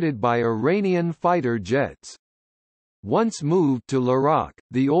 escorted by Iranian fighter jets. Once moved to Larak,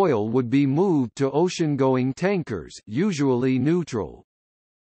 the oil would be moved to ocean-going tankers, usually neutral.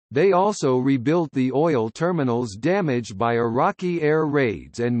 They also rebuilt the oil terminals damaged by Iraqi air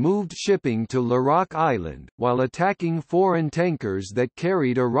raids and moved shipping to Larak Island, while attacking foreign tankers that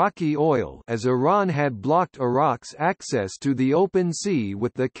carried Iraqi oil, as Iran had blocked Iraq's access to the open sea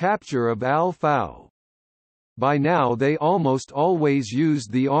with the capture of al-Faw. By now they almost always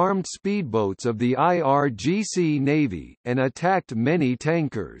used the armed speedboats of the IRGC Navy, and attacked many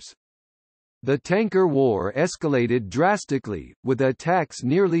tankers. The tanker war escalated drastically, with attacks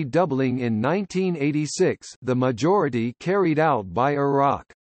nearly doubling in 1986, the majority carried out by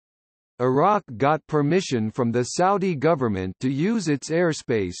Iraq. Iraq got permission from the Saudi government to use its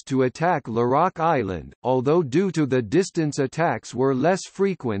airspace to attack Larak Island, although due to the distance attacks were less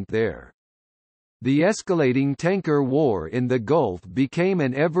frequent there. The escalating tanker war in the Gulf became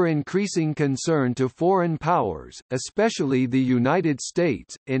an ever-increasing concern to foreign powers, especially the United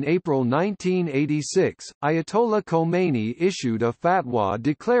States. In April 1986, Ayatollah Khomeini issued a fatwa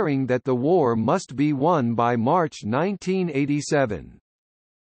declaring that the war must be won by March 1987.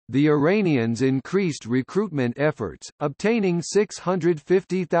 The Iranians increased recruitment efforts, obtaining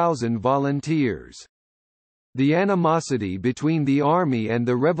 650,000 volunteers. The animosity between the army and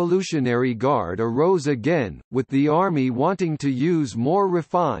the Revolutionary Guard arose again, with the army wanting to use more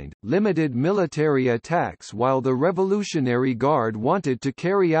refined, limited military attacks while the Revolutionary Guard wanted to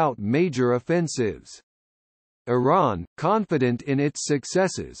carry out major offensives. Iran, confident in its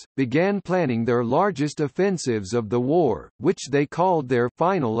successes, began planning their largest offensives of the war, which they called their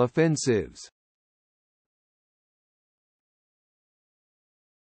final offensives.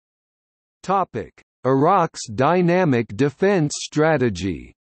 Iraq's dynamic defense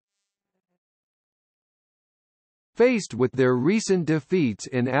strategy. Faced with their recent defeats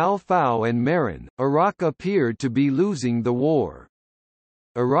in al-Faw and Meran, Iraq appeared to be losing the war.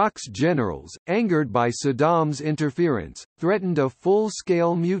 Iraq's generals, angered by Saddam's interference, threatened a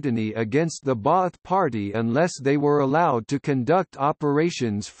full-scale mutiny against the Ba'ath Party unless they were allowed to conduct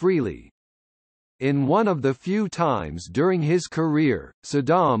operations freely. In one of the few times during his career,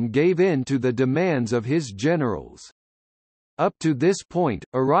 Saddam gave in to the demands of his generals. Up to this point,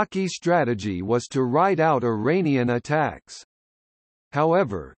 Iraqi strategy was to ride out Iranian attacks.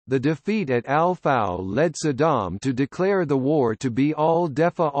 However, the defeat at al-Faw led Saddam to declare the war to be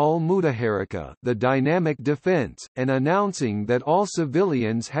al-Defa al-Mutaharika, the dynamic defense, and announcing that all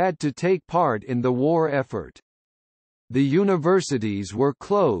civilians had to take part in the war effort. The universities were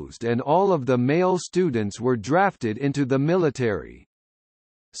closed and all of the male students were drafted into the military.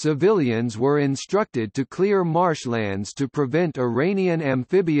 Civilians were instructed to clear marshlands to prevent Iranian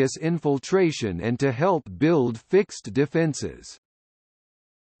amphibious infiltration and to help build fixed defenses.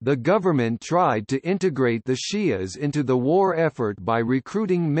 The government tried to integrate the Shias into the war effort by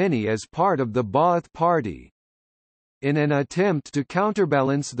recruiting many as part of the Ba'ath Party. In an attempt to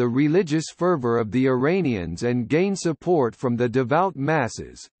counterbalance the religious fervor of the Iranians and gain support from the devout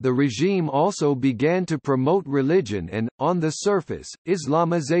masses, the regime also began to promote religion and, on the surface,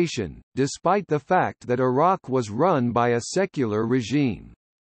 Islamization, despite the fact that Iraq was run by a secular regime.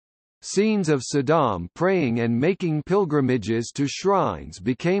 Scenes of Saddam praying and making pilgrimages to shrines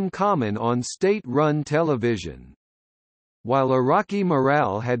became common on state-run television. While Iraqi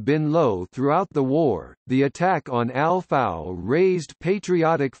morale had been low throughout the war, the attack on al-Faw raised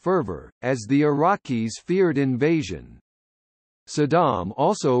patriotic fervor, as the Iraqis feared invasion. Saddam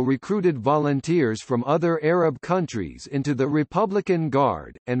also recruited volunteers from other Arab countries into the Republican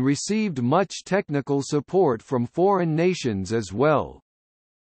Guard, and received much technical support from foreign nations as well.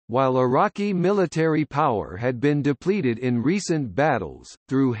 While Iraqi military power had been depleted in recent battles,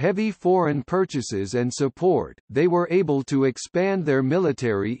 through heavy foreign purchases and support, they were able to expand their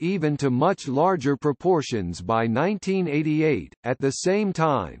military even to much larger proportions by 1988. At the same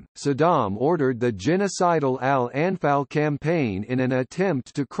time, Saddam ordered the genocidal al-Anfal campaign in an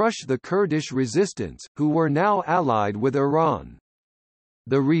attempt to crush the Kurdish resistance, who were now allied with Iran.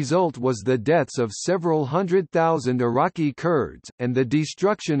 The result was the deaths of several 100,000 Iraqi Kurds, and the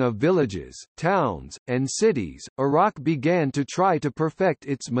destruction of villages, towns, and cities. Iraq began to try to perfect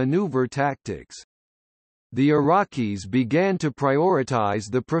its maneuver tactics. The Iraqis began to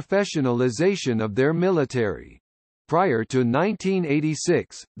prioritize the professionalization of their military. Prior to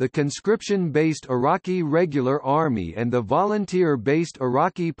 1986, the conscription-based Iraqi Regular Army and the volunteer-based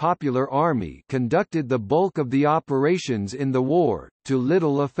Iraqi Popular Army conducted the bulk of the operations in the war, to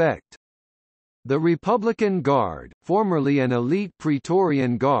little effect. The Republican Guard, formerly an elite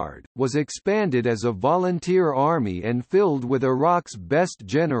Praetorian Guard, was expanded as a volunteer army and filled with Iraq's best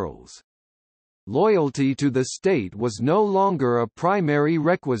generals. Loyalty to the state was no longer a primary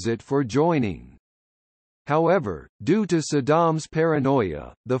requisite for joining. However, due to Saddam's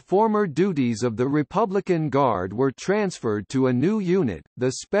paranoia, the former duties of the Republican Guard were transferred to a new unit,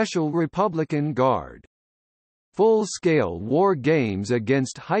 the Special Republican Guard. Full-scale war games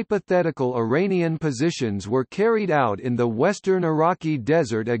against hypothetical Iranian positions were carried out in the western Iraqi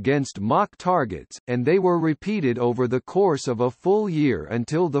desert against mock targets, and they were repeated over the course of a full year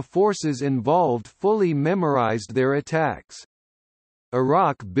until the forces involved fully memorized their attacks.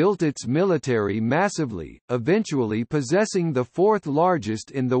 Iraq built its military massively, eventually possessing the fourth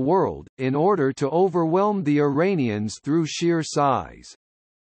largest in the world, in order to overwhelm the Iranians through sheer size.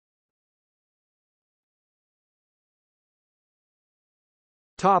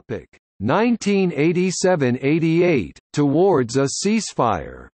 Topic 1987–88, towards a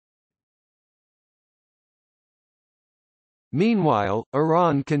ceasefire. Meanwhile,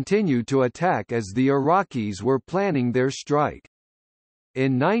 Iran continued to attack as the Iraqis were planning their strike.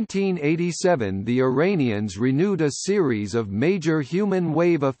 In 1987 the Iranians renewed a series of major human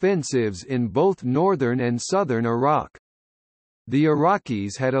wave offensives in both northern and southern Iraq. The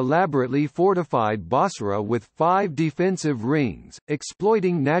Iraqis had elaborately fortified Basra with 5 defensive rings,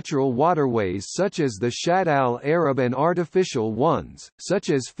 exploiting natural waterways such as the Shatt al-Arab and artificial ones, such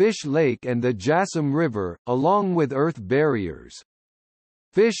as Fish Lake and the Jassim River, along with earth barriers.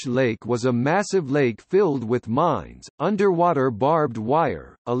 Fish Lake was a massive lake filled with mines, underwater barbed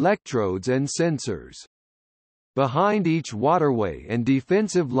wire, electrodes and sensors. Behind each waterway and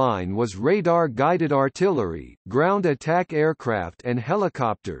defensive line was radar-guided artillery, ground attack aircraft and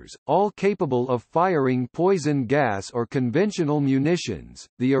helicopters, all capable of firing poison gas or conventional munitions.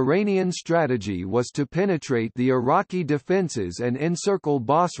 The Iranian strategy was to penetrate the Iraqi defenses and encircle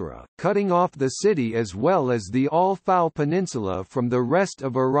Basra, cutting off the city as well as the Al-Faw Peninsula from the rest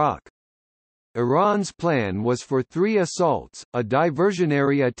of Iraq. Iran's plan was for 3 assaults, a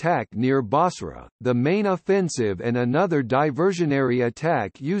diversionary attack near Basra, the main offensive and another diversionary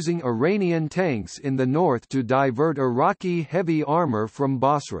attack using Iranian tanks in the north to divert Iraqi heavy armor from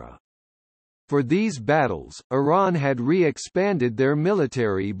Basra. For these battles, Iran had re-expanded their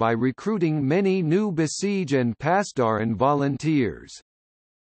military by recruiting many new Basij and Pasdaran volunteers.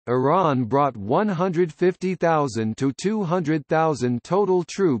 Iran brought 150,000 to 200,000 total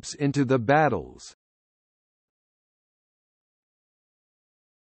troops into the battles.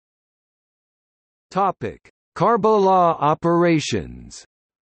 Topic: Karbala operations.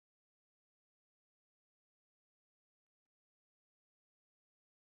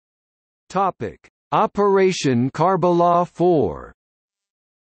 Topic: Operation Karbala 4.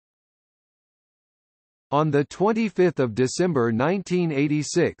 On 25 December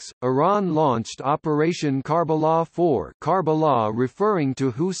 1986, Iran launched Operation Karbala 4, Karbala referring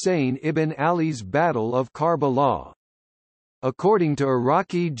to Hussein ibn Ali's Battle of Karbala. According to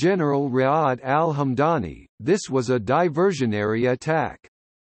Iraqi General Riyad al-Hamdani, this was a diversionary attack.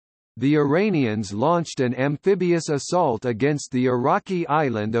 The Iranians launched an amphibious assault against the Iraqi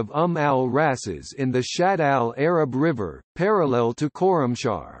island of al-Rasis in the Shatt al-Arab River, parallel to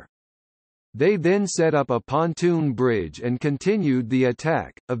Khorramshahr. They then set up a pontoon bridge and continued the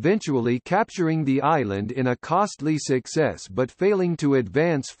attack, eventually capturing the island in a costly success but failing to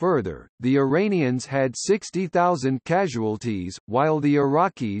advance further. The Iranians had 60,000 casualties, while the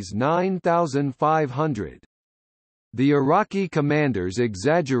Iraqis 9,500. The Iraqi commanders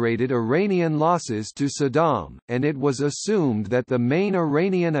exaggerated Iranian losses to Saddam, and it was assumed that the main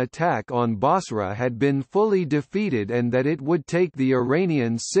Iranian attack on Basra had been fully defeated and that it would take the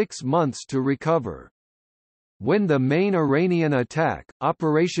Iranians 6 months to recover. When the main Iranian attack,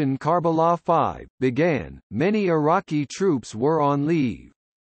 Operation Karbala 5, began, many Iraqi troops were on leave.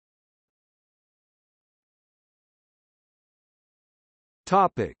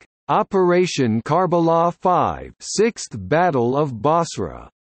 Topic: Operation Karbala 5, 6th Battle of Basra.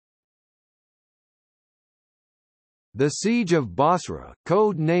 The Siege of Basra,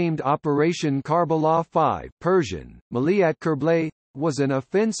 code-named Operation Karbala 5 Persian, Maliat Kerblay, was an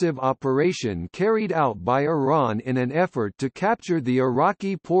offensive operation carried out by Iran in an effort to capture the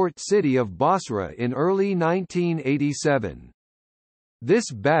Iraqi port city of Basra in early 1987.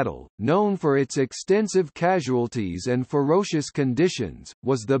 This battle, known for its extensive casualties and ferocious conditions,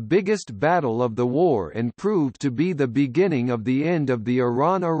 was the biggest battle of the war and proved to be the beginning of the end of the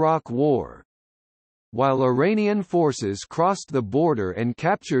Iran–Iraq War. While Iranian forces crossed the border and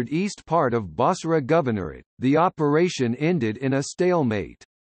captured east part of Basra Governorate, the operation ended in a stalemate.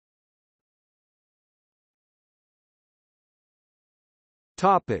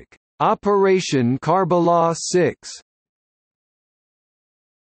 Operation Karbala 6.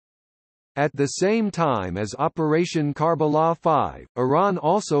 At the same time as Operation Karbala 5, Iran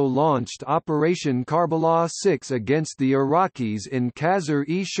also launched Operation Karbala 6 against the Iraqis in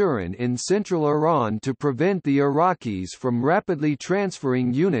Khazar-e-Shuran in central Iran to prevent the Iraqis from rapidly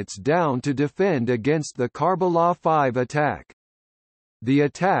transferring units down to defend against the Karbala 5 attack. The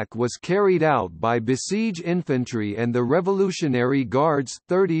attack was carried out by Besiege Infantry and the Revolutionary Guard's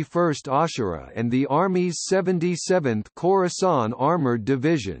 31st Ashura and the Army's 77th Khorasan Armored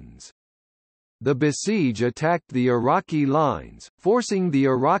Divisions. The Besiege attacked the Iraqi lines, forcing the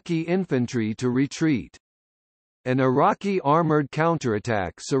Iraqi infantry to retreat. An Iraqi armored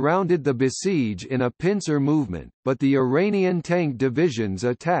counterattack surrounded the Besiege in a pincer movement, but the Iranian tank divisions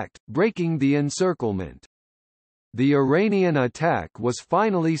attacked, breaking the encirclement. The Iranian attack was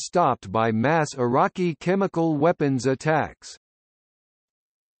finally stopped by mass Iraqi chemical weapons attacks.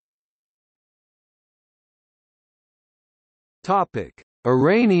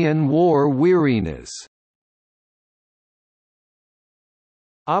 Iranian war weariness.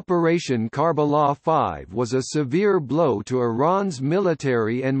 Operation Karbala 5 was a severe blow to Iran's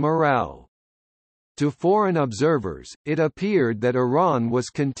military and morale. To foreign observers, it appeared that Iran was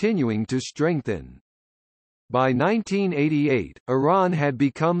continuing to strengthen. By 1988, Iran had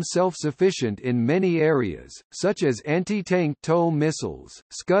become self-sufficient in many areas, such as anti-tank TOW missiles,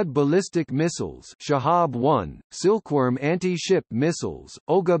 Scud ballistic missiles Shahab-1, Silkworm anti-ship missiles,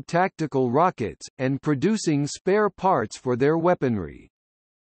 Oghab tactical rockets, and producing spare parts for their weaponry.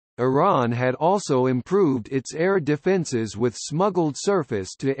 Iran had also improved its air defenses with smuggled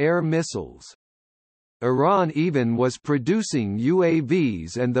surface-to-air missiles. Iran even was producing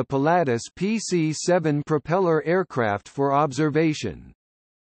UAVs and the Pilatus PC-7 propeller aircraft for observation.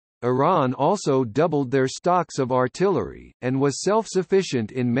 Iran also doubled their stocks of artillery, and was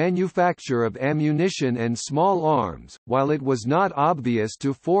self-sufficient in manufacture of ammunition and small arms. While it was not obvious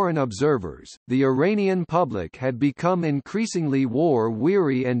to foreign observers, the Iranian public had become increasingly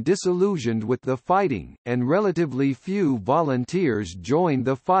war-weary and disillusioned with the fighting, and relatively few volunteers joined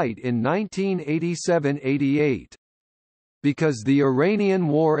the fight in 1987–88. Because the Iranian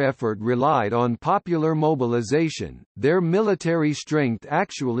war effort relied on popular mobilization, their military strength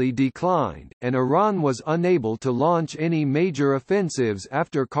actually declined, and Iran was unable to launch any major offensives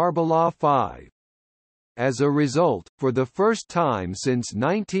after Karbala 5. As a result, for the first time since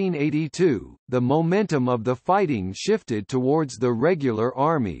 1982, the momentum of the fighting shifted towards the regular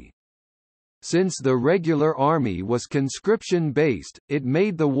army. Since the regular army was conscription-based, it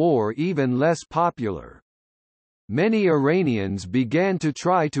made the war even less popular. Many Iranians began to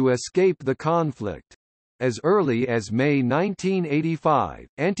try to escape the conflict. As early as May 1985,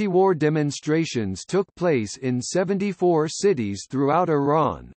 anti-war demonstrations took place in 74 cities throughout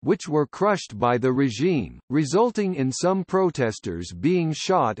Iran, which were crushed by the regime, resulting in some protesters being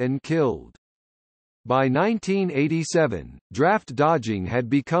shot and killed. By 1987, draft dodging had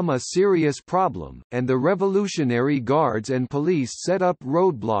become a serious problem, and the Revolutionary Guards and police set up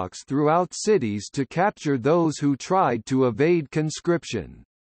roadblocks throughout cities to capture those who tried to evade conscription.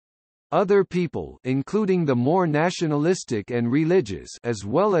 Other people, including the more nationalistic and religious, as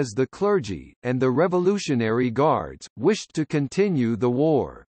well as the clergy, and the Revolutionary Guards, wished to continue the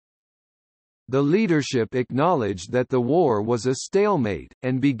war. The leadership acknowledged that the war was a stalemate,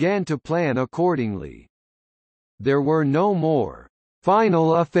 and began to plan accordingly. There were no more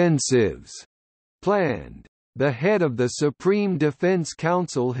final offensives planned. The head of the Supreme Defense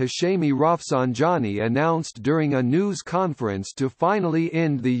Council Hashemi Rafsanjani announced during a news conference to finally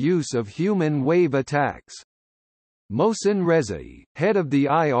end the use of human wave attacks. Mohsen Rezai, head of the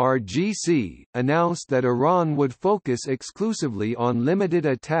IRGC, announced that Iran would focus exclusively on limited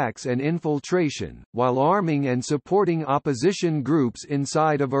attacks and infiltration, while arming and supporting opposition groups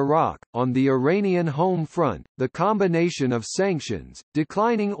inside of Iraq. On the Iranian home front, the combination of sanctions,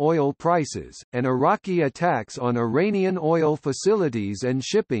 declining oil prices, and Iraqi attacks on Iranian oil facilities and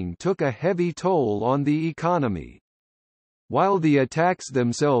shipping took a heavy toll on the economy. While the attacks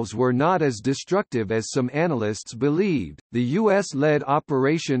themselves were not as destructive as some analysts believed, the U.S.-led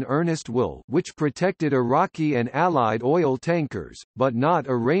Operation Earnest Will, which protected Iraqi and Allied oil tankers, but not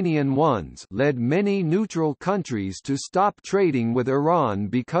Iranian ones, led many neutral countries to stop trading with Iran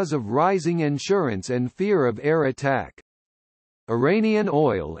because of rising insurance and fear of air attack. Iranian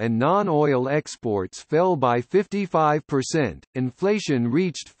oil and non-oil exports fell by 55%, inflation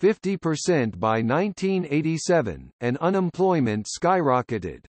reached 50% by 1987, and unemployment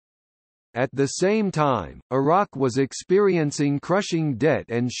skyrocketed. At the same time, Iraq was experiencing crushing debt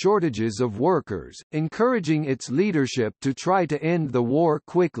and shortages of workers, encouraging its leadership to try to end the war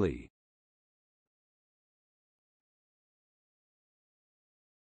quickly.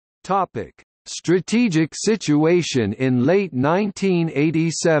 Topic: Strategic situation in late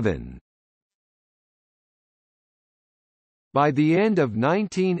 1987. By the end of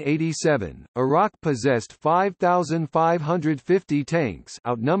 1987, Iraq possessed 5,550 tanks,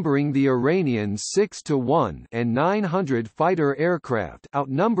 outnumbering the Iranians 6-1, and 900 fighter aircraft,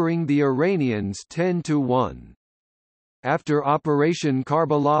 outnumbering the Iranians 10-1. After Operation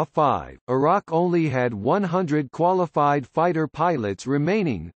Karbala 5, Iraq only had 100 qualified fighter pilots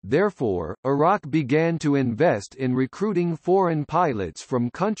remaining. Therefore, Iraq began to invest in recruiting foreign pilots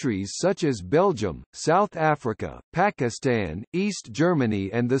from countries such as Belgium, South Africa, Pakistan, East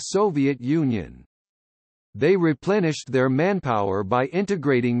Germany and the Soviet Union. They replenished their manpower by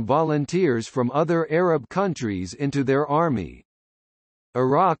integrating volunteers from other Arab countries into their army.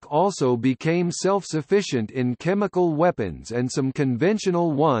 Iraq also became self-sufficient in chemical weapons and some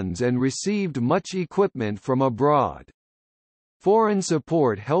conventional ones and received much equipment from abroad. Foreign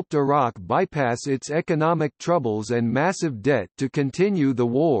support helped Iraq bypass its economic troubles and massive debt to continue the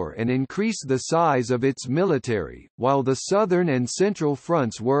war and increase the size of its military. While the southern and central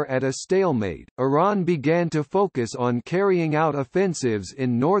fronts were at a stalemate, Iran began to focus on carrying out offensives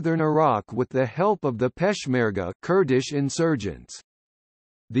in northern Iraq with the help of the Peshmerga Kurdish insurgents.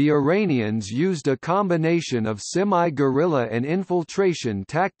 The Iranians used a combination of semi-guerrilla and infiltration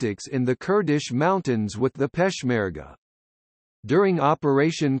tactics in the Kurdish mountains with the Peshmerga. During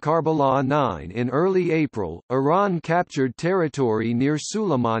Operation Karbala 9 in early April, Iran captured territory near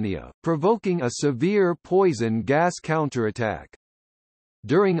Sulaymaniyah, provoking a severe poison gas counterattack.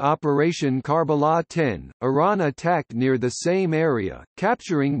 During Operation Karbala 10, Iran attacked near the same area,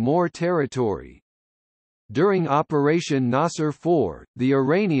 capturing more territory. During Operation Nasr 4, the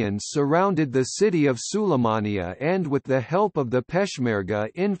Iranians surrounded the city of Sulaymaniyah and with the help of the Peshmerga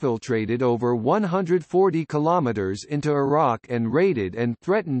infiltrated over 140 kilometers into Iraq and raided and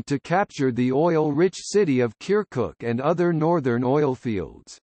threatened to capture the oil-rich city of Kirkuk and other northern oil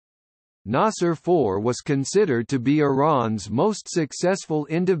fields. Nasr 4 was considered to be Iran's most successful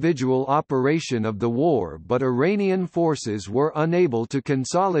individual operation of the war, but Iranian forces were unable to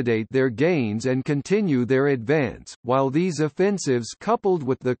consolidate their gains and continue their advance. While these offensives coupled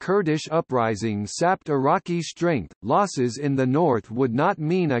with the Kurdish uprising sapped Iraqi strength, losses in the north would not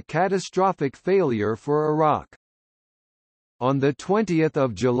mean a catastrophic failure for Iraq. On 20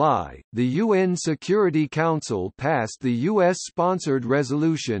 July, the UN Security Council passed the U.S.-sponsored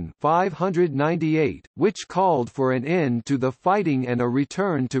Resolution 598, which called for an end to the fighting and a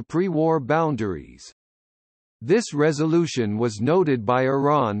return to pre-war boundaries. This resolution was noted by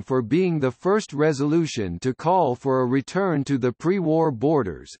Iran for being the first resolution to call for a return to the pre-war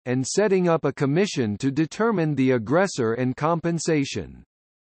borders, and setting up a commission to determine the aggressor and compensation.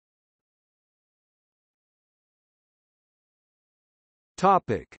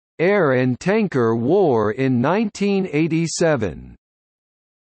 Air and tanker war in 1987.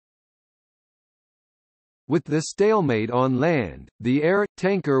 With the stalemate on land, the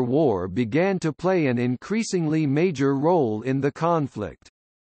air-tanker war began to play an increasingly major role in the conflict.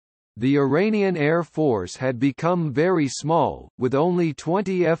 The Iranian Air Force had become very small, with only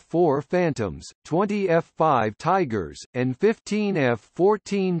 20 F-4 Phantoms, 20 F-5 Tigers, and 15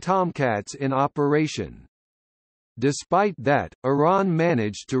 F-14 Tomcats in operation. Despite that, Iran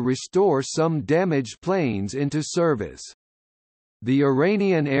managed to restore some damaged planes into service. The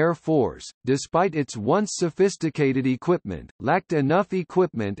Iranian Air Force, despite its once sophisticated equipment, lacked enough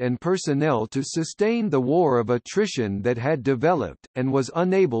equipment and personnel to sustain the war of attrition that had developed, and was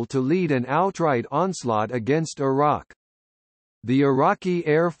unable to lead an outright onslaught against Iraq. The Iraqi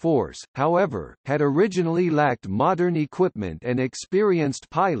Air Force, however, had originally lacked modern equipment and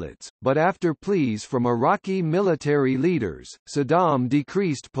experienced pilots, but after pleas from Iraqi military leaders, Saddam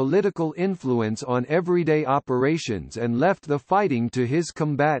decreased political influence on everyday operations and left the fighting to his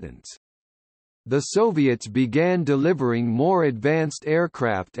combatants. The Soviets began delivering more advanced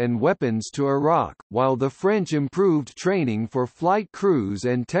aircraft and weapons to Iraq, while the French improved training for flight crews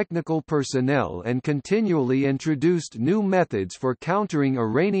and technical personnel and continually introduced new methods for countering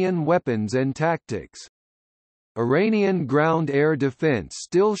Iranian weapons and tactics. Iranian ground-air defense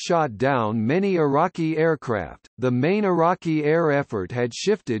still shot down many Iraqi aircraft. The main Iraqi air effort had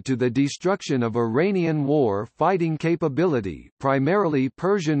shifted to the destruction of Iranian war fighting capability, primarily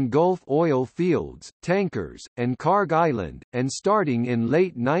Persian Gulf oil fields, tankers, and Karg Island, and starting in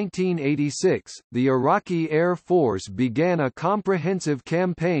late 1986, the Iraqi Air Force began a comprehensive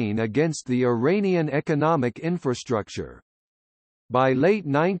campaign against the Iranian economic infrastructure. By late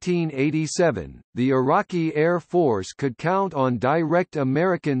 1987, the Iraqi Air Force could count on direct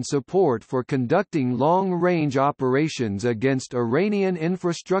American support for conducting long-range operations against Iranian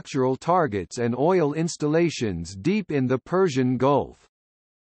infrastructural targets and oil installations deep in the Persian Gulf.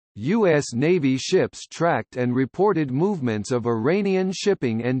 U.S. Navy ships tracked and reported movements of Iranian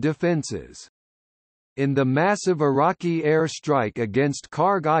shipping and defenses. In the massive Iraqi air strike against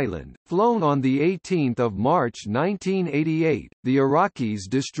Karg Island, flown on 18 March 1988, the Iraqis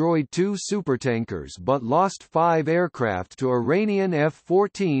destroyed 2 supertankers but lost 5 aircraft to Iranian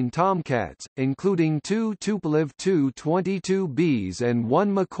F-14 Tomcats, including 2 Tupolev Tu-22Bs and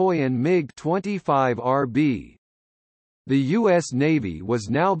 1 Mikoyan MiG-25RB. The U.S. Navy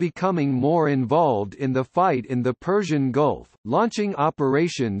was now becoming more involved in the fight in the Persian Gulf, launching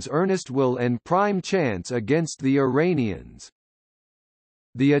Operations Earnest Will and Prime Chance against the Iranians.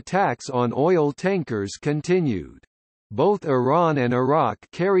 The attacks on oil tankers continued. Both Iran and Iraq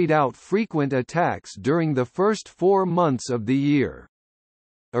carried out frequent attacks during the first 4 months of the year.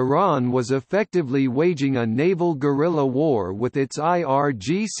 Iran was effectively waging a naval guerrilla war with its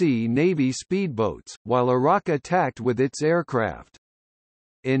IRGC Navy speedboats, while Iraq attacked with its aircraft.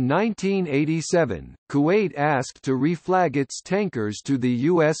 In 1987, Kuwait asked to reflag its tankers to the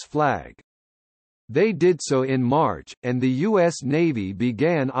U.S. flag. They did so in March, and the U.S. Navy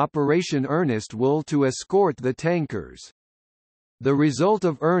began Operation Earnest Will to escort the tankers. The result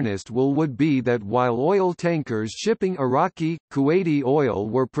of Earnest Will would be that while oil tankers shipping Iraqi, Kuwaiti oil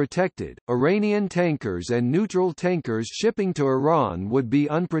were protected, Iranian tankers and neutral tankers shipping to Iran would be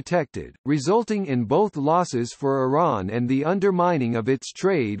unprotected, resulting in both losses for Iran and the undermining of its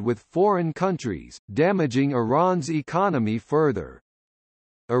trade with foreign countries, damaging Iran's economy further.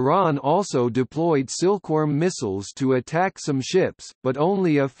 Iran also deployed Silkworm missiles to attack some ships, but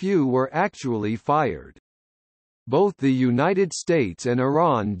only a few were actually fired. Both the United States and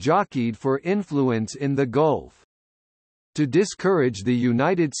Iran jockeyed for influence in the Gulf. To discourage the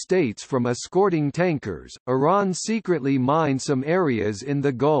United States from escorting tankers, Iran secretly mined some areas in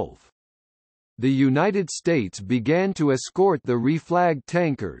the Gulf. The United States began to escort the reflagged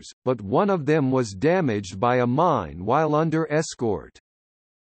tankers, but one of them was damaged by a mine while under escort.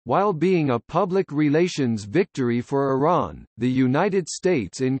 While being a public relations victory for Iran, the United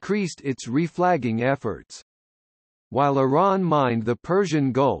States increased its reflagging efforts. While Iran mined the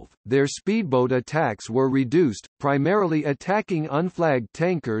Persian Gulf, their speedboat attacks were reduced, primarily attacking unflagged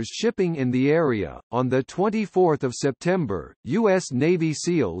tankers shipping in the area. On 24 September, U.S. Navy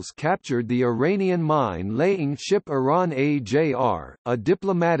SEALs captured the Iranian mine-laying ship Iran AJR, a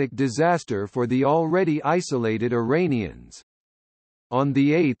diplomatic disaster for the already isolated Iranians. On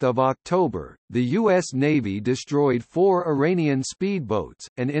 8 October, the U.S. Navy destroyed 4 Iranian speedboats,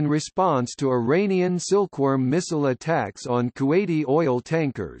 and in response to Iranian Silkworm missile attacks on Kuwaiti oil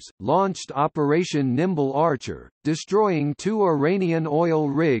tankers, launched Operation Nimble Archer, destroying 2 Iranian oil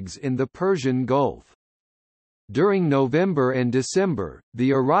rigs in the Persian Gulf. During November and December,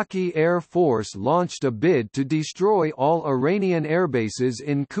 the Iraqi Air Force launched a bid to destroy all Iranian airbases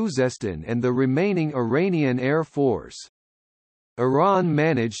in Khuzestan and the remaining Iranian Air Force. Iran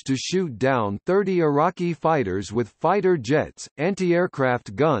managed to shoot down 30 Iraqi fighters with fighter jets,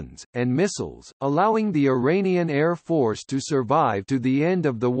 anti-aircraft guns, and missiles, allowing the Iranian Air Force to survive to the end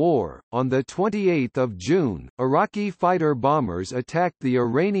of the war. On 28 June, Iraqi fighter bombers attacked the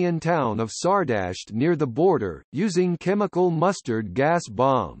Iranian town of Sardasht near the border, using chemical mustard gas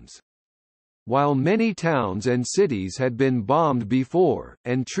bombs. While many towns and cities had been bombed before,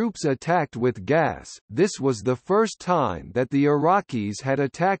 and troops attacked with gas, this was the first time that the Iraqis had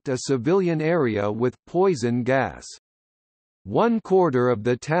attacked a civilian area with poison gas. 1/4 of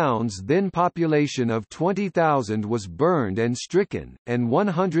the town's then population of 20,000 was burned and stricken, and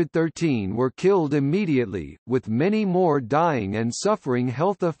 113 were killed immediately, with many more dying and suffering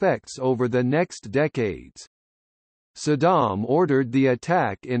health effects over the next decades. Saddam ordered the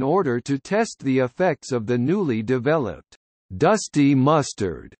attack in order to test the effects of the newly developed dusty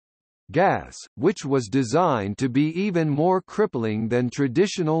mustard gas, which was designed to be even more crippling than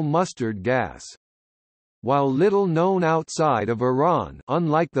traditional mustard gas. While little known outside of Iran,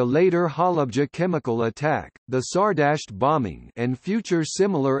 unlike the later Halabja chemical attack, the Sardasht bombing and future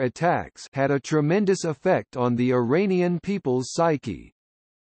similar attacks had a tremendous effect on the Iranian people's psyche.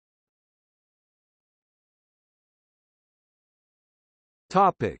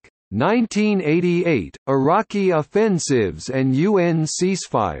 Topic: 1988 Iraqi offensives and UN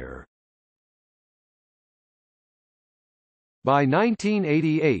ceasefire. By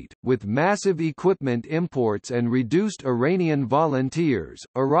 1988, with massive equipment imports and reduced Iranian volunteers,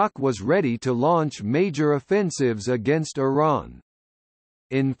 Iraq was ready to launch major offensives against Iran.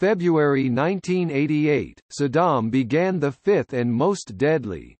 In February 1988, Saddam began the fifth and most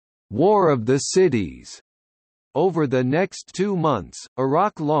deadly War of the Cities. Over the next 2 months,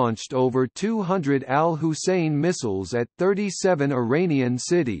 Iraq launched over 200 al-Hussein missiles at 37 Iranian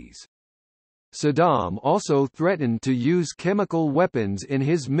cities. Saddam also threatened to use chemical weapons in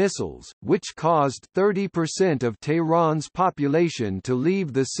his missiles, which caused 30% of Tehran's population to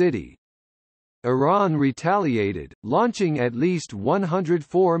leave the city. Iran retaliated, launching at least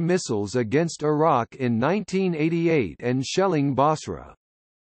 104 missiles against Iraq in 1988 and shelling Basra.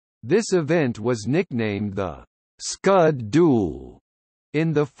 This event was nicknamed the Scud Duel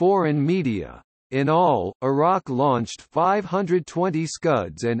in the foreign media. In all, Iraq launched 520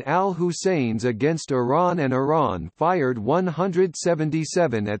 Scuds and al-Husseins against Iran, and Iran fired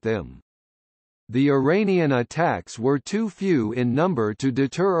 177 at them. The Iranian attacks were too few in number to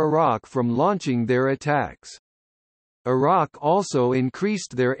deter Iraq from launching their attacks. Iraq also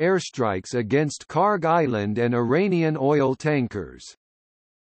increased their airstrikes against Karg Island and Iranian oil tankers.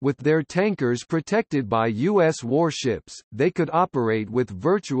 With their tankers protected by U.S. warships, they could operate with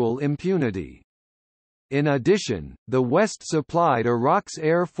virtual impunity. In addition, the West supplied Iraq's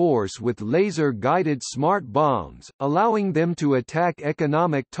Air Force with laser-guided smart bombs, allowing them to attack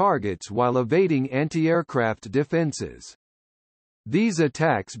economic targets while evading anti-aircraft defenses. These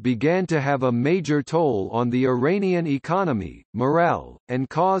attacks began to have a major toll on the Iranian economy, morale, and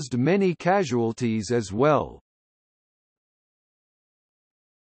caused many casualties as well.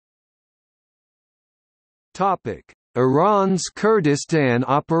 Iran's Kurdistan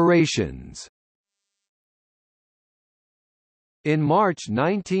operations. In March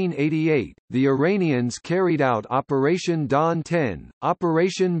 1988, the Iranians carried out Operation Dawn 10,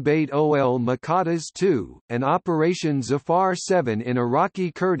 Operation Beit ol-Moqaddas 2, and Operation Zafar 7 in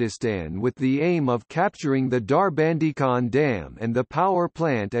Iraqi Kurdistan with the aim of capturing the Darbandikhan Dam and the power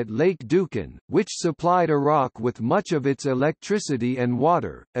plant at Lake Dukan, which supplied Iraq with much of its electricity and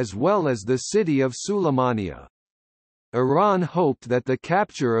water, as well as the city of Sulaymaniyah. Iran hoped that the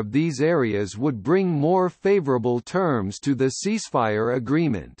capture of these areas would bring more favorable terms to the ceasefire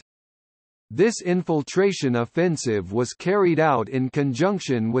agreement. This infiltration offensive was carried out in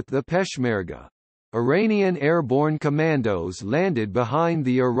conjunction with the Peshmerga. Iranian airborne commandos landed behind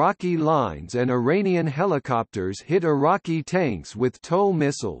the Iraqi lines and Iranian helicopters hit Iraqi tanks with TOW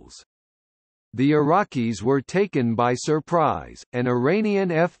missiles. The Iraqis were taken by surprise, and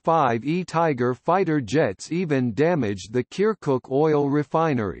Iranian F-5E Tiger fighter jets even damaged the Kirkuk oil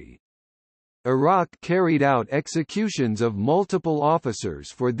refinery. Iraq carried out executions of multiple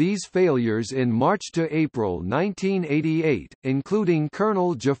officers for these failures in March to April 1988, including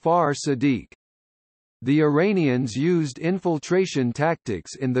Colonel Jafar Sadiq. The Iranians used infiltration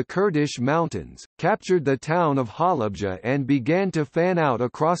tactics in the Kurdish mountains, captured the town of Halabja and began to fan out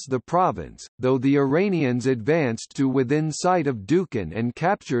across the province, though the Iranians advanced to within sight of Dukan and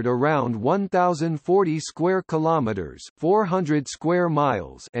captured around 1,040 square kilometers (400 square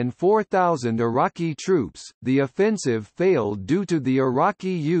miles) and 4,000 Iraqi troops. The offensive failed due to the Iraqi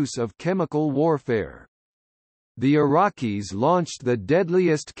use of chemical warfare. The Iraqis launched the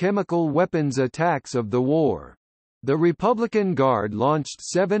deadliest chemical weapons attacks of the war. The Republican Guard launched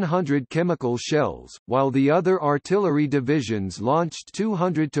 700 chemical shells, while the other artillery divisions launched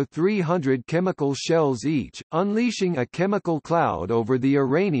 200 to 300 chemical shells each, unleashing a chemical cloud over the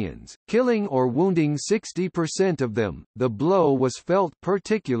Iranians, killing or wounding 60% of them. The blow was felt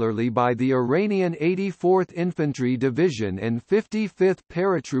particularly by the Iranian 84th Infantry Division and 55th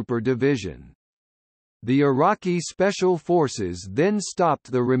Paratrooper Division. The Iraqi Special Forces then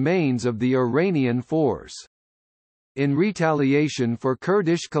stopped the remains of the Iranian force. In retaliation for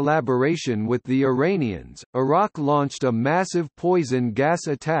Kurdish collaboration with the Iranians, Iraq launched a massive poison gas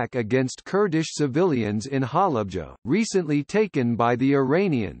attack against Kurdish civilians in Halabja, recently taken by the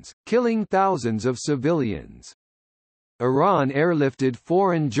Iranians, killing thousands of civilians. Iran airlifted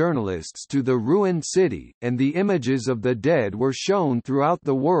foreign journalists to the ruined city, and the images of the dead were shown throughout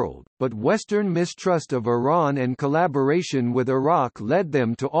the world, but Western mistrust of Iran and collaboration with Iraq led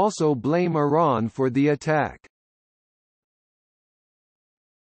them to also blame Iran for the attack.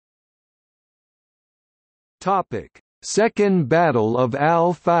 Second Battle of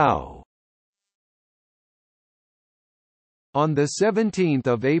al-Faw. On 17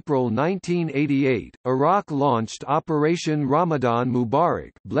 April 1988, Iraq launched Operation Ramadan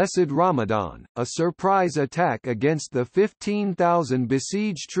Mubarak, Blessed Ramadan, a surprise attack against the 15,000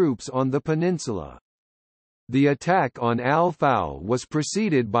 besieged troops on the peninsula. The attack on al-Faw was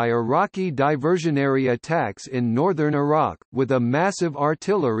preceded by Iraqi diversionary attacks in northern Iraq, with a massive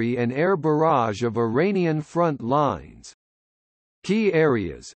artillery and air barrage of Iranian front lines. Key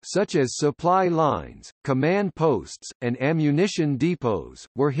areas, such as supply lines, command posts, and ammunition depots,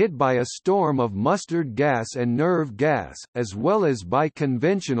 were hit by a storm of mustard gas and nerve gas, as well as by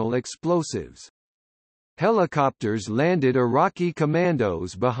conventional explosives. Helicopters landed Iraqi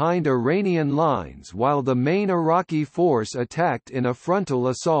commandos behind Iranian lines while the main Iraqi force attacked in a frontal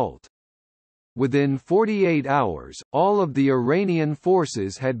assault. Within 48 hours, all of the Iranian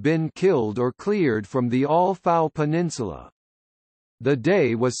forces had been killed or cleared from the al-Faw Peninsula. The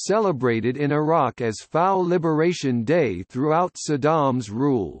day was celebrated in Iraq as Faw Liberation Day throughout Saddam's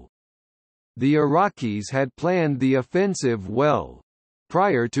rule. The Iraqis had planned the offensive well.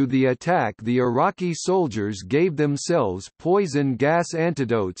 Prior to the attack, the Iraqi soldiers gave themselves poison gas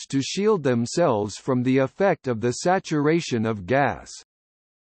antidotes to shield themselves from the effect of the saturation of gas.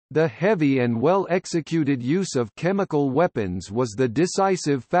 The heavy and well-executed use of chemical weapons was the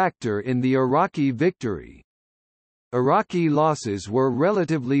decisive factor in the Iraqi victory. Iraqi losses were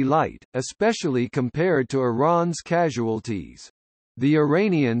relatively light, especially compared to Iran's casualties. The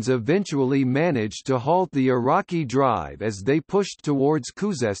Iranians eventually managed to halt the Iraqi drive as they pushed towards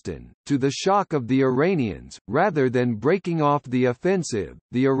Khuzestan. To the shock of the Iranians, rather than breaking off the offensive,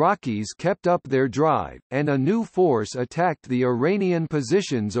 the Iraqis kept up their drive, and a new force attacked the Iranian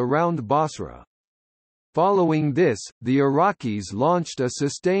positions around Basra. Following this, the Iraqis launched a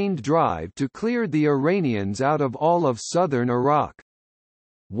sustained drive to clear the Iranians out of all of southern Iraq.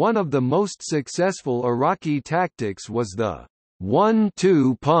 One of the most successful Iraqi tactics was the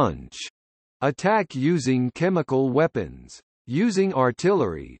 1-2 punch attack using chemical weapons. Using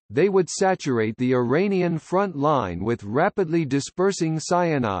artillery, they would saturate the Iranian front line with rapidly dispersing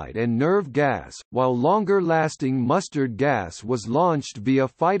cyanide and nerve gas, while longer-lasting mustard gas was launched via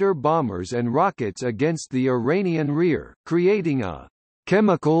fighter bombers and rockets against the Iranian rear, creating a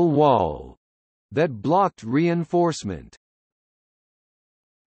chemical wall that blocked reinforcement.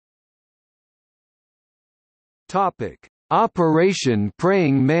 Operation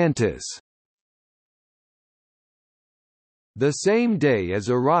Praying Mantis. The same day as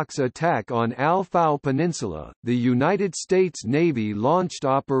Iraq's attack on al-Faw Peninsula, the United States Navy launched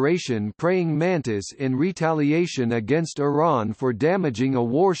Operation Praying Mantis in retaliation against Iran for damaging a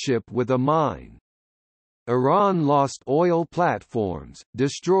warship with a mine. Iran lost oil platforms,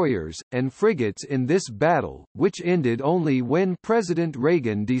 destroyers, and frigates in this battle, which ended only when President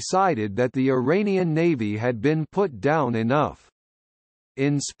Reagan decided that the Iranian Navy had been put down enough.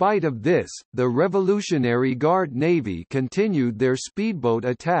 In spite of this, the Revolutionary Guard Navy continued their speedboat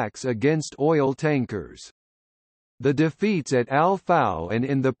attacks against oil tankers. The defeats at al-Faw and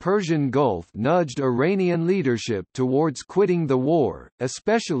in the Persian Gulf nudged Iranian leadership towards quitting the war,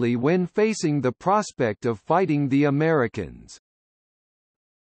 especially when facing the prospect of fighting the Americans.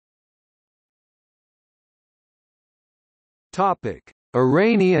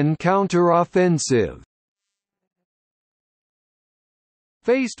 Iranian counteroffensive.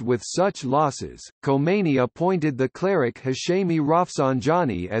 Faced with such losses, Khomeini appointed the cleric Hashemi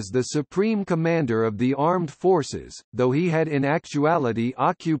Rafsanjani as the supreme commander of the armed forces, though he had in actuality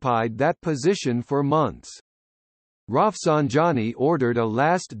occupied that position for months. Rafsanjani ordered a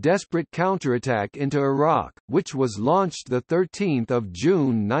last desperate counterattack into Iraq, which was launched 13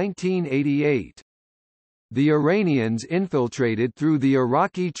 June 1988. The Iranians infiltrated through the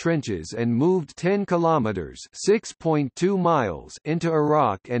Iraqi trenches and moved 10 kilometers (6.2 miles) into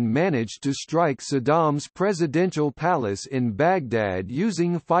Iraq and managed to strike Saddam's presidential palace in Baghdad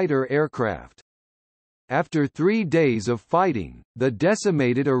using fighter aircraft. After 3 days of fighting, the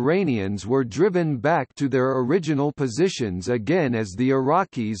decimated Iranians were driven back to their original positions again as the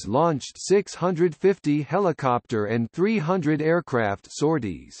Iraqis launched 650 helicopter and 300 aircraft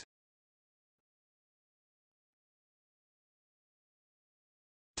sorties.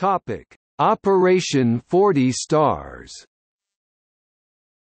 Operation 40 Stars.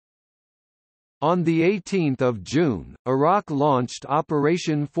 On 18 June, Iraq launched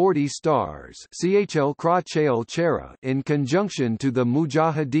Operation 40 Stars in conjunction to the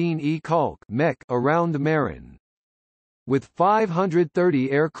Mujahideen-e-Khalq around Meran. With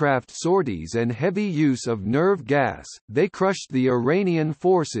 530 aircraft sorties and heavy use of nerve gas, they crushed the Iranian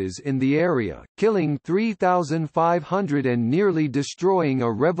forces in the area, killing 3,500 and nearly destroying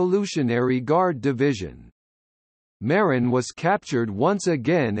a Revolutionary Guard division. Meran was captured once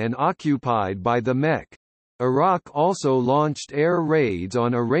again and occupied by the Mek. Iraq also launched air raids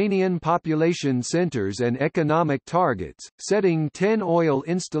on Iranian population centers and economic targets, setting 10 oil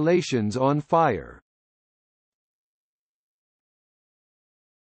installations on fire.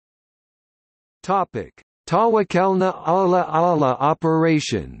 Tawakkalna ala Allah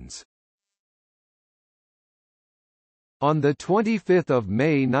operations. On 25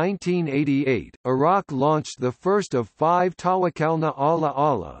 May 1988, Iraq launched the first of 5 Tawakkalna ala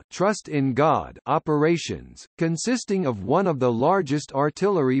Allah Trust in God operations, consisting of one of the largest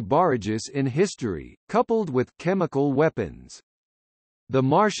artillery barrages in history, coupled with chemical weapons. The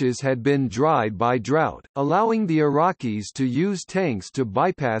marshes had been dried by drought, allowing the Iraqis to use tanks to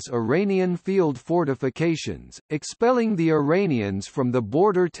bypass Iranian field fortifications, expelling the Iranians from the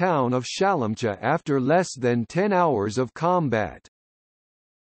border town of Khorramshahr after less than 10 hours of combat.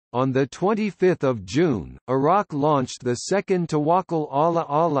 On 25 June, Iraq launched the second Tawakkul ala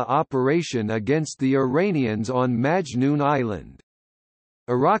Allah operation against the Iranians on Majnoon Island.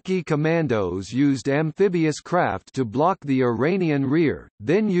 Iraqi commandos used amphibious craft to block the Iranian rear,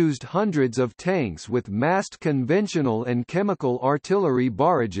 then used hundreds of tanks with massed conventional and chemical artillery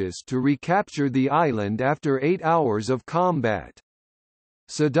barrages to recapture the island after 8 hours of combat.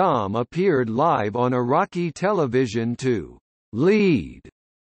 Saddam appeared live on Iraqi television to lead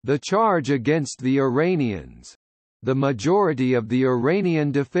the charge against the Iranians. The majority of the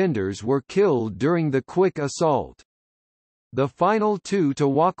Iranian defenders were killed during the quick assault. The final 2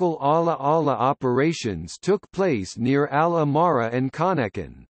 Tawakkul ala Allah operations took place near Al-Amara and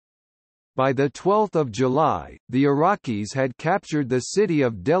Konakan. By 12 July, the Iraqis had captured the city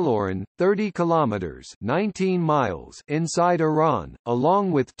of Deloran, 30 kilometers (19 miles) inside Iran,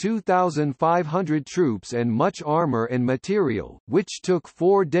 along with 2,500 troops and much armor and material, which took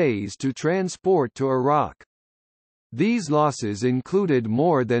 4 days to transport to Iraq. These losses included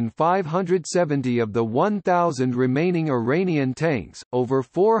more than 570 of the 1,000 remaining Iranian tanks, over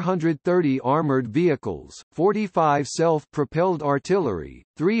 430 armored vehicles, 45 self-propelled artillery,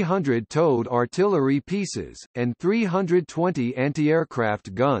 300 towed artillery pieces, and 320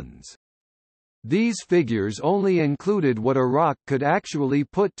 anti-aircraft guns. These figures only included what Iraq could actually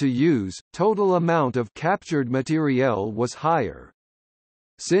put to use. Total amount of captured materiel was higher.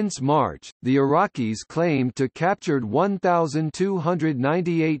 Since March, the Iraqis claimed to captured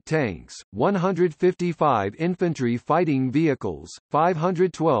 1,298 tanks, 155 infantry fighting vehicles,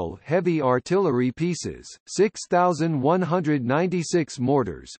 512 heavy artillery pieces, 6,196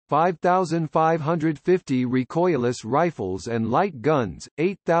 mortars, 5,550 recoilless rifles and light guns,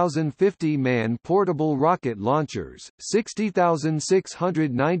 8,050 man-portable rocket launchers,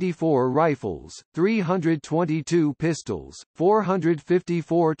 60,694 rifles, 322 pistols,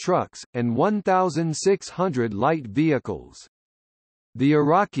 454 trucks, and 1,600 light vehicles. The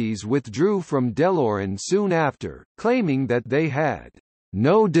Iraqis withdrew from Deloran soon after, claiming that they had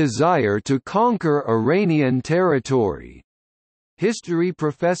no desire to conquer Iranian territory. History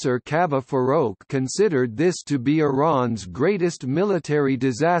professor Kaveh Farouk considered this to be Iran's greatest military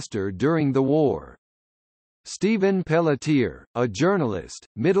disaster during the war. Stephen Pelletier, a journalist,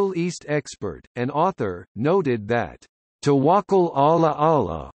 Middle East expert, and author, noted that Tawakkul ala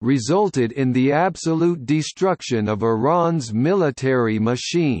Allah resulted in the absolute destruction of Iran's military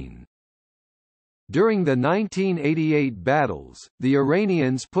machine. During the 1988 battles, the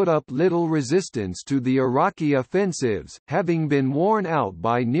Iranians put up little resistance to the Iraqi offensives, having been worn out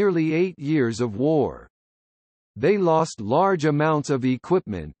by nearly 8 years of war. They lost large amounts of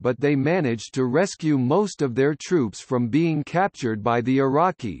equipment, but they managed to rescue most of their troops from being captured by the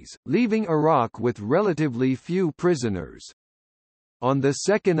Iraqis, leaving Iraq with relatively few prisoners. On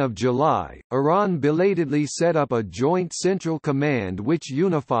 2 July, Iran belatedly set up a joint central command which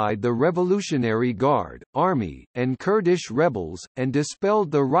unified the Revolutionary Guard, Army, and Kurdish rebels, and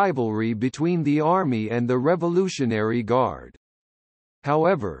dispelled the rivalry between the Army and the Revolutionary Guard.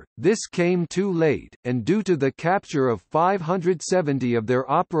 However, this came too late, and due to the capture of 570 of their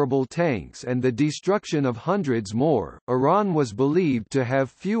operable tanks and the destruction of hundreds more, Iran was believed to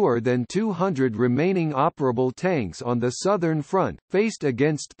have fewer than 200 remaining operable tanks on the southern front, faced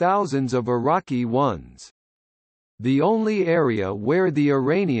against thousands of Iraqi ones. The only area where the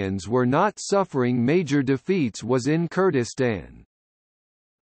Iranians were not suffering major defeats was in Kurdistan.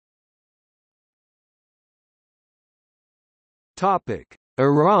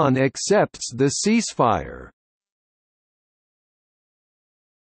 Iran accepts the ceasefire.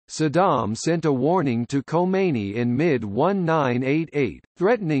 Saddam sent a warning to Khomeini in mid-1988,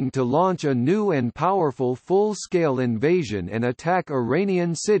 threatening to launch a new and powerful full-scale invasion and attack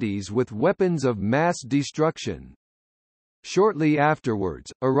Iranian cities with weapons of mass destruction. Shortly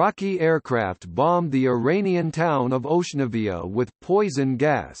afterwards, Iraqi aircraft bombed the Iranian town of Oshnavia with poison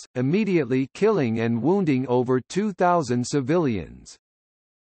gas, immediately killing and wounding over 2,000 civilians.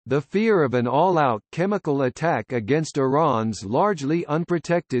 The fear of an all-out chemical attack against Iran's largely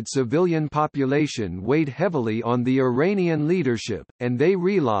unprotected civilian population weighed heavily on the Iranian leadership, and they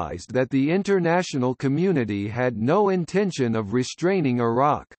realized that the international community had no intention of restraining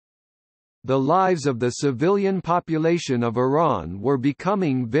Iraq. The lives of the civilian population of Iran were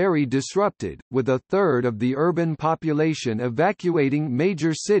becoming very disrupted, with a third of the urban population evacuating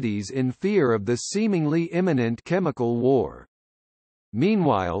major cities in fear of the seemingly imminent chemical war.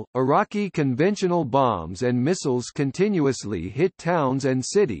 Meanwhile, Iraqi conventional bombs and missiles continuously hit towns and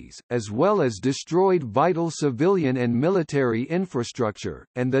cities, as well as destroyed vital civilian and military infrastructure,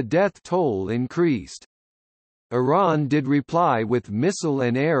 and the death toll increased. Iran did reply with missile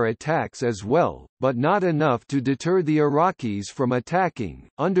and air attacks as well, but not enough to deter the Iraqis from attacking.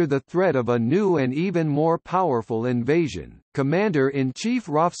 Under the threat of a new and even more powerful invasion, Commander-in-Chief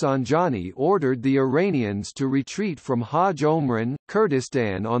Rafsanjani ordered the Iranians to retreat from Haj Omran,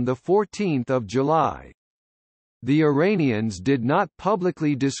 Kurdistan on 14 July. The Iranians did not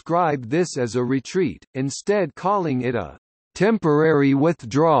publicly describe this as a retreat, instead calling it a temporary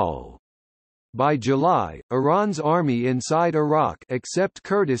withdrawal. By July, Iran's army inside Iraq except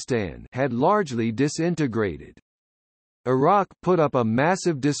Kurdistan had largely disintegrated. Iraq put up a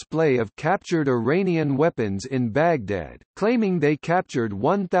massive display of captured Iranian weapons in Baghdad, claiming they captured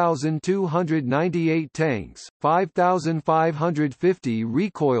 1,298 tanks, 5,550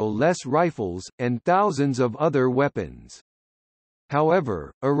 recoil-less rifles, and thousands of other weapons.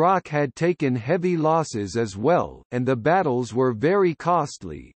 However, Iraq had taken heavy losses as well, and the battles were very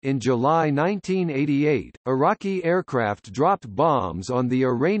costly. In July 1988, Iraqi aircraft dropped bombs on the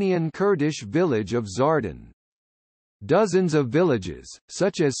Iranian Kurdish village of Zardan. Dozens of villages,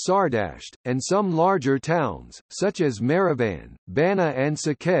 such as Sardasht, and some larger towns, such as Marivan, Bana and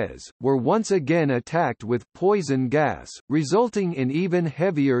Sakez, were once again attacked with poison gas, resulting in even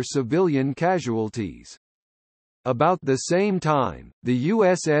heavier civilian casualties. About the same time, the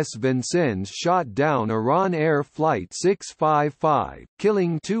USS Vincennes shot down Iran Air Flight 655,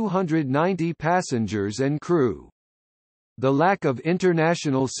 killing 290 passengers and crew. The lack of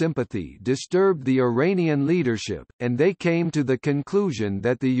international sympathy disturbed the Iranian leadership, and they came to the conclusion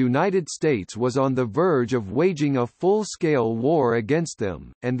that the United States was on the verge of waging a full-scale war against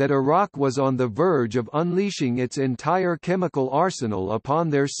them, and that Iraq was on the verge of unleashing its entire chemical arsenal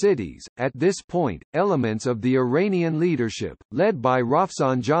upon their cities. At this point, elements of the Iranian leadership, led by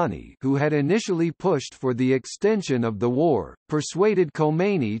Rafsanjani, who had initially pushed for the extension of the war, persuaded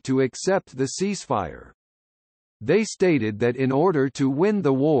Khomeini to accept the ceasefire. They stated that in order to win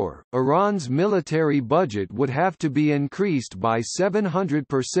the war, Iran's military budget would have to be increased by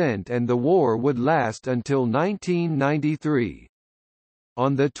 700% and the war would last until 1993.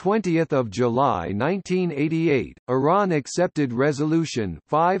 On 20 July 1988, Iran accepted Resolution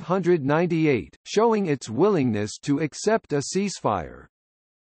 598, showing its willingness to accept a ceasefire.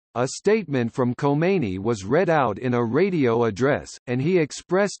 A statement from Khomeini was read out in a radio address, and he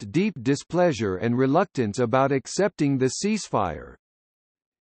expressed deep displeasure and reluctance about accepting the ceasefire.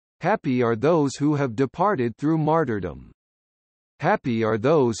 Happy are those who have departed through martyrdom. Happy are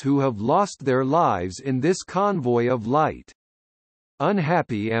those who have lost their lives in this convoy of light.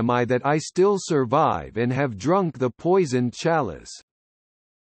 Unhappy am I that I still survive and have drunk the poisoned chalice.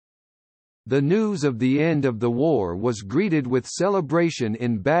 The news of the end of the war was greeted with celebration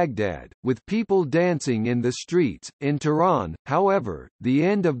in Baghdad, with people dancing in the streets. In Tehran, however, the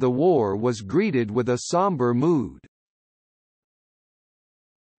end of the war was greeted with a somber mood.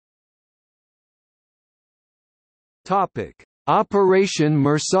 Topic: Operation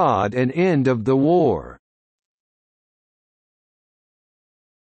Mersad and end of the war.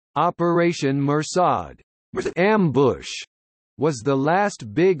 Operation Mersad, ambush, was the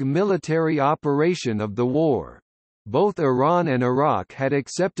last big military operation of the war. Both Iran and Iraq had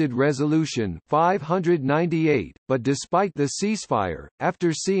accepted Resolution 598, but despite the ceasefire,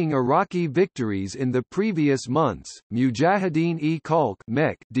 after seeing Iraqi victories in the previous months, Mujahideen-e-Khalq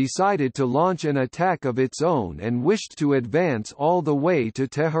decided to launch an attack of its own and wished to advance all the way to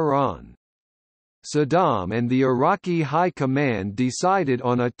Tehran. Saddam and the Iraqi High Command decided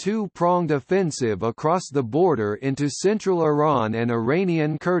on a two-pronged offensive across the border into central Iran and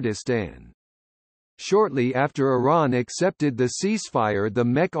Iranian Kurdistan. Shortly after Iran accepted the ceasefire, the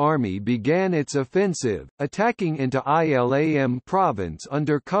Mek army began its offensive, attacking into Ilam province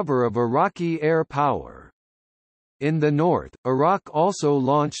under cover of Iraqi air power. In the north, Iraq also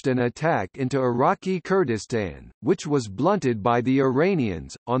launched an attack into Iraqi Kurdistan, which was blunted by the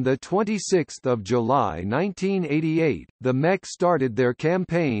Iranians. On 26 July 1988, the Mek started their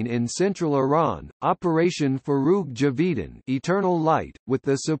campaign in central Iran, Operation Farouk Javedan, Eternal Light, with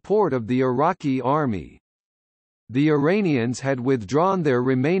the support of the Iraqi army. The Iranians had withdrawn their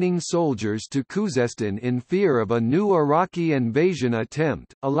remaining soldiers to Khuzestan in fear of a new Iraqi invasion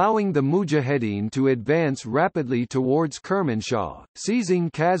attempt, allowing the Mujahideen to advance rapidly towards Khorramshahr,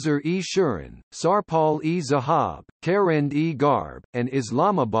 seizing Khazar-e-Shuran, Sarpal-e-Zahab, Karend-e-Garb, and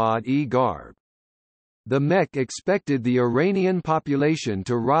Islamabad-e-Garb. The Mek expected the Iranian population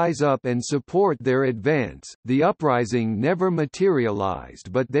to rise up and support their advance. The uprising never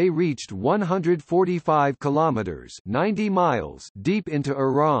materialized, but they reached 145 kilometers (90 miles) deep into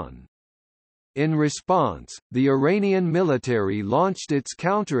Iran. In response, the Iranian military launched its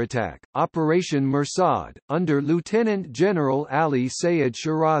counterattack, Operation Mursad, under Lieutenant General Ali Sayed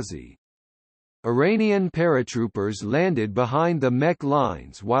Shirazi. Iranian paratroopers landed behind the Mek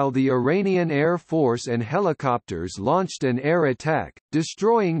lines while the Iranian Air Force and helicopters launched an air attack,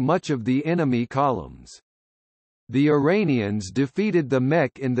 destroying much of the enemy columns. The Iranians defeated the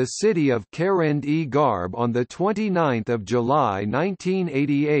Mek in the city of Karend-e-Garb on 29 July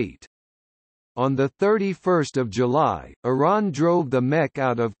 1988. On 31 July, Iran drove the Mek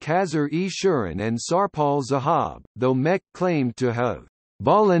out of Khazar-e-Shuran and Sarpal-Zahab, though Mek claimed to have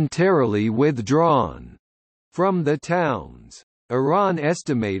voluntarily withdrawn from the towns. Iran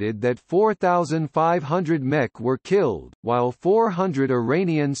estimated that 4,500 Mek were killed, while 400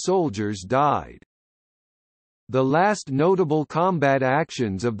 Iranian soldiers died. The last notable combat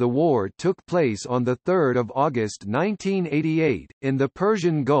actions of the war took place on 3 August 1988, in the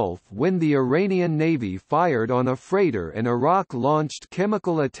Persian Gulf when the Iranian Navy fired on a freighter and Iraq launched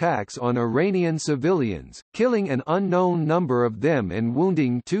chemical attacks on Iranian civilians, killing an unknown number of them and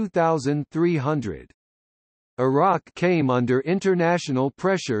wounding 2,300. Iraq came under international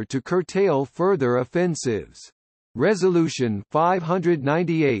pressure to curtail further offensives. Resolution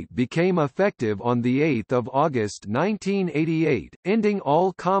 598 became effective on 8 August 1988, ending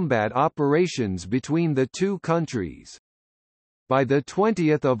all combat operations between the two countries. By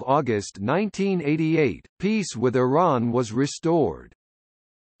 20 August 1988, peace with Iran was restored.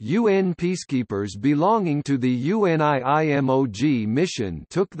 UN peacekeepers belonging to the UNIIMOG mission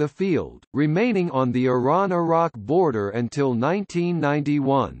took the field, remaining on the Iran-Iraq border until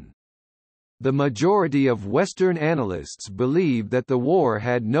 1991. The majority of Western analysts believe that the war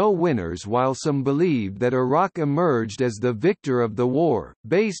had no winners, while some believed that Iraq emerged as the victor of the war,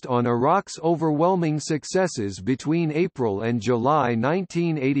 based on Iraq's overwhelming successes between April and July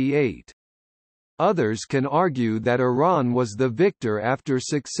 1988. Others can argue that Iran was the victor after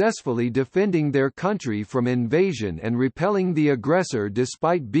successfully defending their country from invasion and repelling the aggressor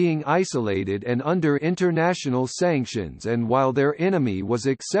despite being isolated and under international sanctions, and while their enemy was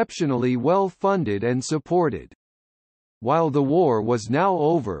exceptionally well funded and supported. While the war was now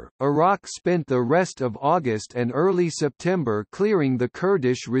over, Iraq spent the rest of August and early September clearing the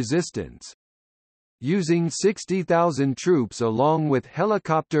Kurdish resistance. Using 60,000 troops along with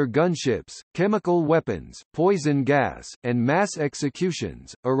helicopter gunships, chemical weapons, poison gas, and mass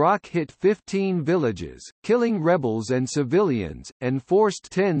executions, Iraq hit 15 villages, killing rebels and civilians, and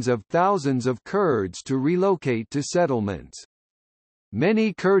forced tens of thousands of Kurds to relocate to settlements.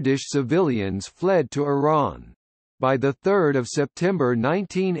 Many Kurdish civilians fled to Iran. By 3 September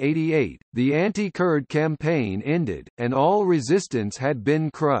 1988, the anti-Kurd campaign ended, and all resistance had been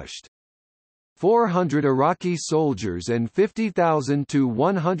crushed. 400 Iraqi soldiers and 50,000 to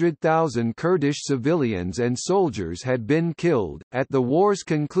 100,000 Kurdish civilians and soldiers had been killed. At the war's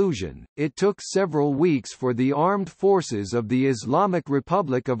conclusion, it took several weeks for the armed forces of the Islamic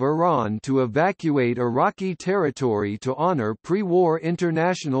Republic of Iran to evacuate Iraqi territory to honor pre-war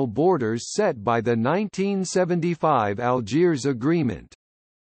international borders set by the 1975 Algiers Agreement.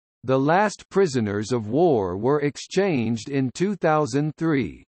 The last prisoners of war were exchanged in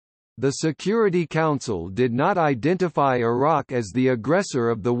 2003. The Security Council did not identify Iraq as the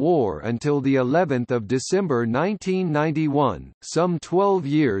aggressor of the war until the 11th of December 1991, some 12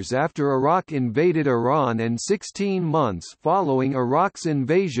 years after Iraq invaded Iran and 16 months following Iraq's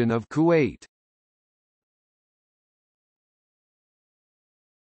invasion of Kuwait.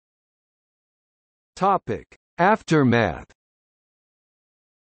 Topic: Aftermath.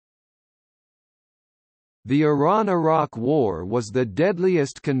 The Iran–Iraq War was the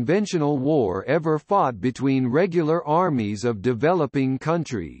deadliest conventional war ever fought between regular armies of developing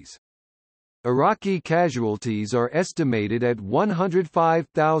countries. Iraqi casualties are estimated at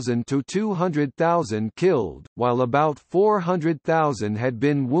 105,000 to 200,000 killed, while about 400,000 had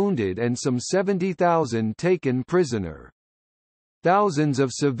been wounded and some 70,000 taken prisoner. Thousands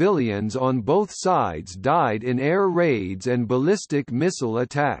of civilians on both sides died in air raids and ballistic missile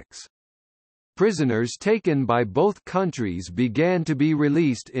attacks. Prisoners taken by both countries began to be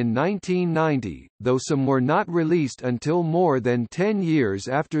released in 1990, though some were not released until more than 10 years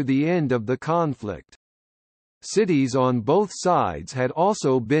after the end of the conflict. Cities on both sides had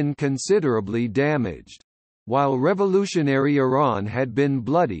also been considerably damaged. While revolutionary Iran had been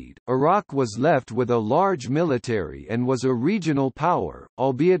bloodied, Iraq was left with a large military and was a regional power,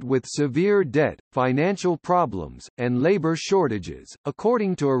 albeit with severe debt, financial problems, and labor shortages.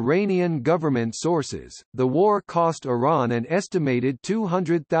 According to Iranian government sources, the war cost Iran an estimated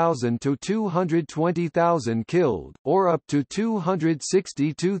 200,000 to 220,000 killed, or up to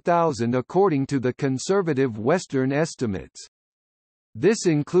 262,000 according to the conservative Western estimates. This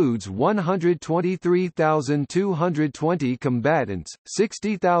includes 123,220 combatants,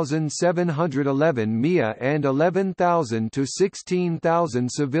 60,711 MIA and 11,000 to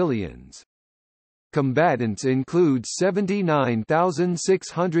 16,000 civilians. Combatants include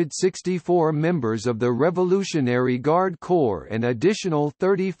 79,664 members of the Revolutionary Guard Corps and additional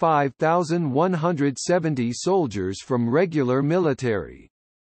 35,170 soldiers from regular military.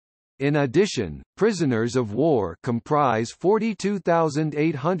 In addition, prisoners of war comprise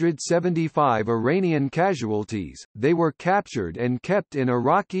 42,875 Iranian casualties. They were captured and kept in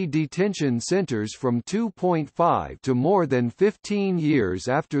Iraqi detention centers from 2.5 to more than 15 years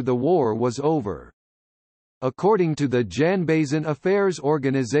after the war was over. According to the Janbasin Affairs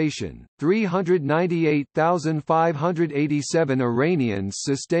Organization, 398,587 Iranians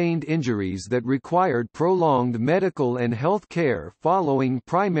sustained injuries that required prolonged medical and health care following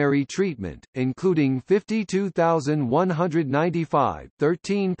primary treatment, including 52,195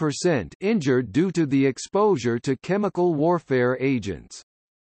 (13%) injured due to the exposure to chemical warfare agents.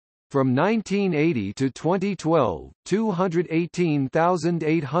 From 1980 to 2012,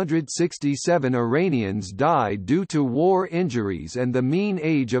 218,867 Iranians died due to war injuries and the mean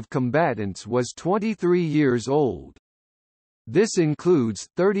age of combatants was 23 years old. This includes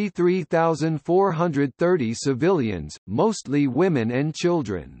 33,430 civilians, mostly women and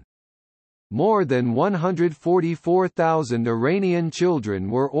children. More than 144,000 Iranian children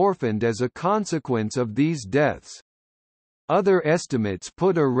were orphaned as a consequence of these deaths. Other estimates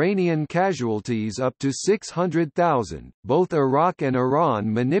put Iranian casualties up to 600,000. Both Iraq and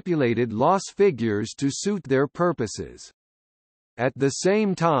Iran manipulated loss figures to suit their purposes. At the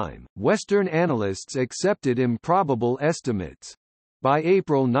same time, Western analysts accepted improbable estimates. By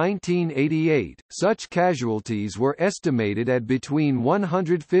April 1988, such casualties were estimated at between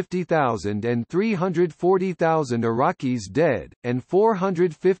 150,000 and 340,000 Iraqis dead, and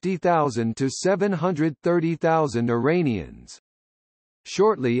 450,000 to 730,000 Iranians.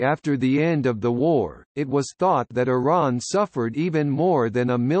 Shortly after the end of the war, it was thought that Iran suffered even more than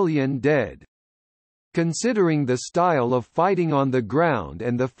 1 million dead. Considering the style of fighting on the ground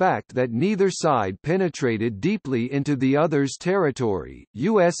and the fact that neither side penetrated deeply into the other's territory,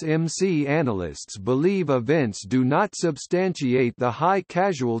 USMC analysts believe events do not substantiate the high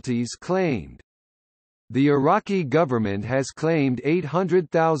casualties claimed. The Iraqi government has claimed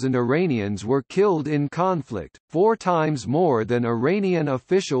 800,000 Iranians were killed in conflict, 4 times more than Iranian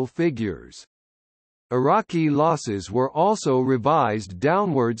official figures. Iraqi losses were also revised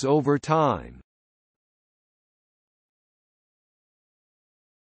downwards over time.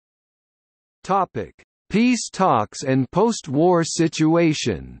 Topic: Peace talks and post-war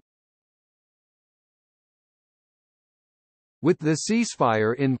situation. With the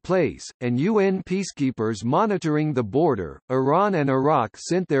ceasefire in place, and UN peacekeepers monitoring the border, Iran and Iraq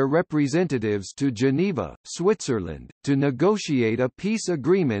sent their representatives to Geneva, Switzerland, to negotiate a peace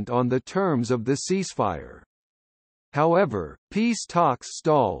agreement on the terms of the ceasefire. However, peace talks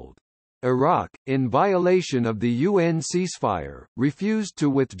stalled. Iraq, in violation of the UN ceasefire, refused to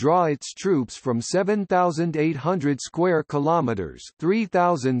withdraw its troops from 7,800 square kilometers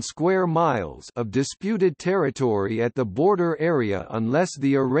 (3,000 square miles) of disputed territory at the border area unless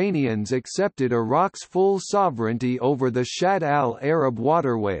the Iranians accepted Iraq's full sovereignty over the Shatt al-Arab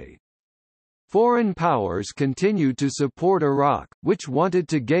waterway. Foreign powers continued to support Iraq, which wanted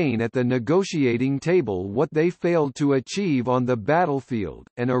to gain at the negotiating table what they failed to achieve on the battlefield,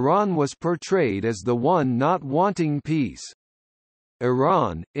 and Iran was portrayed as the one not wanting peace.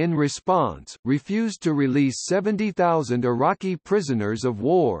 Iran, in response, refused to release 70,000 Iraqi prisoners of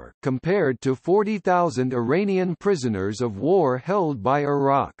war, compared to 40,000 Iranian prisoners of war held by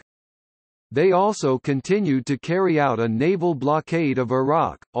Iraq. They also continued to carry out a naval blockade of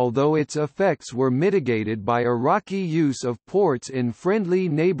Iraq, although its effects were mitigated by Iraqi use of ports in friendly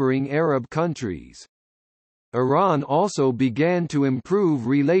neighboring Arab countries. Iran also began to improve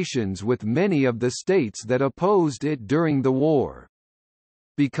relations with many of the states that opposed it during the war.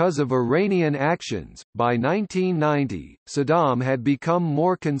 Because of Iranian actions, by 1990, Saddam had become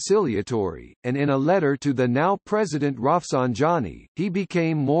more conciliatory, and in a letter to the now President Rafsanjani, he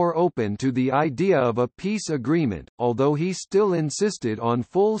became more open to the idea of a peace agreement, although he still insisted on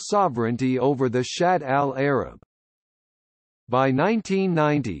full sovereignty over the Shatt al-Arab. By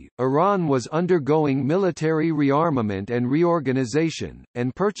 1990, Iran was undergoing military rearmament and reorganization,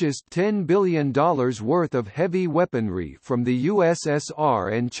 and purchased $10 billion worth of heavy weaponry from the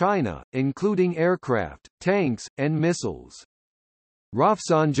USSR and China, including aircraft, tanks, and missiles.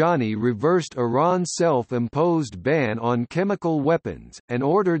 Rafsanjani reversed Iran's self-imposed ban on chemical weapons, and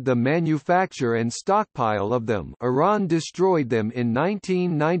ordered the manufacture and stockpile of them. Iran destroyed them in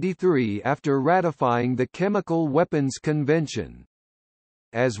 1993 after ratifying the Chemical Weapons Convention.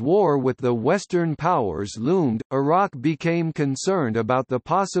 As war with the Western powers loomed, Iraq became concerned about the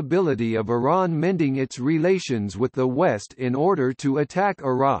possibility of Iran mending its relations with the West in order to attack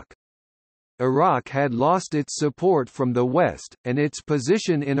Iraq. Iraq had lost its support from the West, and its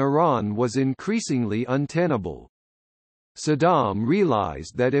position in Iran was increasingly untenable. Saddam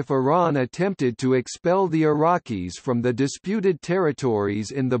realized that if Iran attempted to expel the Iraqis from the disputed territories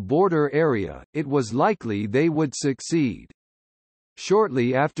in the border area, it was likely they would succeed.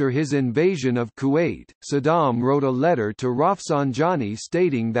 Shortly after his invasion of Kuwait, Saddam wrote a letter to Rafsanjani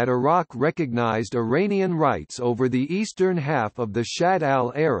stating that Iraq recognized Iranian rights over the eastern half of the Shatt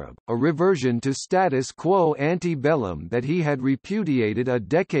al-Arab, a reversion to status quo ante bellum that he had repudiated a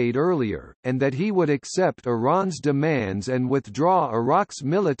decade earlier, and that he would accept Iran's demands and withdraw Iraq's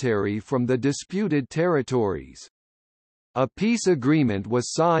military from the disputed territories. A peace agreement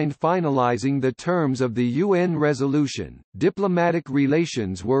was signed finalizing the terms of the UN resolution, diplomatic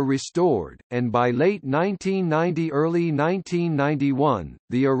relations were restored, and by late 1990–early 1991,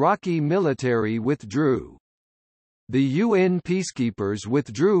 the Iraqi military withdrew. The UN peacekeepers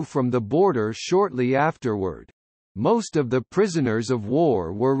withdrew from the border shortly afterward. Most of the prisoners of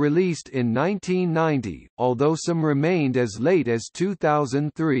war were released in 1990, although some remained as late as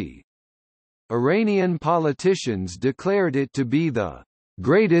 2003. Iranian politicians declared it to be the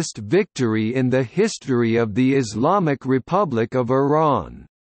greatest victory in the history of the Islamic Republic of Iran.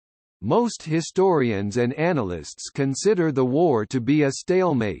 Most historians and analysts consider the war to be a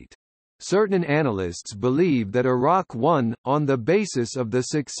stalemate. Certain analysts believe that Iraq won, on the basis of the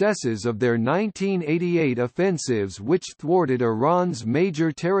successes of their 1988 offensives which thwarted Iran's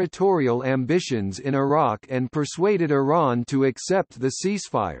major territorial ambitions in Iraq and persuaded Iran to accept the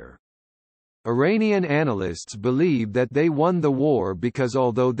ceasefire. Iranian analysts believe that they won the war because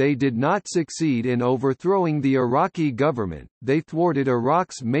although they did not succeed in overthrowing the Iraqi government, they thwarted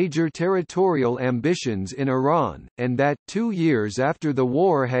Iraq's major territorial ambitions in Iran, and that, 2 years after the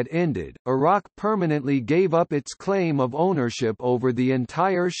war had ended, Iraq permanently gave up its claim of ownership over the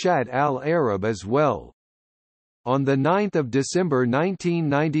entire Shatt al-Arab as well. On 9 December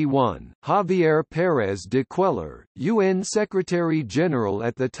 1991, Javier Pérez de Cuellar, UN Secretary-General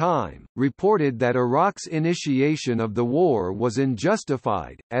at the time, reported that Iraq's initiation of the war was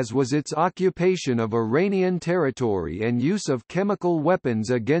unjustified, as was its occupation of Iranian territory and use of chemical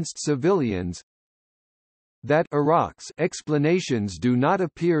weapons against civilians, that Iraq's explanations do not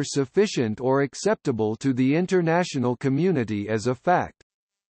appear sufficient or acceptable to the international community as a fact.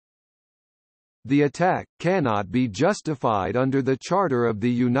 The attack cannot be justified under the Charter of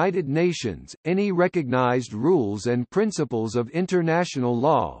the United Nations, any recognized rules and principles of international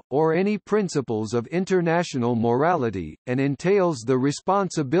law, or any principles of international morality, and entails the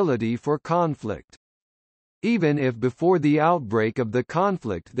responsibility for conflict. Even if before the outbreak of the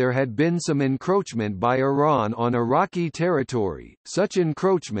conflict there had been some encroachment by Iran on Iraqi territory, such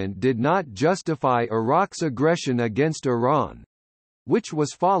encroachment did not justify Iraq's aggression against Iran, which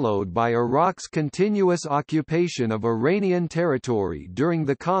was followed by Iraq's continuous occupation of Iranian territory during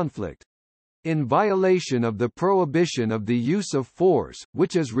the conflict, in violation of the prohibition of the use of force,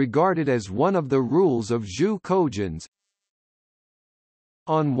 which is regarded as one of the rules of jus cogens.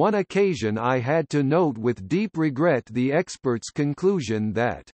 On one occasion I had to note with deep regret the expert's conclusion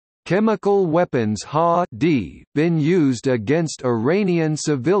that chemical weapons been used against Iranian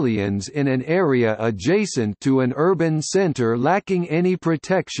civilians in an area adjacent to an urban center lacking any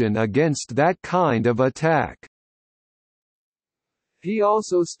protection against that kind of attack. He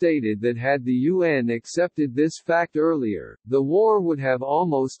also stated that had the UN accepted this fact earlier, the war would have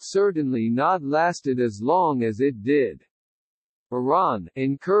almost certainly not lasted as long as it did. Iran,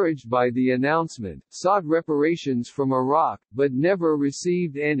 encouraged by the announcement, sought reparations from Iraq, but never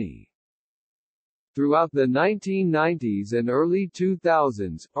received any. Throughout the 1990s and early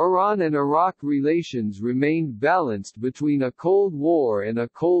 2000s, Iran and Iraq relations remained balanced between a Cold War and a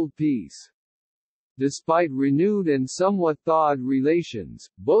Cold Peace. Despite renewed and somewhat thawed relations,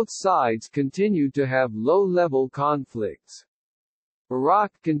 both sides continued to have low-level conflicts.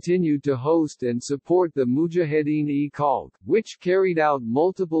 Iraq continued to host and support the Mujahideen-e-Khalq, which carried out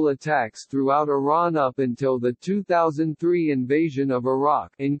multiple attacks throughout Iran up until the 2003 invasion of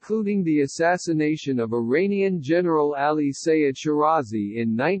Iraq, including the assassination of Iranian General Ali Sayyid Shirazi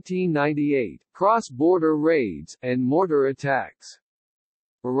in 1998, cross-border raids, and mortar attacks.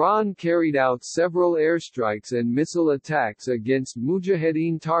 Iran carried out several airstrikes and missile attacks against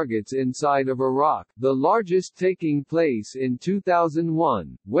Mujahideen targets inside of Iraq, the largest taking place in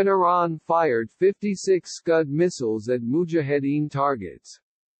 2001, when Iran fired 56 Scud missiles at Mujahideen targets.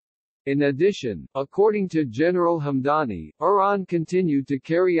 In addition, according to General Hamdani, Iran continued to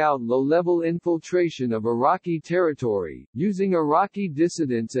carry out low-level infiltration of Iraqi territory, using Iraqi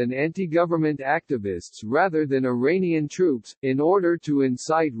dissidents and anti-government activists rather than Iranian troops, in order to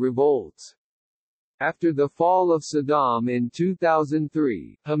incite revolts. After the fall of Saddam in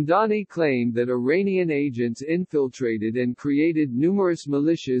 2003, Hamdani claimed that Iranian agents infiltrated and created numerous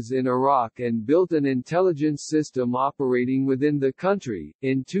militias in Iraq and built an intelligence system operating within the country.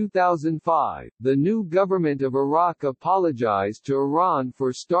 In 2005, the new government of Iraq apologized to Iran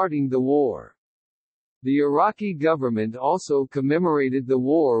for starting the war. The Iraqi government also commemorated the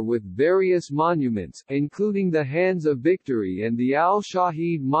war with various monuments, including the Hands of Victory and the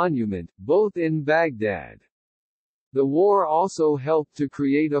Al-Shahid Monument, both in Baghdad. The war also helped to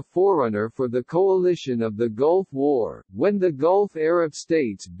create a forerunner for the coalition of the Gulf War, when the Gulf Arab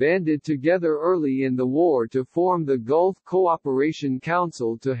states banded together early in the war to form the Gulf Cooperation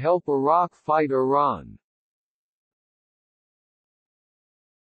Council to help Iraq fight Iran.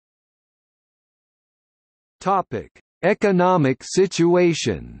 Topic: Economic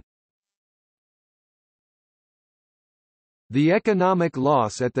situation. The economic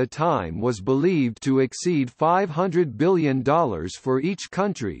loss at the time was believed to exceed $500 billion for each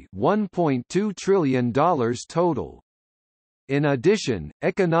country, $1.2 trillion total. In addition,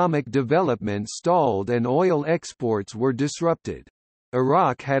 economic development stalled and oil exports were disrupted.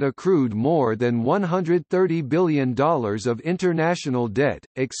 Iraq had accrued more than $130 billion of international debt,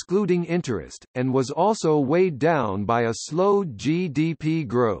 excluding interest, and was also weighed down by a slowed GDP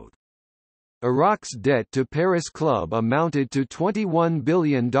growth. Iraq's debt to Paris Club amounted to $21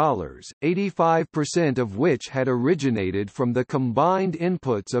 billion, 85% of which had originated from the combined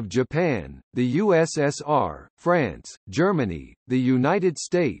inputs of Japan, the USSR, France, Germany, the United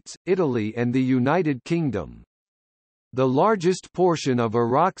States, Italy and the United Kingdom. The largest portion of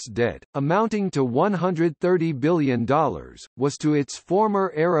Iraq's debt, amounting to $130 billion, was to its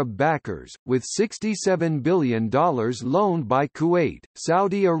former Arab backers, with $67 billion loaned by Kuwait,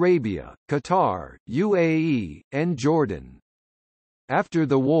 Saudi Arabia, Qatar, UAE, and Jordan. After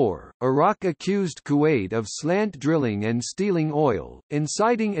the war, Iraq accused Kuwait of slant drilling and stealing oil,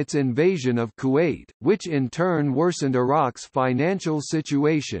 inciting its invasion of Kuwait, which in turn worsened Iraq's financial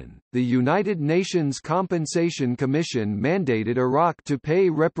situation. The United Nations Compensation Commission mandated Iraq to pay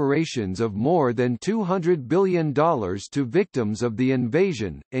reparations of more than $200 billion to victims of the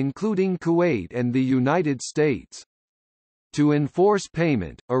invasion, including Kuwait and the United States. To enforce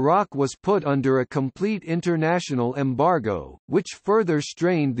payment, Iraq was put under a complete international embargo, which further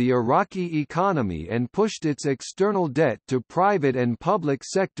strained the Iraqi economy and pushed its external debt to private and public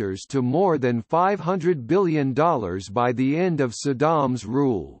sectors to more than $500 billion by the end of Saddam's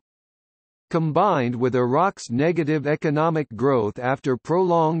rule. Combined with Iraq's negative economic growth after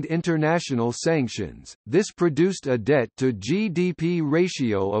prolonged international sanctions, this produced a debt-to-GDP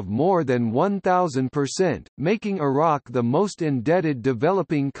ratio of more than 1,000%, making Iraq the most indebted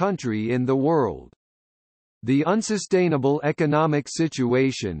developing country in the world. The unsustainable economic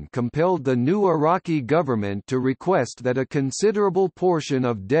situation compelled the new Iraqi government to request that a considerable portion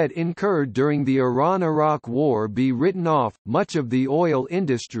of debt incurred during the Iran-Iraq War be written off. Much of the oil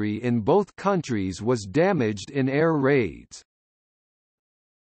industry in both countries was damaged in air raids.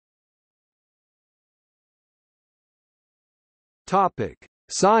 Topic: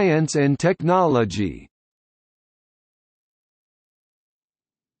 Science and technology.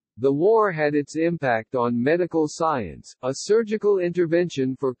 The war had its impact on medical science. A surgical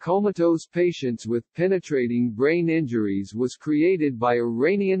intervention for comatose patients with penetrating brain injuries was created by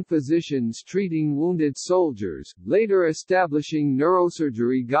Iranian physicians treating wounded soldiers, later establishing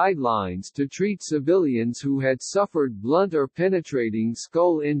neurosurgery guidelines to treat civilians who had suffered blunt or penetrating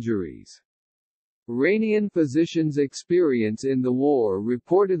skull injuries. Iranian physicians' experience in the war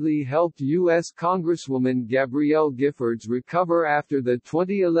reportedly helped U.S. Congresswoman Gabrielle Giffords recover after the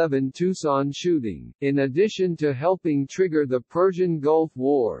 2011 Tucson shooting. In addition to helping trigger the Persian Gulf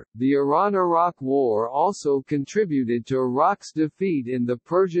War, the Iran-Iraq War also contributed to Iraq's defeat in the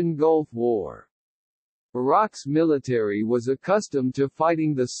Persian Gulf War. Iraq's military was accustomed to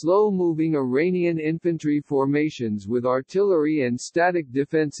fighting the slow-moving Iranian infantry formations with artillery and static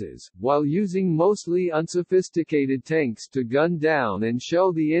defenses, while using mostly unsophisticated tanks to gun down and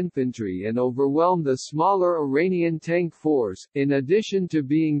shell the infantry and overwhelm the smaller Iranian tank force, in addition to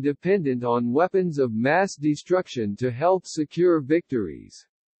being dependent on weapons of mass destruction to help secure victories.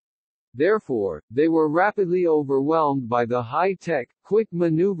 Therefore, they were rapidly overwhelmed by the high-tech,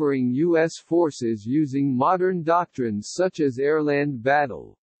 quick-maneuvering U.S. forces using modern doctrines such as airland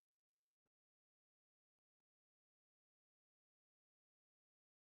battle.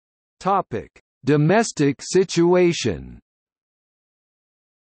 Topic: Domestic situation.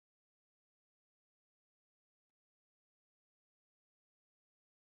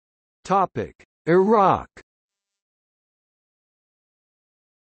 Topic: Iraq.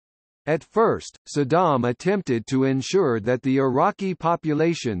 At first, Saddam attempted to ensure that the Iraqi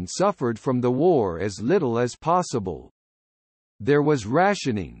population suffered from the war as little as possible. There was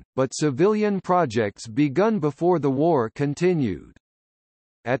rationing, but civilian projects begun before the war continued.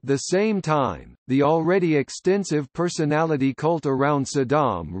 At the same time, the already extensive personality cult around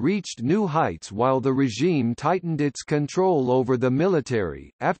Saddam reached new heights while the regime tightened its control over the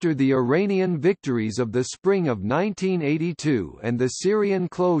military. After the Iranian victories of the spring of 1982 and the Syrian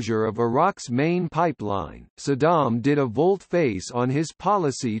closure of Iraq's main pipeline, Saddam did a volte-face on his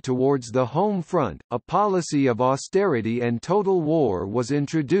policy towards the home front. A policy of austerity and total war was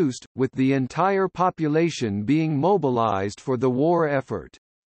introduced, with the entire population being mobilized for the war effort.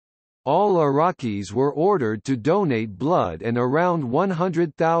 All Iraqis were ordered to donate blood and around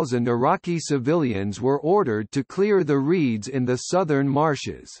 100,000 Iraqi civilians were ordered to clear the reeds in the southern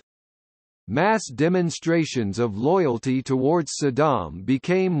marshes. Mass demonstrations of loyalty towards Saddam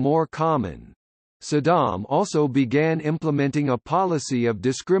became more common. Saddam also began implementing a policy of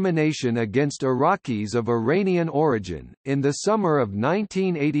discrimination against Iraqis of Iranian origin. In the summer of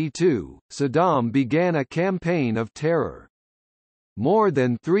 1982, Saddam began a campaign of terror. More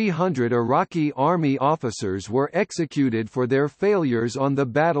than 300 Iraqi army officers were executed for their failures on the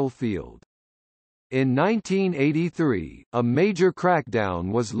battlefield. In 1983, a major crackdown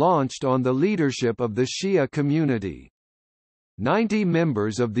was launched on the leadership of the Shia community. 90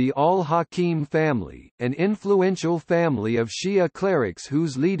 members of the al-Hakim family, an influential family of Shia clerics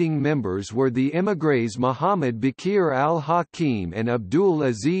whose leading members were the émigrés Muhammad Bakir al-Hakim and Abdul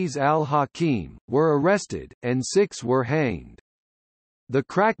Aziz al-Hakim, were arrested, and 6 were hanged. The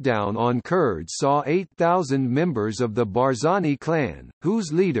crackdown on Kurds saw 8,000 members of the Barzani clan,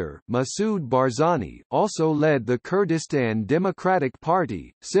 whose leader, Masoud Barzani, also led the Kurdistan Democratic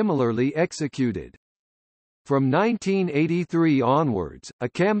Party, similarly executed. From 1983 onwards, a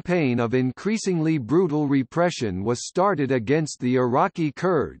campaign of increasingly brutal repression was started against the Iraqi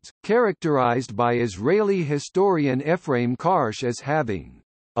Kurds, characterized by Israeli historian Ephraim Karsh as having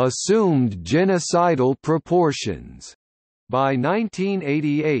assumed genocidal proportions. By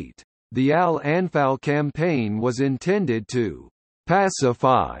 1988, the Al-Anfal campaign was intended to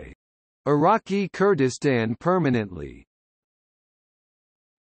pacify Iraqi Kurdistan permanently.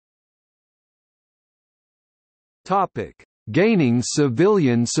 Topic: Gaining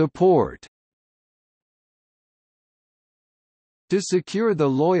civilian support. To secure the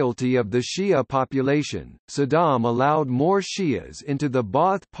loyalty of the Shia population, Saddam allowed more Shias into the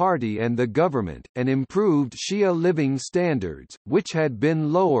Ba'ath Party and the government, and improved Shia living standards, which had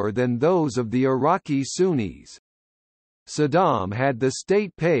been lower than those of the Iraqi Sunnis. Saddam had the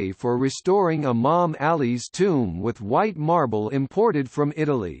state pay for restoring Imam Ali's tomb with white marble imported from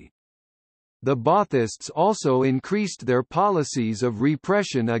Italy. The Baathists also increased their policies of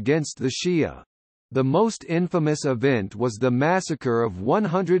repression against the Shia. The most infamous event was the massacre of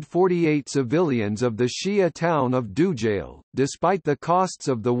 148 civilians of the Shia town of Dujail. Despite the costs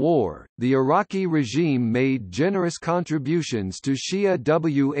of the war, the Iraqi regime made generous contributions to Shia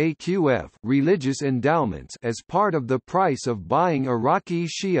Waqf religious endowments as part of the price of buying Iraqi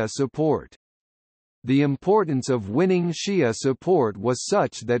Shia support. The importance of winning Shia support was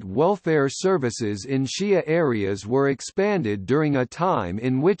such that welfare services in Shia areas were expanded during a time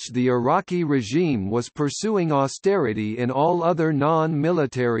in which the Iraqi regime was pursuing austerity in all other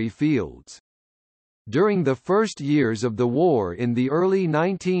non-military fields. During the first years of the war in the early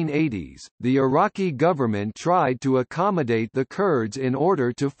 1980s, the Iraqi government tried to accommodate the Kurds in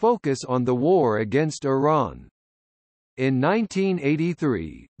order to focus on the war against Iran. In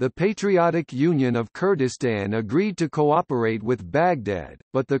 1983, the Patriotic Union of Kurdistan agreed to cooperate with Baghdad,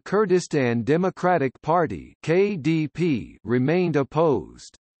 but the Kurdistan Democratic Party (KDP) remained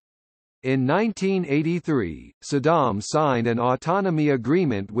opposed. In 1983, Saddam signed an autonomy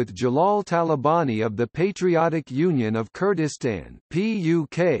agreement with Jalal Talabani of the Patriotic Union of Kurdistan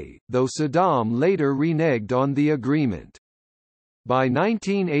 (PUK), though Saddam later reneged on the agreement. By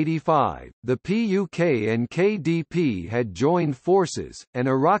 1985, the PUK and KDP had joined forces, and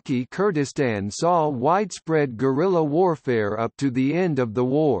Iraqi Kurdistan saw widespread guerrilla warfare up to the end of the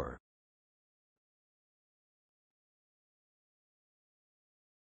war.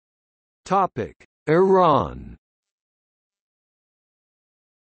 Iran.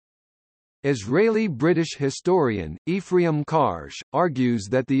 Israeli-British historian, Ephraim Karsh, argues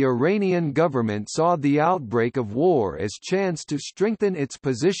that the Iranian government saw the outbreak of war as chance to strengthen its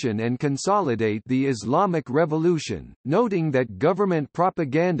position and consolidate the Islamic Revolution, noting that government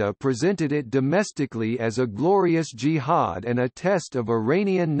propaganda presented it domestically as a glorious jihad and a test of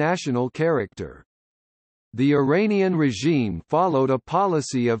Iranian national character. The Iranian regime followed a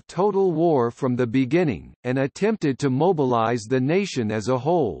policy of total war from the beginning, and attempted to mobilize the nation as a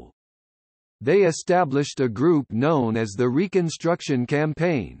whole. They established a group known as the Reconstruction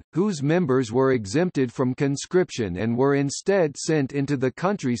Campaign, whose members were exempted from conscription and were instead sent into the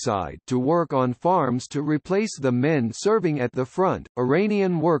countryside to work on farms to replace the men serving at the front.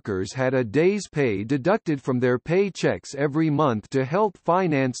 Iranian workers had a day's pay deducted from their paychecks every month to help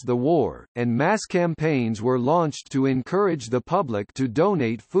finance the war, and mass campaigns were launched to encourage the public to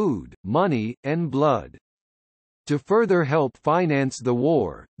donate food, money, and blood. To further help finance the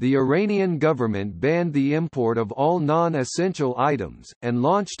war, the Iranian government banned the import of all non-essential items, and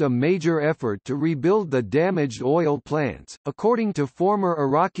launched a major effort to rebuild the damaged oil plants. According to former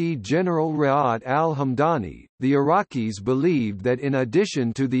Iraqi General Ra'ad al-Hamdani, the Iraqis believed that in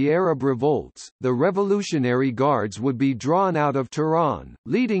addition to the Arab revolts, the Revolutionary Guards would be drawn out of Tehran,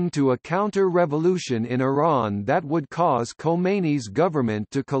 leading to a counter-revolution in Iran that would cause Khomeini's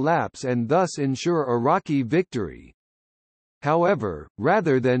government to collapse and thus ensure Iraqi victory. However,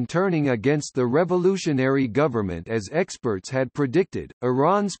 rather than turning against the revolutionary government as experts had predicted,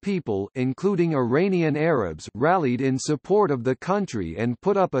 Iran's people, including Iranian Arabs, rallied in support of the country and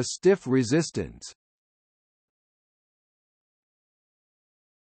put up a stiff resistance.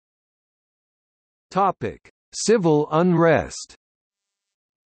 Civil unrest.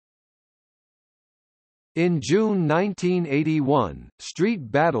 In June 1981,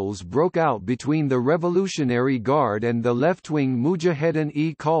 street battles broke out between the Revolutionary Guard and the left-wing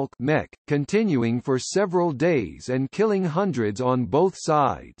Mujahedin-e-Khalq (MEK), continuing for several days and killing hundreds on both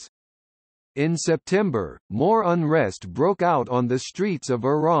sides. In September, more unrest broke out on the streets of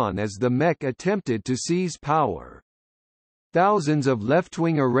Iran as the MEK attempted to seize power. Thousands of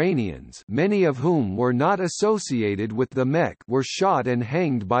left-wing Iranians, many of whom were not associated with the MEK, were shot and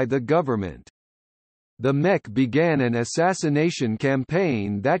hanged by the government. The MEK began an assassination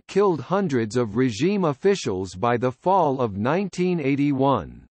campaign that killed hundreds of regime officials by the fall of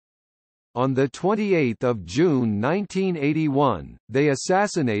 1981. On 28 June 1981, they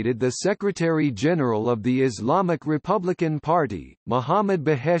assassinated the Secretary-General of the Islamic Republican Party, Mohammad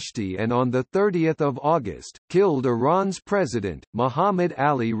Beheshti, and on 30 August, killed Iran's president, Mohammad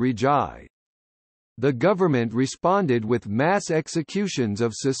Ali Rejai. The government responded with mass executions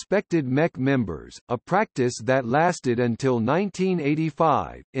of suspected MEK members, a practice that lasted until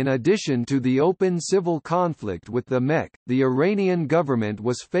 1985. In addition to the open civil conflict with the MEK, the Iranian government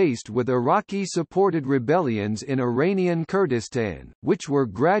was faced with Iraqi-supported rebellions in Iranian Kurdistan, which were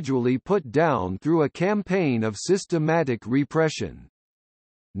gradually put down through a campaign of systematic repression.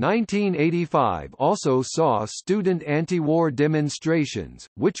 1985 also saw student anti-war demonstrations,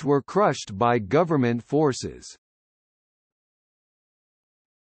 which were crushed by government forces.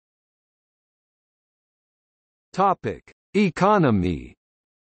 Topic: Economy.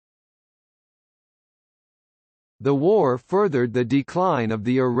 The war furthered the decline of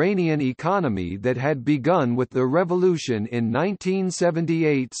the Iranian economy that had begun with the revolution in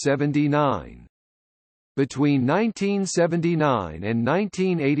 1978–79. Between 1979 and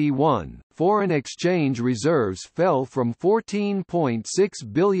 1981, foreign exchange reserves fell from $14.6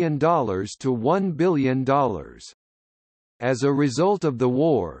 billion to $1 billion. As a result of the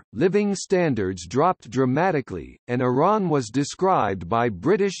war, living standards dropped dramatically, and Iran was described by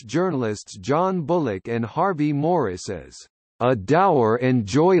British journalists John Bullock and Harvey Morris as a dour and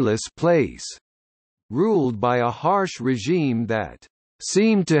joyless place, ruled by a harsh regime that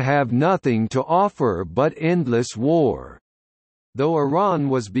seemed to have nothing to offer but endless war. Though Iran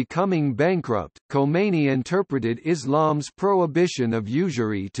was becoming bankrupt, Khomeini interpreted Islam's prohibition of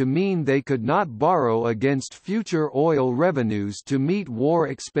usury to mean they could not borrow against future oil revenues to meet war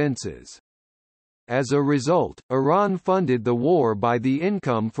expenses. As a result, Iran funded the war by the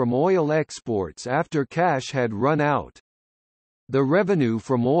income from oil exports after cash had run out. The revenue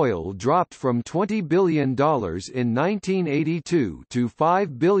from oil dropped from $20 billion in 1982 to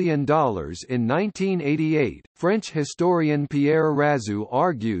 $5 billion in 1988. French historian Pierre Razou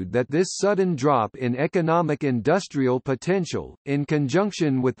argued that this sudden drop in economic industrial potential, in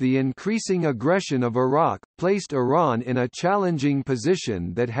conjunction with the increasing aggression of Iraq, placed Iran in a challenging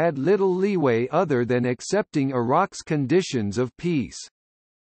position that had little leeway other than accepting Iraq's conditions of peace.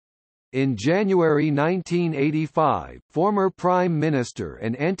 In January 1985, former Prime Minister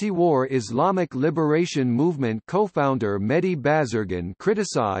and anti-war Islamic Liberation Movement co-founder Mehdi Bazargan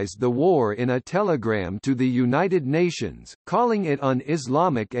criticized the war in a telegram to the United Nations, calling it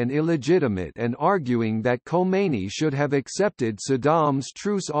un-Islamic and illegitimate and arguing that Khomeini should have accepted Saddam's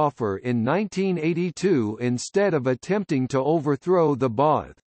truce offer in 1982 instead of attempting to overthrow the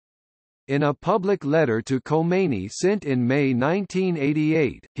Ba'ath. In a public letter to Khomeini sent in May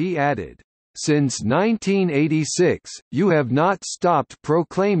 1988, he added, "Since 1986, you have not stopped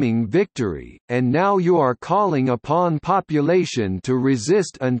proclaiming victory, and now you are calling upon population to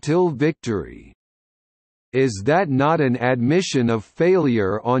resist until victory. Is that not an admission of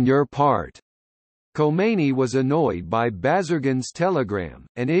failure on your part?" Khomeini was annoyed by Bazargan's telegram,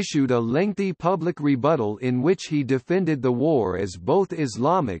 and issued a lengthy public rebuttal in which he defended the war as both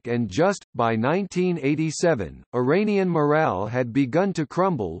Islamic and just. By 1987, Iranian morale had begun to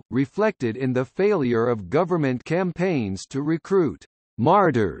crumble, reflected in the failure of government campaigns to recruit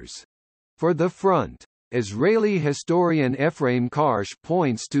martyrs for the front. Israeli historian Ephraim Karsh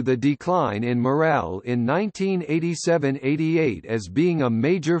points to the decline in morale in 1987–88 as being a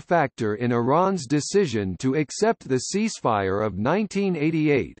major factor in Iran's decision to accept the ceasefire of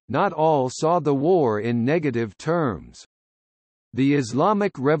 1988. Not all saw the war in negative terms. The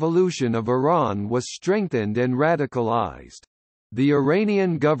Islamic Revolution of Iran was strengthened and radicalized. The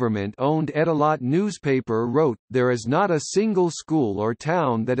Iranian government-owned Etalat newspaper wrote, "There is not a single school or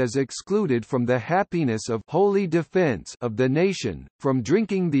town that is excluded from the happiness of holy defense of the nation, from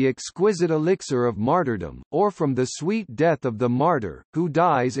drinking the exquisite elixir of martyrdom, or from the sweet death of the martyr, who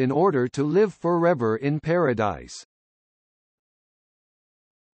dies in order to live forever in paradise."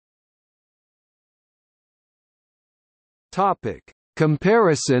 Topic: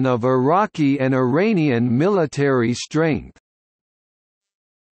 Comparison of Iraqi and Iranian military strength.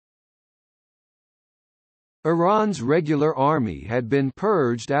 Iran's regular army had been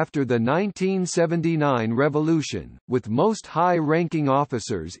purged after the 1979 revolution, with most high-ranking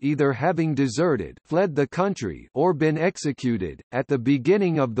officers either having deserted, fled the country, or been executed. At the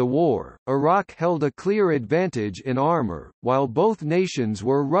beginning of the war, Iraq held a clear advantage in armor, while both nations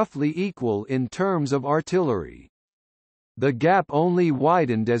were roughly equal in terms of artillery. The gap only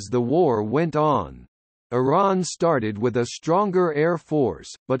widened as the war went on. Iran started with a stronger air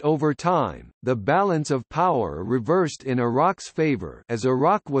force, but over time, the balance of power reversed in Iraq's favor as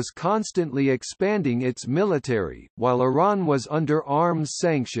Iraq was constantly expanding its military, while Iran was under arms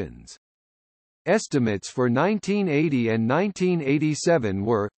sanctions. Estimates for 1980 and 1987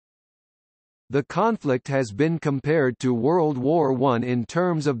 were The conflict has been compared to World War I in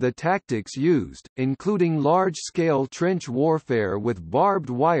terms of the tactics used, including large-scale trench warfare with barbed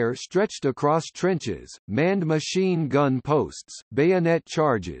wire stretched across trenches, manned machine gun posts, bayonet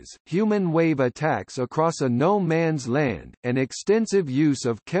charges, human wave attacks across a no-man's land, and extensive use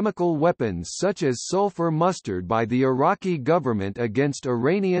of chemical weapons such as sulfur mustard by the Iraqi government against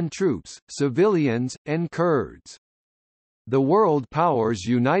Iranian troops, civilians, and Kurds. The world powers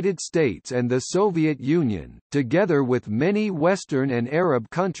United States and the Soviet Union, together with many Western and Arab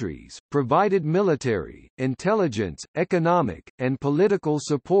countries, provided military, intelligence, economic, and political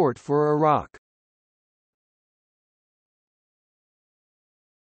support for Iraq.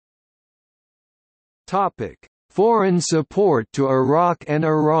 Topic: Foreign support to Iraq and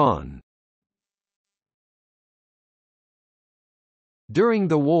Iran. During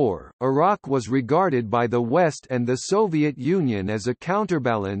the war, Iraq was regarded by the West and the Soviet Union as a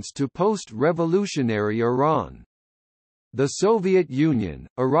counterbalance to post-revolutionary Iran. The Soviet Union,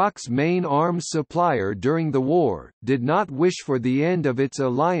 Iraq's main arms supplier during the war, did not wish for the end of its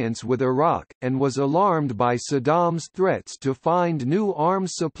alliance with Iraq, and was alarmed by Saddam's threats to find new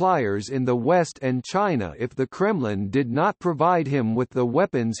arms suppliers in the West and China if the Kremlin did not provide him with the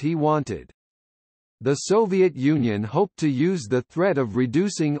weapons he wanted. The Soviet Union hoped to use the threat of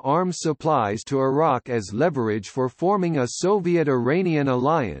reducing arms supplies to Iraq as leverage for forming a Soviet-Iranian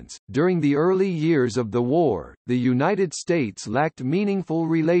alliance. During the early years of the war, the United States lacked meaningful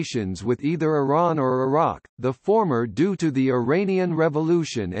relations with either Iran or Iraq, the former due to the Iranian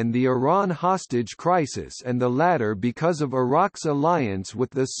Revolution and the Iran hostage crisis, and the latter because of Iraq's alliance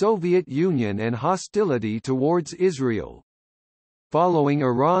with the Soviet Union and hostility towards Israel. Following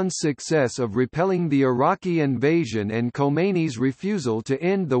Iran's success of repelling the Iraqi invasion and Khomeini's refusal to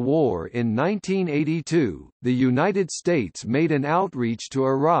end the war in 1982, the United States made an outreach to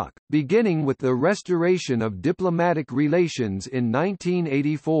Iraq, beginning with the restoration of diplomatic relations in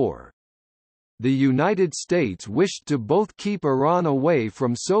 1984. The United States wished to both keep Iran away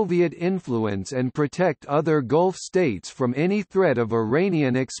from Soviet influence and protect other Gulf states from any threat of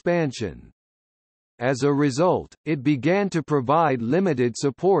Iranian expansion. As a result, it began to provide limited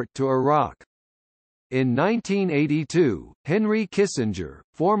support to Iraq. In 1982, Henry Kissinger,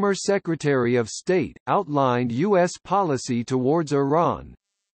 former Secretary of State, outlined U.S. policy towards Iran.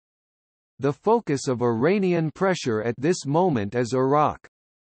 The focus of Iranian pressure at this moment is Iraq.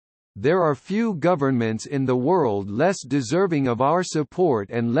 There are few governments in the world less deserving of our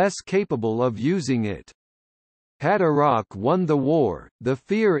support and less capable of using it. Had Iraq won the war, the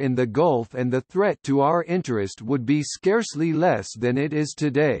fear in the Gulf and the threat to our interest would be scarcely less than it is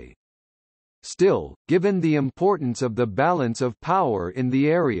today. Still, given the importance of the balance of power in the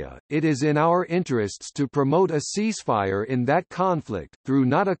area, it is in our interests to promote a ceasefire in that conflict, through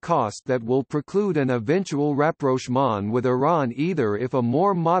not a cost that will preclude an eventual rapprochement with Iran either if a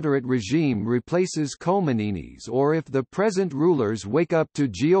more moderate regime replaces Khomeini's or if the present rulers wake up to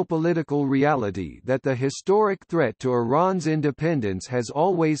geopolitical reality that the historic threat to Iran's independence has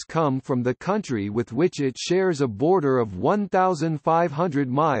always come from the country with which it shares a border of 1,500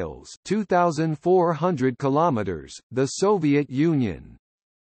 miles 2,400 kilometers, the Soviet Union.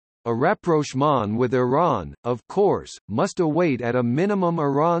 A rapprochement with Iran, of course, must await at a minimum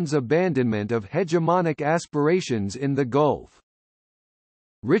Iran's abandonment of hegemonic aspirations in the Gulf.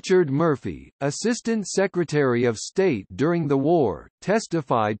 Richard Murphy, Assistant Secretary of State during the war,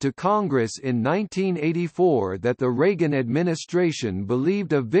 testified to Congress in 1984 that the Reagan administration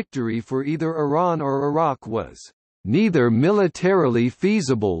believed a victory for either Iran or Iraq was neither militarily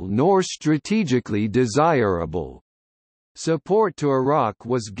feasible nor strategically desirable. Support to Iraq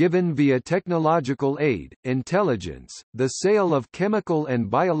was given via technological aid, intelligence, the sale of chemical and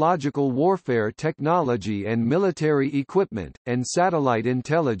biological warfare technology and military equipment, and satellite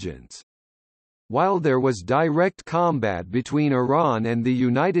intelligence. While there was direct combat between Iran and the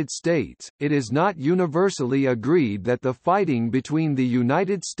United States, it is not universally agreed that the fighting between the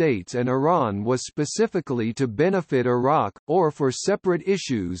United States and Iran was specifically to benefit Iraq, or for separate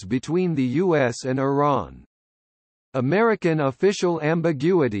issues between the U.S. and Iran. American official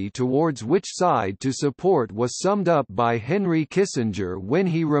ambiguity towards which side to support was summed up by Henry Kissinger when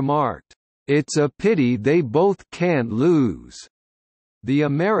he remarked, "It's a pity they both can't lose." The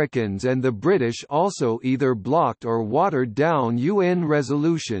Americans and the British also either blocked or watered down UN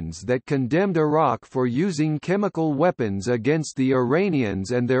resolutions that condemned Iraq for using chemical weapons against the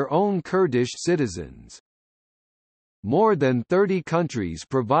Iranians and their own Kurdish citizens. More than 30 countries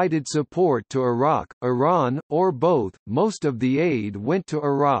provided support to Iraq, Iran, or both. Most of the aid went to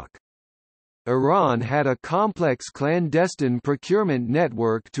Iraq. Iran had a complex clandestine procurement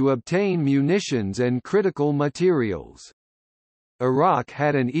network to obtain munitions and critical materials. Iraq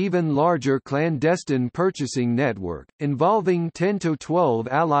had an even larger clandestine purchasing network, involving 10 to 12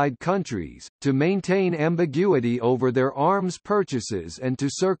 allied countries, to maintain ambiguity over their arms purchases and to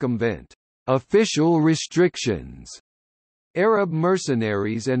circumvent official restrictions. Arab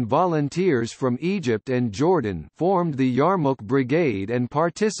mercenaries and volunteers from Egypt and Jordan formed the Yarmouk Brigade and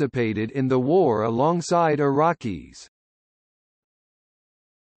participated in the war alongside Iraqis.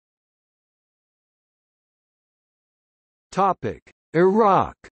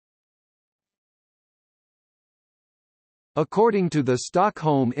 Iraq. According to the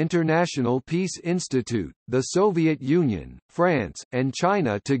Stockholm International Peace Institute, the Soviet Union, France, and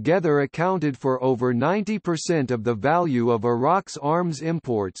China together accounted for over 90% of the value of Iraq's arms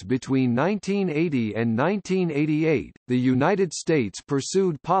imports between 1980 and 1988. The United States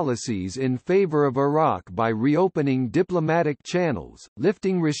pursued policies in favor of Iraq by reopening diplomatic channels,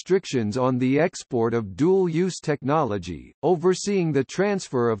 lifting restrictions on the export of dual-use technology, overseeing the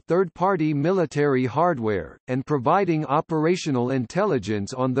transfer of third-party military hardware, and providing operational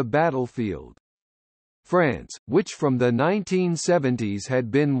intelligence on the battlefield. France, which from the 1970s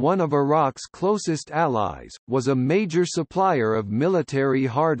had been one of Iraq's closest allies, was a major supplier of military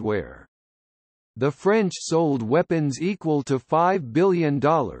hardware. The French sold weapons equal to $5 billion,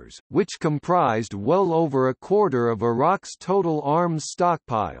 which comprised well over a quarter of Iraq's total arms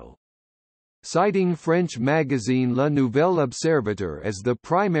stockpile. Citing French magazine Le Nouvel Observateur as the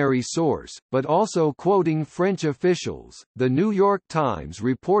primary source, but also quoting French officials, The New York Times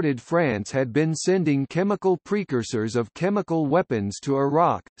reported France had been sending chemical precursors of chemical weapons to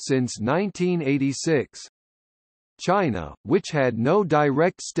Iraq since 1986. China, which had no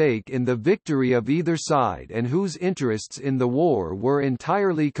direct stake in the victory of either side and whose interests in the war were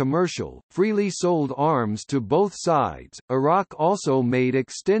entirely commercial, freely sold arms to both sides. Iraq also made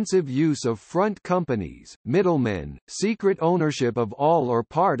extensive use of front companies, middlemen, secret ownership of all or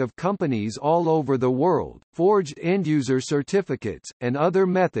part of companies all over the world, forged end-user certificates, and other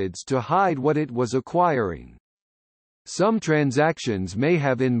methods to hide what it was acquiring. Some transactions may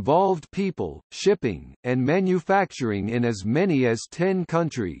have involved people, shipping, and manufacturing in as many as 10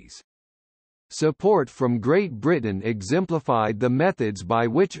 countries. Support from Great Britain exemplified the methods by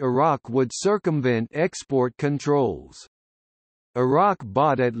which Iraq would circumvent export controls. Iraq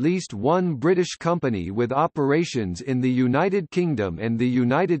bought at least one British company with operations in the United Kingdom and the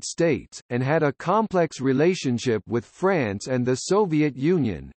United States, and had a complex relationship with France and the Soviet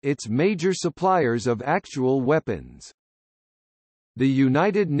Union, its major suppliers of actual weapons. The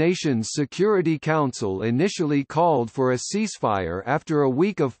United Nations Security Council initially called for a ceasefire after a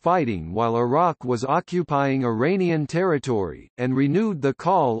week of fighting while Iraq was occupying Iranian territory, and renewed the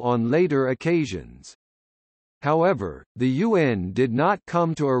call on later occasions. However, the UN did not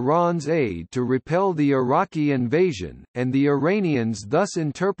come to Iran's aid to repel the Iraqi invasion, and the Iranians thus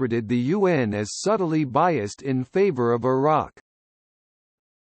interpreted the UN as subtly biased in favor of Iraq.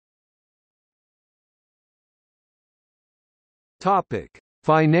 Topic: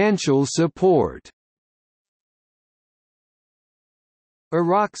 Financial support.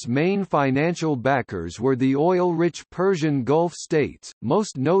 Iraq's main financial backers were the oil-rich Persian Gulf states,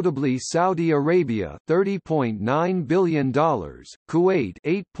 most notably Saudi Arabia $30.9 billion, Kuwait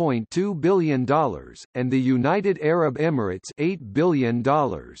 $8.2 billion, and the United Arab Emirates $8 billion.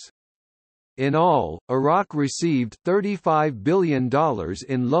 In all, Iraq received $35 billion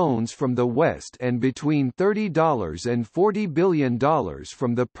in loans from the West and between $30 and $40 billion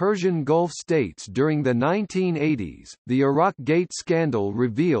from the Persian Gulf states during the 1980s. The Iraq Gate scandal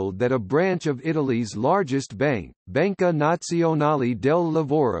revealed that a branch of Italy's largest bank, Banca Nazionale del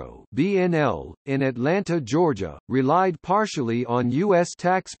Lavoro (BNL), in Atlanta, Georgia, relied partially on U.S.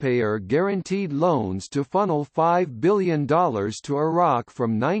 taxpayer-guaranteed loans to funnel $5 billion to Iraq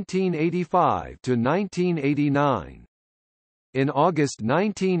from 1985 to 1989. In August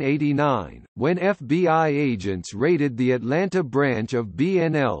 1989, when FBI agents raided the Atlanta branch of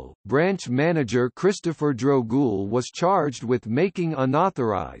BNL, branch manager Christopher Drogool was charged with making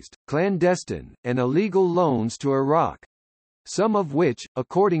unauthorized, clandestine, and illegal loans to Iraq, some of which,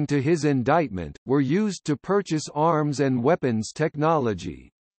 according to his indictment, were used to purchase arms and weapons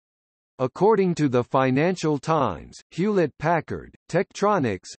technology. According to the Financial Times, Hewlett-Packard,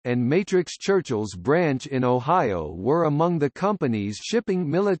 Tektronix, and Matrix Churchill's branch in Ohio were among the companies shipping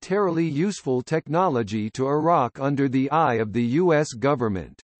militarily useful technology to Iraq under the eye of the U.S.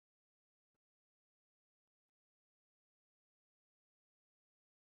 government.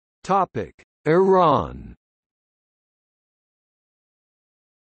 Iran.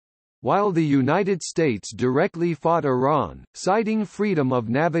 While the United States directly fought Iran, citing freedom of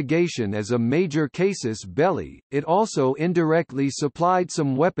navigation as a major casus belli, it also indirectly supplied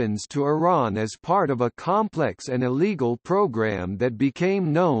some weapons to Iran as part of a complex and illegal program that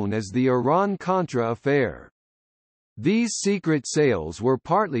became known as the Iran-Contra affair. These secret sales were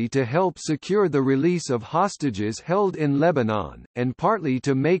partly to help secure the release of hostages held in Lebanon, and partly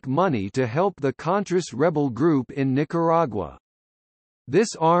to make money to help the Contras rebel group in Nicaragua.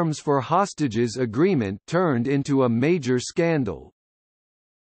 This arms for hostages agreement turned into a major scandal.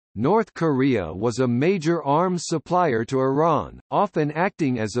 North Korea was a major arms supplier to Iran, often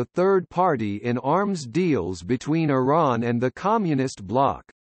acting as a third party in arms deals between Iran and the Communist bloc.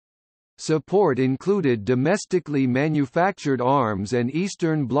 Support included domestically manufactured arms and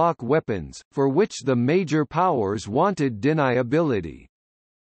Eastern Bloc weapons, for which the major powers wanted deniability.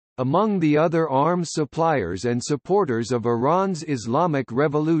 Among the other arms suppliers and supporters of Iran's Islamic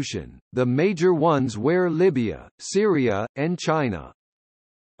Revolution, the major ones were Libya, Syria, and China.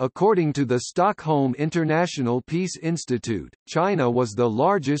 According to the Stockholm International Peace Institute, China was the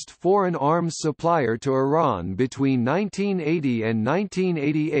largest foreign arms supplier to Iran between 1980 and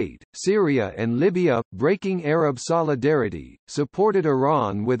 1988. Syria and Libya, breaking Arab solidarity, supported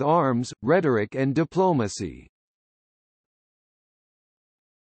Iran with arms, rhetoric, and diplomacy.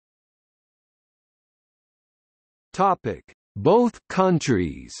 Topic: Both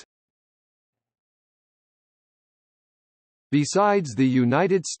countries. Besides the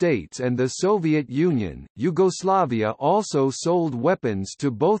United States and the Soviet Union, Yugoslavia also sold weapons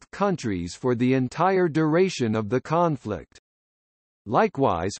to both countries for the entire duration of the conflict.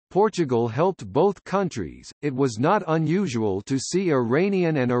 Likewise, Portugal helped both countries. It was not unusual to see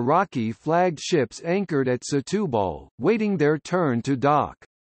Iranian and Iraqi flagged ships anchored at Setúbal, waiting their turn to dock.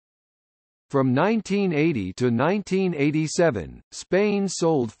 From 1980 to 1987, Spain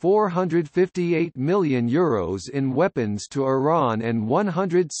sold €458 million in weapons to Iran and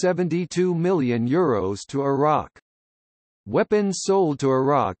 €172 million to Iraq. Weapons sold to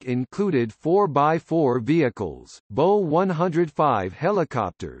Iraq included 4x4 vehicles, Bo-105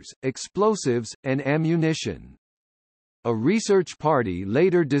 helicopters, explosives, and ammunition. A research party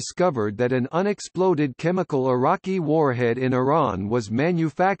later discovered that an unexploded chemical Iraqi warhead in Iran was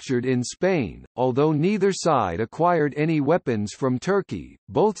manufactured in Spain. Although neither side acquired any weapons from Turkey,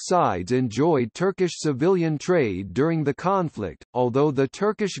 both sides enjoyed Turkish civilian trade during the conflict, although the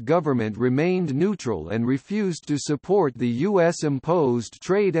Turkish government remained neutral and refused to support the U.S.-imposed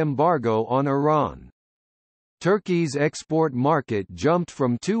trade embargo on Iran. Turkey's export market jumped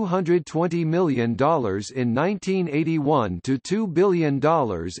from $220 million in 1981 to $2 billion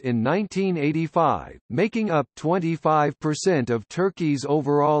in 1985, making up 25% of Turkey's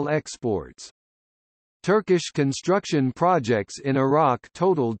overall exports. Turkish construction projects in Iraq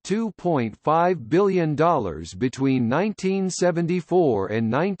totaled $2.5 billion between 1974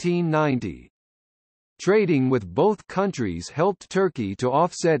 and 1990. Trading with both countries helped Turkey to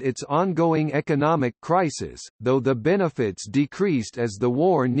offset its ongoing economic crisis, though the benefits decreased as the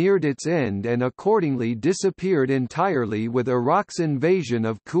war neared its end and accordingly disappeared entirely with Iraq's invasion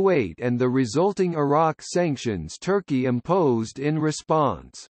of Kuwait and the resulting Iraq sanctions Turkey imposed in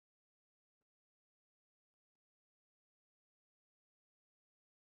response.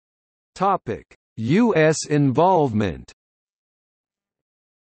 U.S. involvement.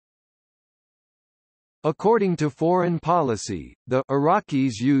 According to Foreign Policy, the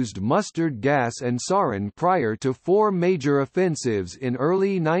Iraqis used mustard gas and sarin prior to four major offensives in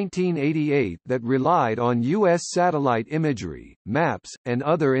early 1988 that relied on U.S. satellite imagery, maps, and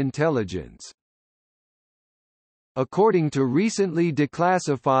other intelligence. According to recently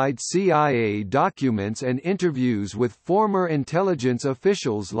declassified CIA documents and interviews with former intelligence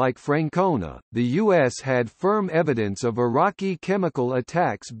officials like Francona, the U.S. had firm evidence of Iraqi chemical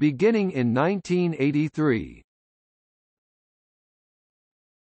attacks beginning in 1983.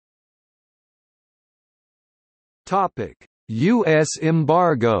 U.S.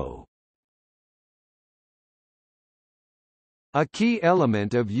 embargo. A key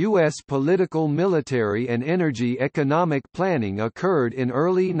element of U.S. political, military and energy economic planning occurred in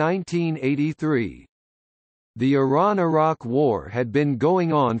early 1983. The Iran–Iraq War had been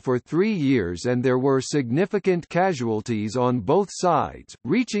going on for 3 years and there were significant casualties on both sides,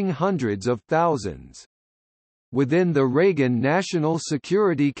 reaching hundreds of thousands. Within the Reagan National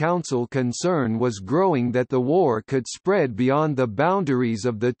Security Council, concern was growing that the war could spread beyond the boundaries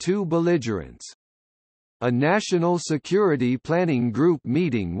of the two belligerents. A National Security Planning Group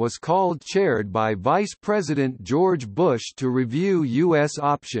meeting was called, chaired by Vice President George Bush, to review U.S.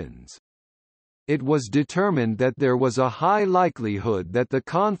 options. it was determined that there was a high likelihood that the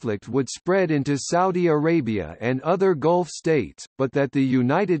conflict would spread into Saudi Arabia and other Gulf states, but that the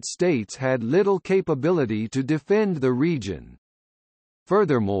United States had little capability to defend the region.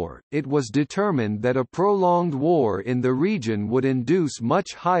 Furthermore, it was determined that a prolonged war in the region would induce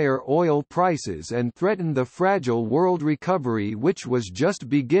much higher oil prices and threaten the fragile world recovery which was just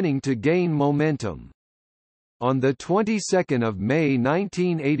beginning to gain momentum. On the 22nd of May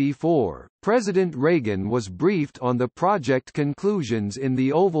 1984, President Reagan was briefed on the project conclusions in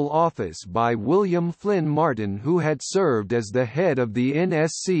the Oval Office by William Flynn Martin, who had served as the head of the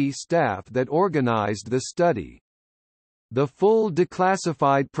NSC staff that organized the study. The full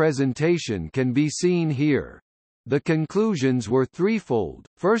declassified presentation can be seen here. The conclusions were threefold.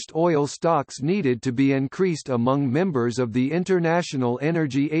 First, oil stocks needed to be increased among members of the International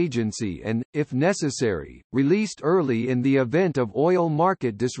Energy Agency and, if necessary, released early in the event of oil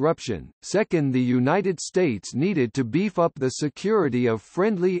market disruption. Second, the United States needed to beef up the security of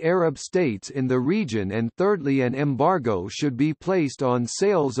friendly Arab states in the region, and thirdly, an embargo should be placed on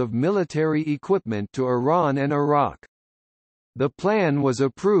sales of military equipment to Iran and Iraq. The plan was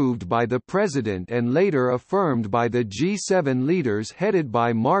approved by the President and later affirmed by the G7 leaders headed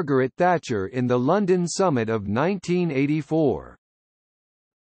by Margaret Thatcher in the London summit of 1984.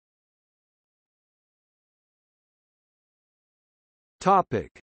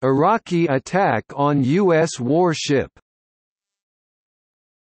 Iraqi attack on U.S. warship.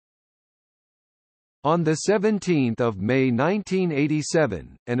 On 17 May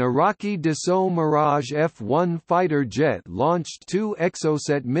 1987, an Iraqi Dassault Mirage F-1 fighter jet launched two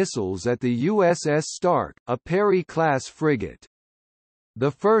Exocet missiles at the USS Stark, a Perry-class frigate. The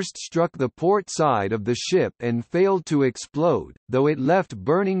first struck the port side of the ship and failed to explode, though it left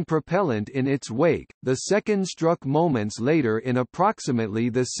burning propellant in its wake. The second struck moments later in approximately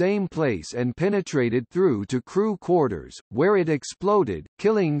the same place and penetrated through to crew quarters, where it exploded,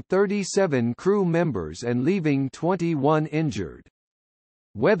 killing 37 crew members and leaving 21 injured.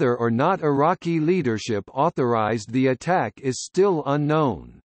 Whether or not Iraqi leadership authorized the attack is still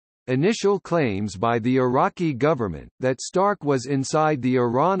unknown. Initial claims by the Iraqi government, that Stark was inside the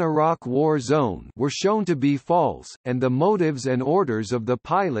Iran-Iraq war zone, were shown to be false, and the motives and orders of the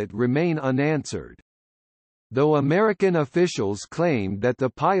pilot remain unanswered. Though American officials claimed that the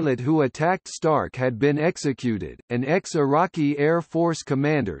pilot who attacked Stark had been executed, an ex-Iraqi Air Force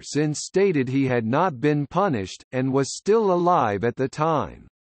commander since stated he had not been punished, and was still alive at the time.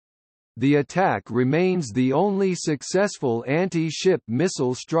 The attack remains the only successful anti-ship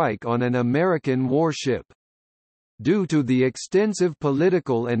missile strike on an American warship. Due to the extensive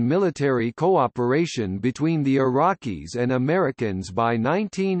political and military cooperation between the Iraqis and Americans by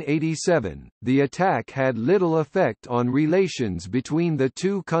 1987, the attack had little effect on relations between the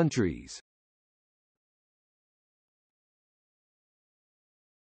two countries.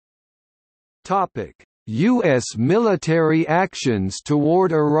 U.S. military actions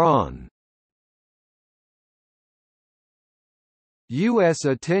toward Iran. U.S.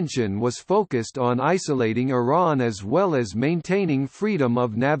 attention was focused on isolating Iran as well as maintaining freedom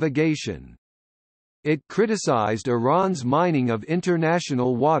of navigation. It criticized Iran's mining of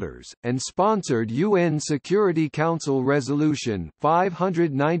international waters, and sponsored UN Security Council Resolution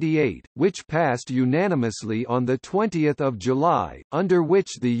 598, which passed unanimously on 20 July, under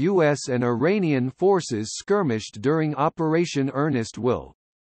which the US and Iranian forces skirmished during Operation Earnest Will.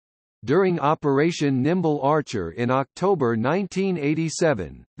 During Operation Nimble Archer in October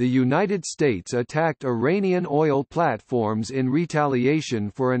 1987, the United States attacked Iranian oil platforms in retaliation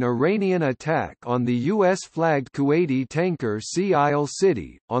for an Iranian attack on the U.S.-flagged Kuwaiti tanker Sea Isle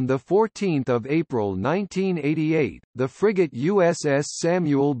City. On 14 April 1988, the frigate USS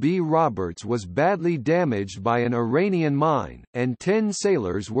Samuel B. Roberts was badly damaged by an Iranian mine, and 10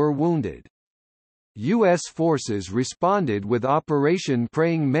 sailors were wounded. U.S. forces responded with Operation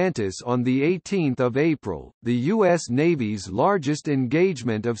Praying Mantis on 18 April, the U.S. Navy's largest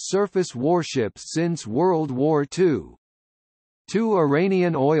engagement of surface warships since World War II. 2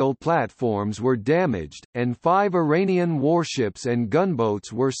 Iranian oil platforms were damaged, and 5 Iranian warships and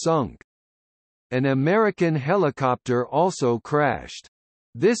gunboats were sunk. An American helicopter also crashed.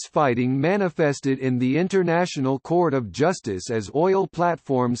 This fighting manifested in the International Court of Justice as Oil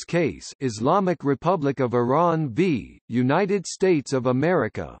Platforms Case Islamic Republic of Iran v. United States of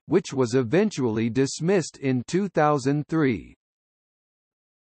America, which was eventually dismissed in 2003.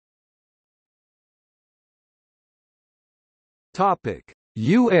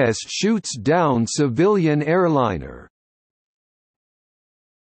 U.S. shoots down civilian airliner.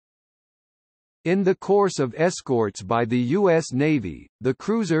 In the course of escorts by the U.S. Navy, the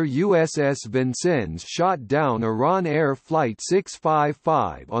cruiser USS Vincennes shot down Iran Air Flight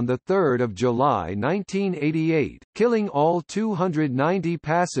 655 on 3 July 1988, killing all 290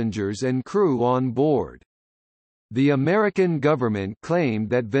 passengers and crew on board. The American government claimed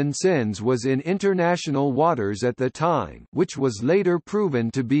that Vincennes was in international waters at the time, which was later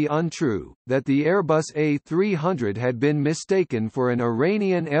proven to be untrue, that the Airbus A300 had been mistaken for an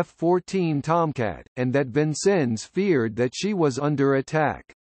Iranian F-14 Tomcat, and that Vincennes feared that she was under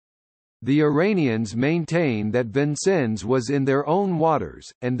attack. The Iranians maintain that Vincennes was in their own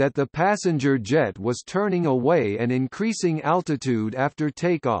waters, and that the passenger jet was turning away and increasing altitude after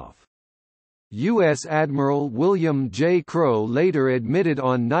takeoff. U.S. Admiral William J. Crowe later admitted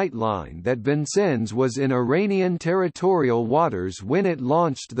on Nightline that Vincennes was in Iranian territorial waters when it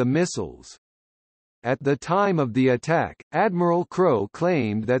launched the missiles. At the time of the attack, Admiral Crowe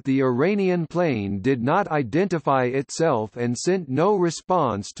claimed that the Iranian plane did not identify itself and sent no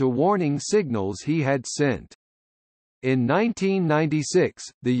response to warning signals he had sent. In 1996,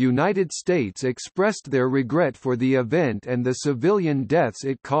 the United States expressed their regret for the event and the civilian deaths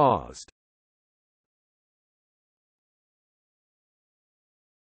it caused.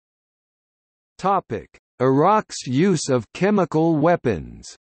 Iraq's use of chemical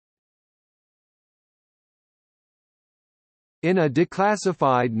weapons. In a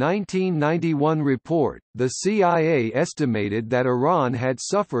declassified 1991 report, the CIA estimated that Iran had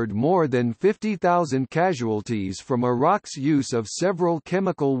suffered more than 50,000 casualties from Iraq's use of several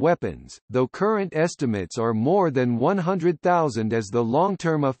chemical weapons, though current estimates are more than 100,000 as the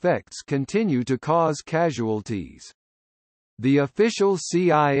long-term effects continue to cause casualties. The official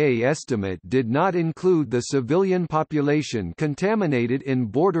CIA estimate did not include the civilian population contaminated in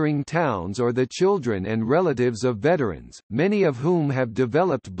bordering towns or the children and relatives of veterans, many of whom have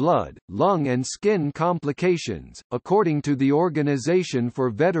developed blood, lung and skin complications, according to the Organization for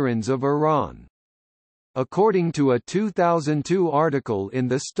Veterans of Iran. According to a 2002 article in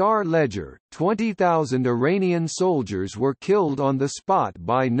the Star Ledger, 20,000 Iranian soldiers were killed on the spot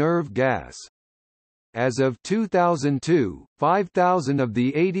by nerve gas. As of 2002, 5,000 of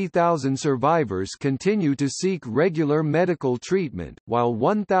the 80,000 survivors continue to seek regular medical treatment, while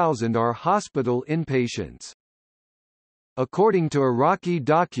 1,000 are hospital inpatients. According to Iraqi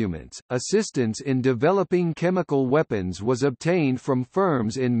documents, assistance in developing chemical weapons was obtained from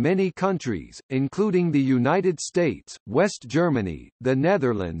firms in many countries, including the United States, West Germany, the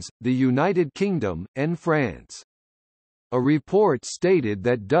Netherlands, the United Kingdom, and France. A report stated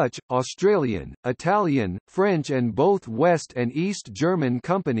that Dutch, Australian, Italian, French and both West and East German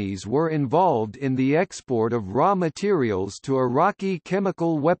companies were involved in the export of raw materials to Iraqi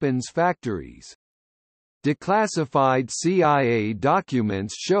chemical weapons factories. Declassified CIA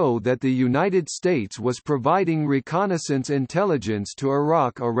documents show that the United States was providing reconnaissance intelligence to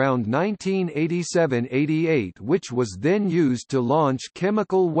Iraq around 1987–88, which was then used to launch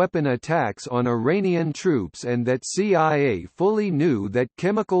chemical weapon attacks on Iranian troops, and that CIA fully knew that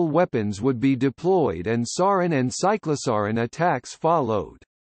chemical weapons would be deployed and sarin and cyclosarin attacks followed.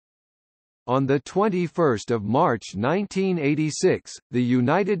 On 21 March 1986, the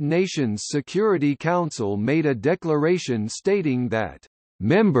United Nations Security Council made a declaration stating that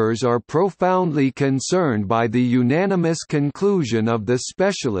members are profoundly concerned by the unanimous conclusion of the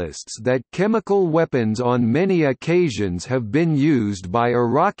specialists that chemical weapons on many occasions have been used by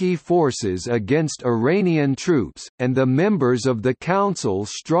Iraqi forces against Iranian troops, and the members of the Council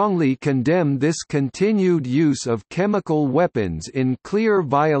strongly condemn this continued use of chemical weapons in clear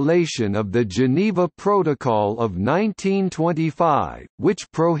violation of the Geneva Protocol of 1925,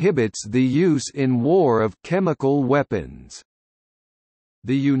 which prohibits the use in war of chemical weapons.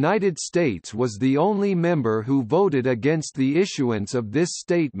 The United States was the only member who voted against the issuance of this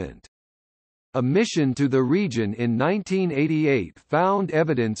statement. A mission to the region in 1988 found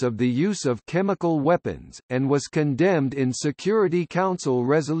evidence of the use of chemical weapons, and was condemned in Security Council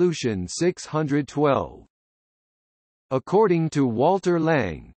Resolution 612. According to Walter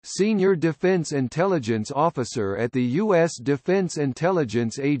Lang, Senior Defense Intelligence Officer at the U.S. Defense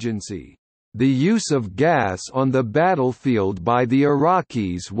Intelligence Agency, the use of gas on the battlefield by the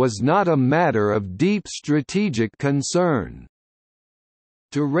Iraqis was not a matter of deep strategic concern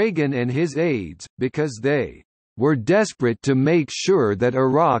to Reagan and his aides, because they were desperate to make sure that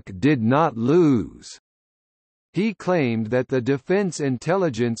Iraq did not lose. He claimed that the Defense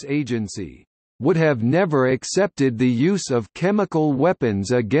Intelligence Agency would have never accepted the use of chemical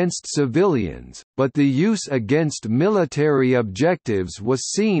weapons against civilians, but the use against military objectives was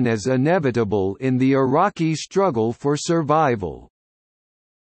seen as inevitable in the Iraqi struggle for survival.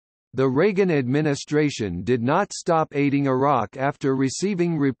 The Reagan administration did not stop aiding Iraq after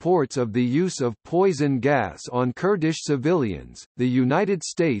receiving reports of the use of poison gas on Kurdish civilians. The United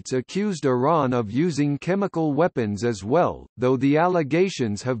States accused Iran of using chemical weapons as well, though the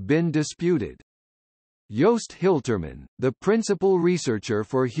allegations have been disputed. Joost Hilterman, the principal researcher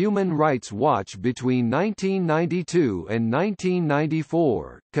for Human Rights Watch between 1992 and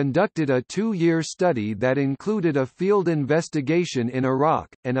 1994, conducted a 2-year study that included a field investigation in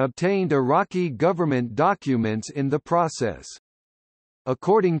Iraq, and obtained Iraqi government documents in the process.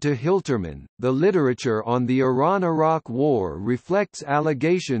 According to Hilterman, the literature on the Iran-Iraq war reflects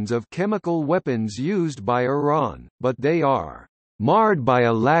allegations of chemical weapons used by Iran, but they are marred by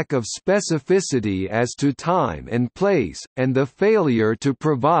a lack of specificity as to time and place, and the failure to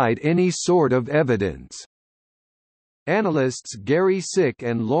provide any sort of evidence. Analysts Gary Sick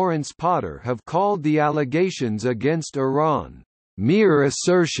and Lawrence Potter have called the allegations against Iran mere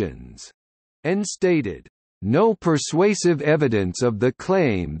assertions, and stated, "No persuasive evidence of the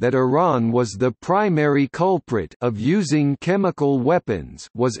claim that Iran was the primary culprit of using chemical weapons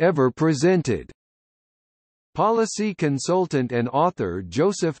was ever presented." Policy consultant and author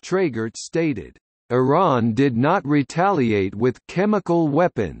Joseph Traegert stated, "Iran did not retaliate with chemical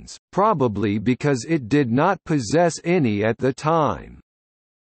weapons, probably because it did not possess any at the time."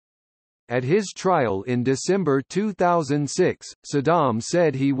 At his trial in December 2006, Saddam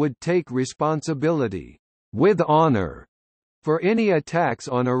said he would take responsibility, "with honor," for any attacks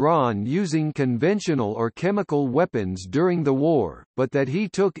on Iran using conventional or chemical weapons during the war, but that he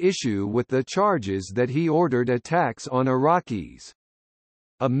took issue with the charges that he ordered attacks on Iraqis.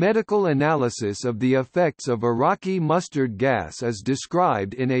 A medical analysis of the effects of Iraqi mustard gas is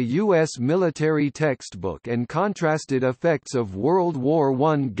described in a U.S. military textbook and contrasted effects of World War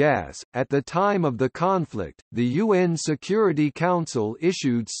I gas. At the time of the conflict, the UN Security Council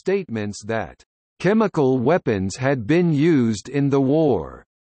issued statements that chemical weapons had been used in the war.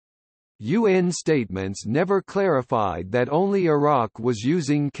 UN statements never clarified that only Iraq was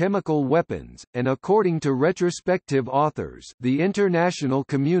using chemical weapons, and according to retrospective authors, the international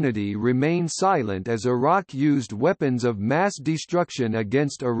community remained silent as Iraq used weapons of mass destruction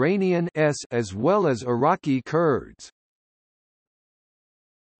against Iranian as well as Iraqi Kurds.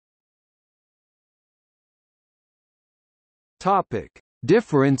 Topic: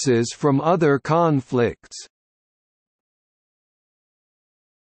 Differences from other conflicts.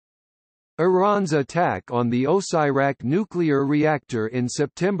 Iran's attack on the Osirak nuclear reactor in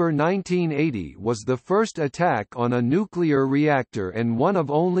September 1980 was the first attack on a nuclear reactor and one of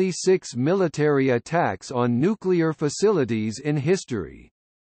only 6 military attacks on nuclear facilities in history.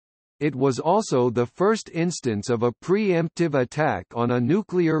 It was also the first instance of a preemptive attack on a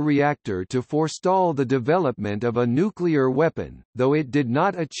nuclear reactor to forestall the development of a nuclear weapon, though it did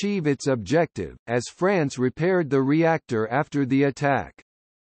not achieve its objective, as France repaired the reactor after the attack.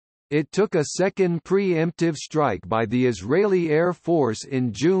 It took a second preemptive strike by the Israeli Air Force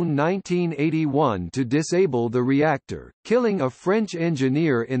in June 1981 to disable the reactor, killing a French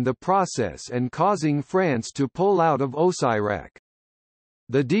engineer in the process and causing France to pull out of Osirak.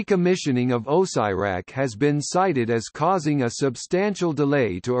 The decommissioning of Osirak has been cited as causing a substantial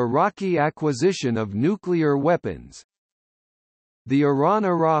delay to Iraqi acquisition of nuclear weapons. The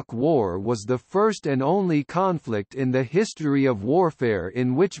Iran-Iraq War was the first and only conflict in the history of warfare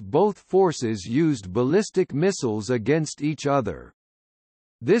in which both forces used ballistic missiles against each other.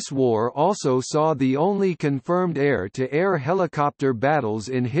 This war also saw the only confirmed air-to-air helicopter battles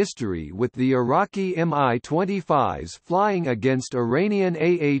in history, with the Iraqi Mi-25s flying against Iranian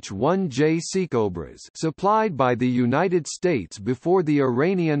Ah-1J Seacobras supplied by the United States before the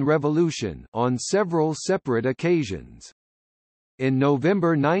Iranian Revolution on several separate occasions. In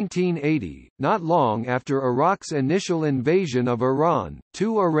November 1980, not long after Iraq's initial invasion of Iran,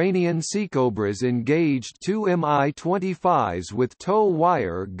 2 Iranian Seacobras engaged 2 Mi-25s with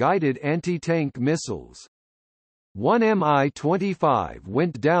tow-wire guided anti-tank missiles. One Mi-25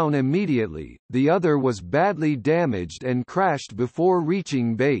 went down immediately, the other was badly damaged and crashed before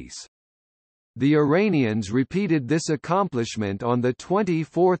reaching base. The Iranians repeated this accomplishment on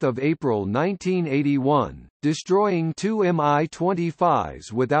 24 April 1981, destroying 2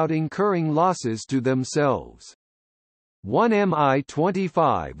 Mi-25s without incurring losses to themselves. One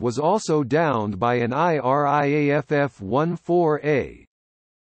Mi-25 was also downed by an IRIAFF-14A.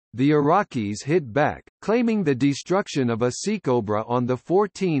 The Iraqis hit back, claiming the destruction of a Seacobra on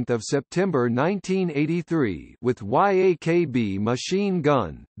 14 September 1983 with YAKB machine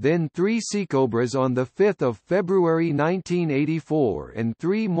gun, then 3 Seacobras on 5 February 1984 and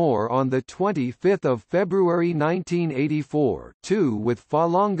 3 more on 25 February 1984, 2 with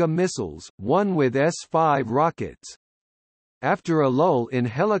Falanga missiles, 1 with S-5 rockets. After a lull in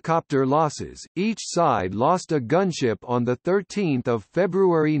helicopter losses, each side lost a gunship on 13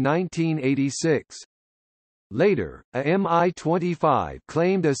 February 1986. Later, a Mi-25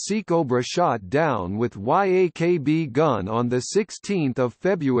 claimed a Seacobra shot down with YAKB gun on 16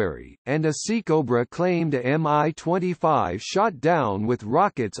 February, and a Seacobra claimed a Mi-25 shot down with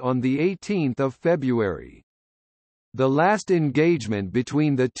rockets on 18 February. The last engagement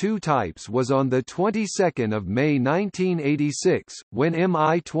between the two types was on the 22nd of May 1986, when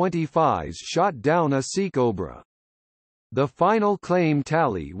Mi-25s shot down a Seacobra. The final claim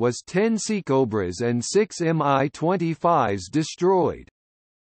tally was 10 Seacobras and 6 Mi-25s destroyed.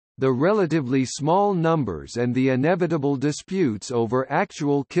 The relatively small numbers and the inevitable disputes over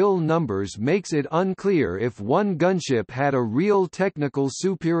actual kill numbers makes it unclear if one gunship had a real technical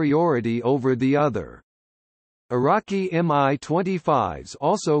superiority over the other. Iraqi Mi-25s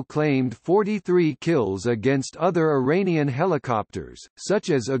also claimed 43 kills against other Iranian helicopters, such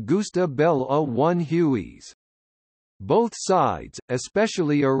as Augusta Bell A-1 Hueys. Both sides,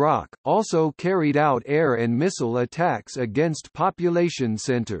 especially Iraq, also carried out air and missile attacks against population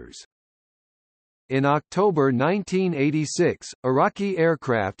centers. In October 1986, Iraqi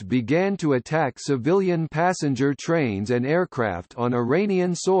aircraft began to attack civilian passenger trains and aircraft on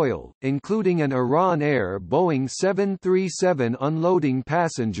Iranian soil, including an Iran Air Boeing 737 unloading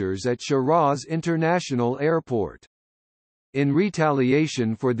passengers at Shiraz International Airport. In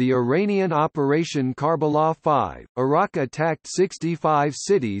retaliation for the Iranian Operation Karbala 5, Iraq attacked 65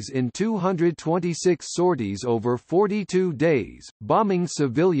 cities in 226 sorties over 42 days, bombing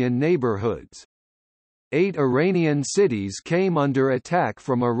civilian neighborhoods. 8 Iranian cities came under attack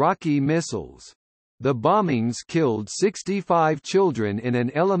from Iraqi missiles. The bombings killed 65 children in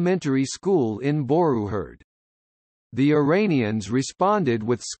an elementary school in Boruherd. The Iranians responded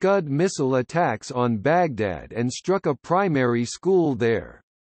with Scud missile attacks on Baghdad and struck a primary school there.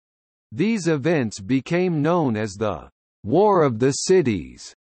 These events became known as the War of the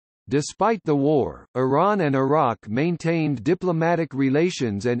Cities. Despite the war, Iran and Iraq maintained diplomatic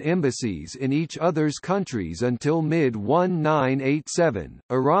relations and embassies in each other's countries until mid-1987.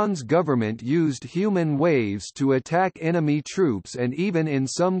 Iran's government used human waves to attack enemy troops and even in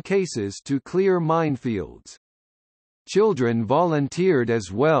some cases to clear minefields. Children volunteered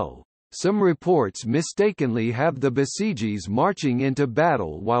as well. Some reports mistakenly have the Basijis marching into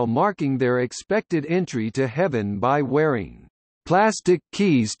battle while marking their expected entry to heaven by wearing plastic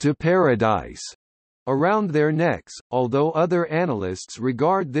keys to paradise around their necks, although other analysts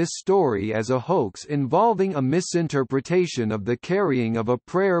regard this story as a hoax involving a misinterpretation of the carrying of a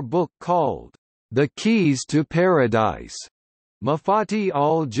prayer book called The Keys to Paradise, Mafati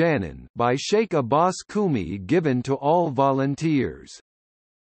al-Janan, by Sheikh Abbas Kumi, given to all volunteers.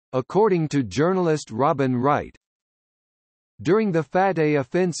 According to journalist Robin Wright, during the Fateh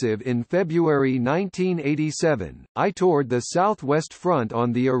offensive in February 1987, I toured the southwest front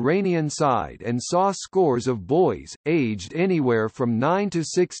on the Iranian side and saw scores of boys, aged anywhere from 9 to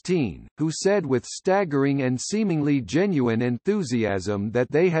 16, who said with staggering and seemingly genuine enthusiasm that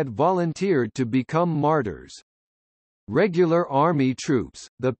they had volunteered to become martyrs. Regular army troops,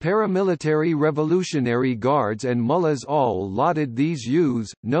 the paramilitary Revolutionary Guards and mullahs all lauded these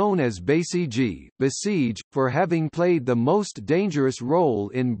youths, known as Basij, for having played the most dangerous role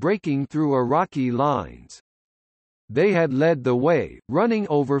in breaking through Iraqi lines. They had led the way, running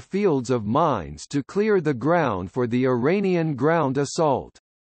over fields of mines to clear the ground for the Iranian ground assault.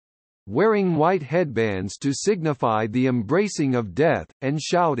 Wearing white headbands to signify the embracing of death, and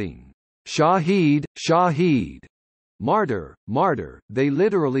shouting, "Shaheed, Shaheed! Martyr, martyr," they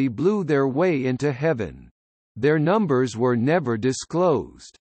literally blew their way into heaven. Their numbers were never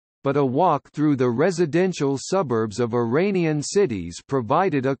disclosed. But a walk through the residential suburbs of Iranian cities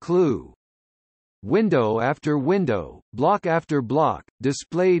provided a clue. Window after window, block after block,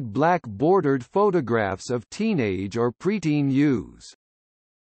 displayed black-bordered photographs of teenage or preteen youths.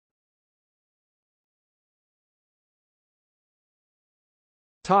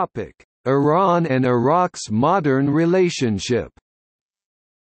 Topic: Iran and Iraq's modern relationship.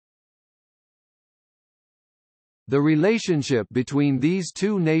 The relationship between these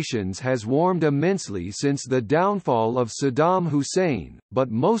two nations has warmed immensely since the downfall of Saddam Hussein, but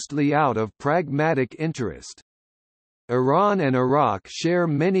mostly out of pragmatic interest. Iran and Iraq share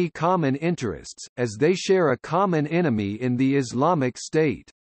many common interests, as they share a common enemy in the Islamic State.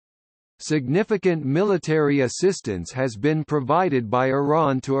 Significant military assistance has been provided by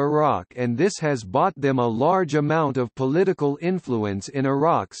Iran to Iraq, and this has bought them a large amount of political influence in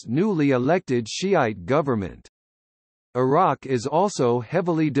Iraq's newly elected Shiite government. Iraq is also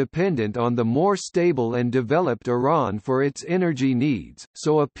heavily dependent on the more stable and developed Iran for its energy needs,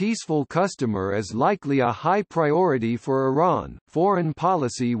 so a peaceful customer is likely a high priority for Iran, foreign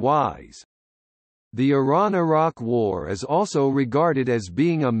policy-wise. The Iran-Iraq war is also regarded as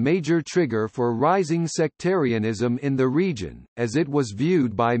being a major trigger for rising sectarianism in the region, as it was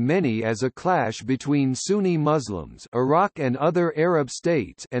viewed by many as a clash between Sunni Muslims, Iraq and other Arab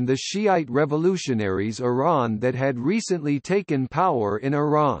states, and the Shiite revolutionaries Iran that had recently taken power in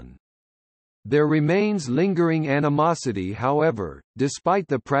Iran. There remains lingering animosity, however, despite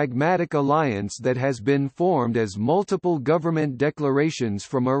the pragmatic alliance that has been formed, as multiple government declarations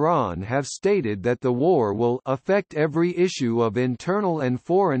from Iran have stated that the war will affect every issue of internal and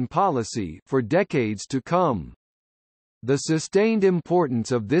foreign policy for decades to come. The sustained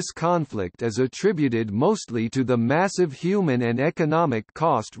importance of this conflict is attributed mostly to the massive human and economic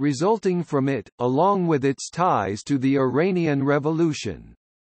cost resulting from it, along with its ties to the Iranian Revolution.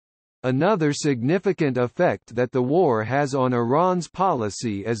 Another significant effect that the war has on Iran's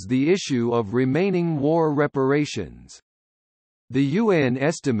policy is the issue of remaining war reparations. The UN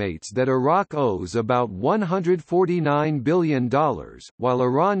estimates that Iraq owes about $149 billion, while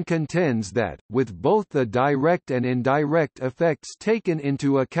Iran contends that, with both the direct and indirect effects taken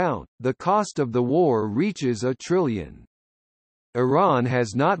into account, the cost of the war reaches $1 trillion. Iran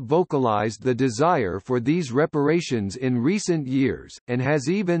has not vocalized the desire for these reparations in recent years, and has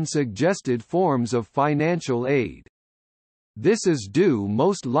even suggested forms of financial aid. This is due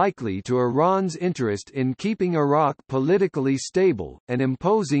most likely to Iran's interest in keeping Iraq politically stable, and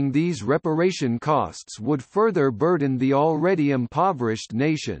imposing these reparation costs would further burden the already impoverished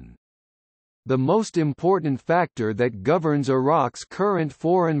nation. The most important factor that governs Iraq's current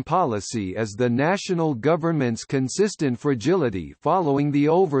foreign policy is the national government's consistent fragility following the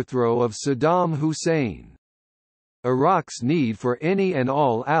overthrow of Saddam Hussein. Iraq's need for any and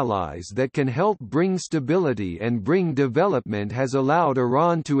all allies that can help bring stability and bring development has allowed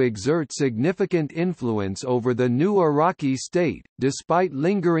Iran to exert significant influence over the new Iraqi state, despite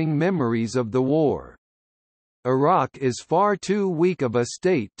lingering memories of the war. Iraq is far too weak of a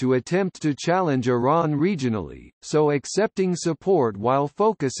state to attempt to challenge Iran regionally, so accepting support while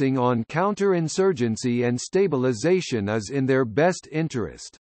focusing on counterinsurgency and stabilization is in their best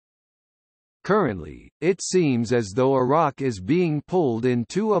interest. Currently, it seems as though Iraq is being pulled in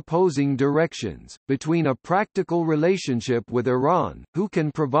two opposing directions, between a practical relationship with Iran, who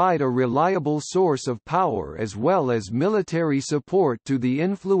can provide a reliable source of power, as well as military support to the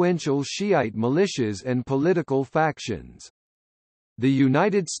influential Shiite militias and political factions. The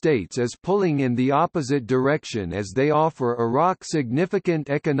United States is pulling in the opposite direction as they offer Iraq significant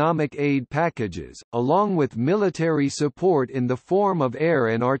economic aid packages, along with military support in the form of air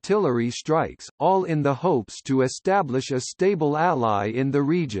and artillery strikes, all in the hopes to establish a stable ally in the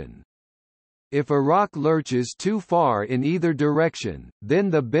region. If Iraq lurches too far in either direction, then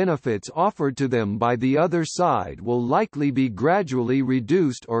the benefits offered to them by the other side will likely be gradually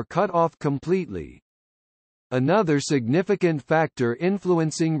reduced or cut off completely. Another significant factor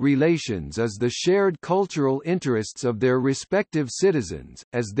influencing relations is the shared cultural interests of their respective citizens,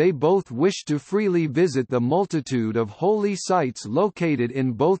 as they both wish to freely visit the multitude of holy sites located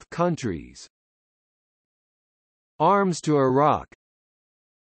in both countries. Arms to Iraq.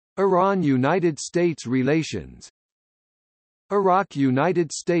 Iran–United States relations.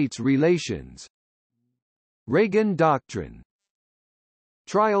 Iraq–United States relations. Reagan Doctrine.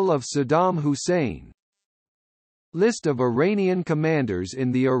 Trial of Saddam Hussein. List of Iranian commanders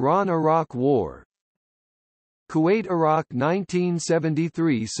in the Iran–Iraq War. Kuwait–Iraq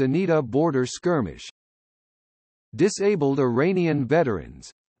 1973 Sanita border skirmish. Disabled Iranian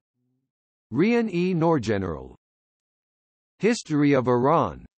veterans. Rian-e-Noorgeneral. History of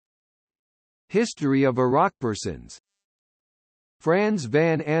Iran. History of Iraq. Persons. Franz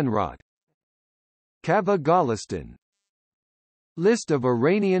van Anrot. Kava Golistan. List of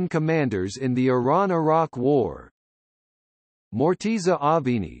Iranian commanders in the Iran–Iraq War. Morteza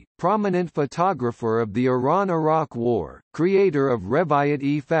Avini, prominent photographer of the Iran–Iraq War, creator of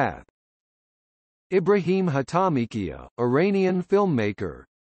Revayat-e-Fath. Ibrahim Hatamikia, Iranian filmmaker.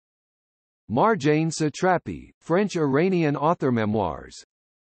 Marjane Satrapi, French-Iranian author. Memoirs.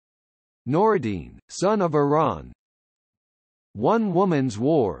 Noureddin, son of Iran. One Woman's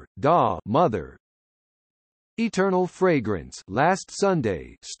War, Da Mother. Eternal Fragrance, Last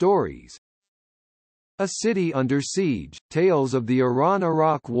Sunday, Stories. A City Under Siege, Tales of the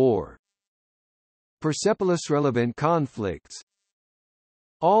Iran-Iraq War. Persepolis Relevant Conflicts.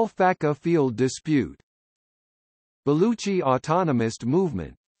 Al-Faqqa Field Dispute. Baluchi Autonomist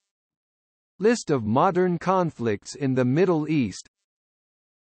Movement. List of modern conflicts in the Middle East.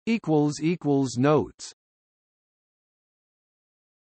 Notes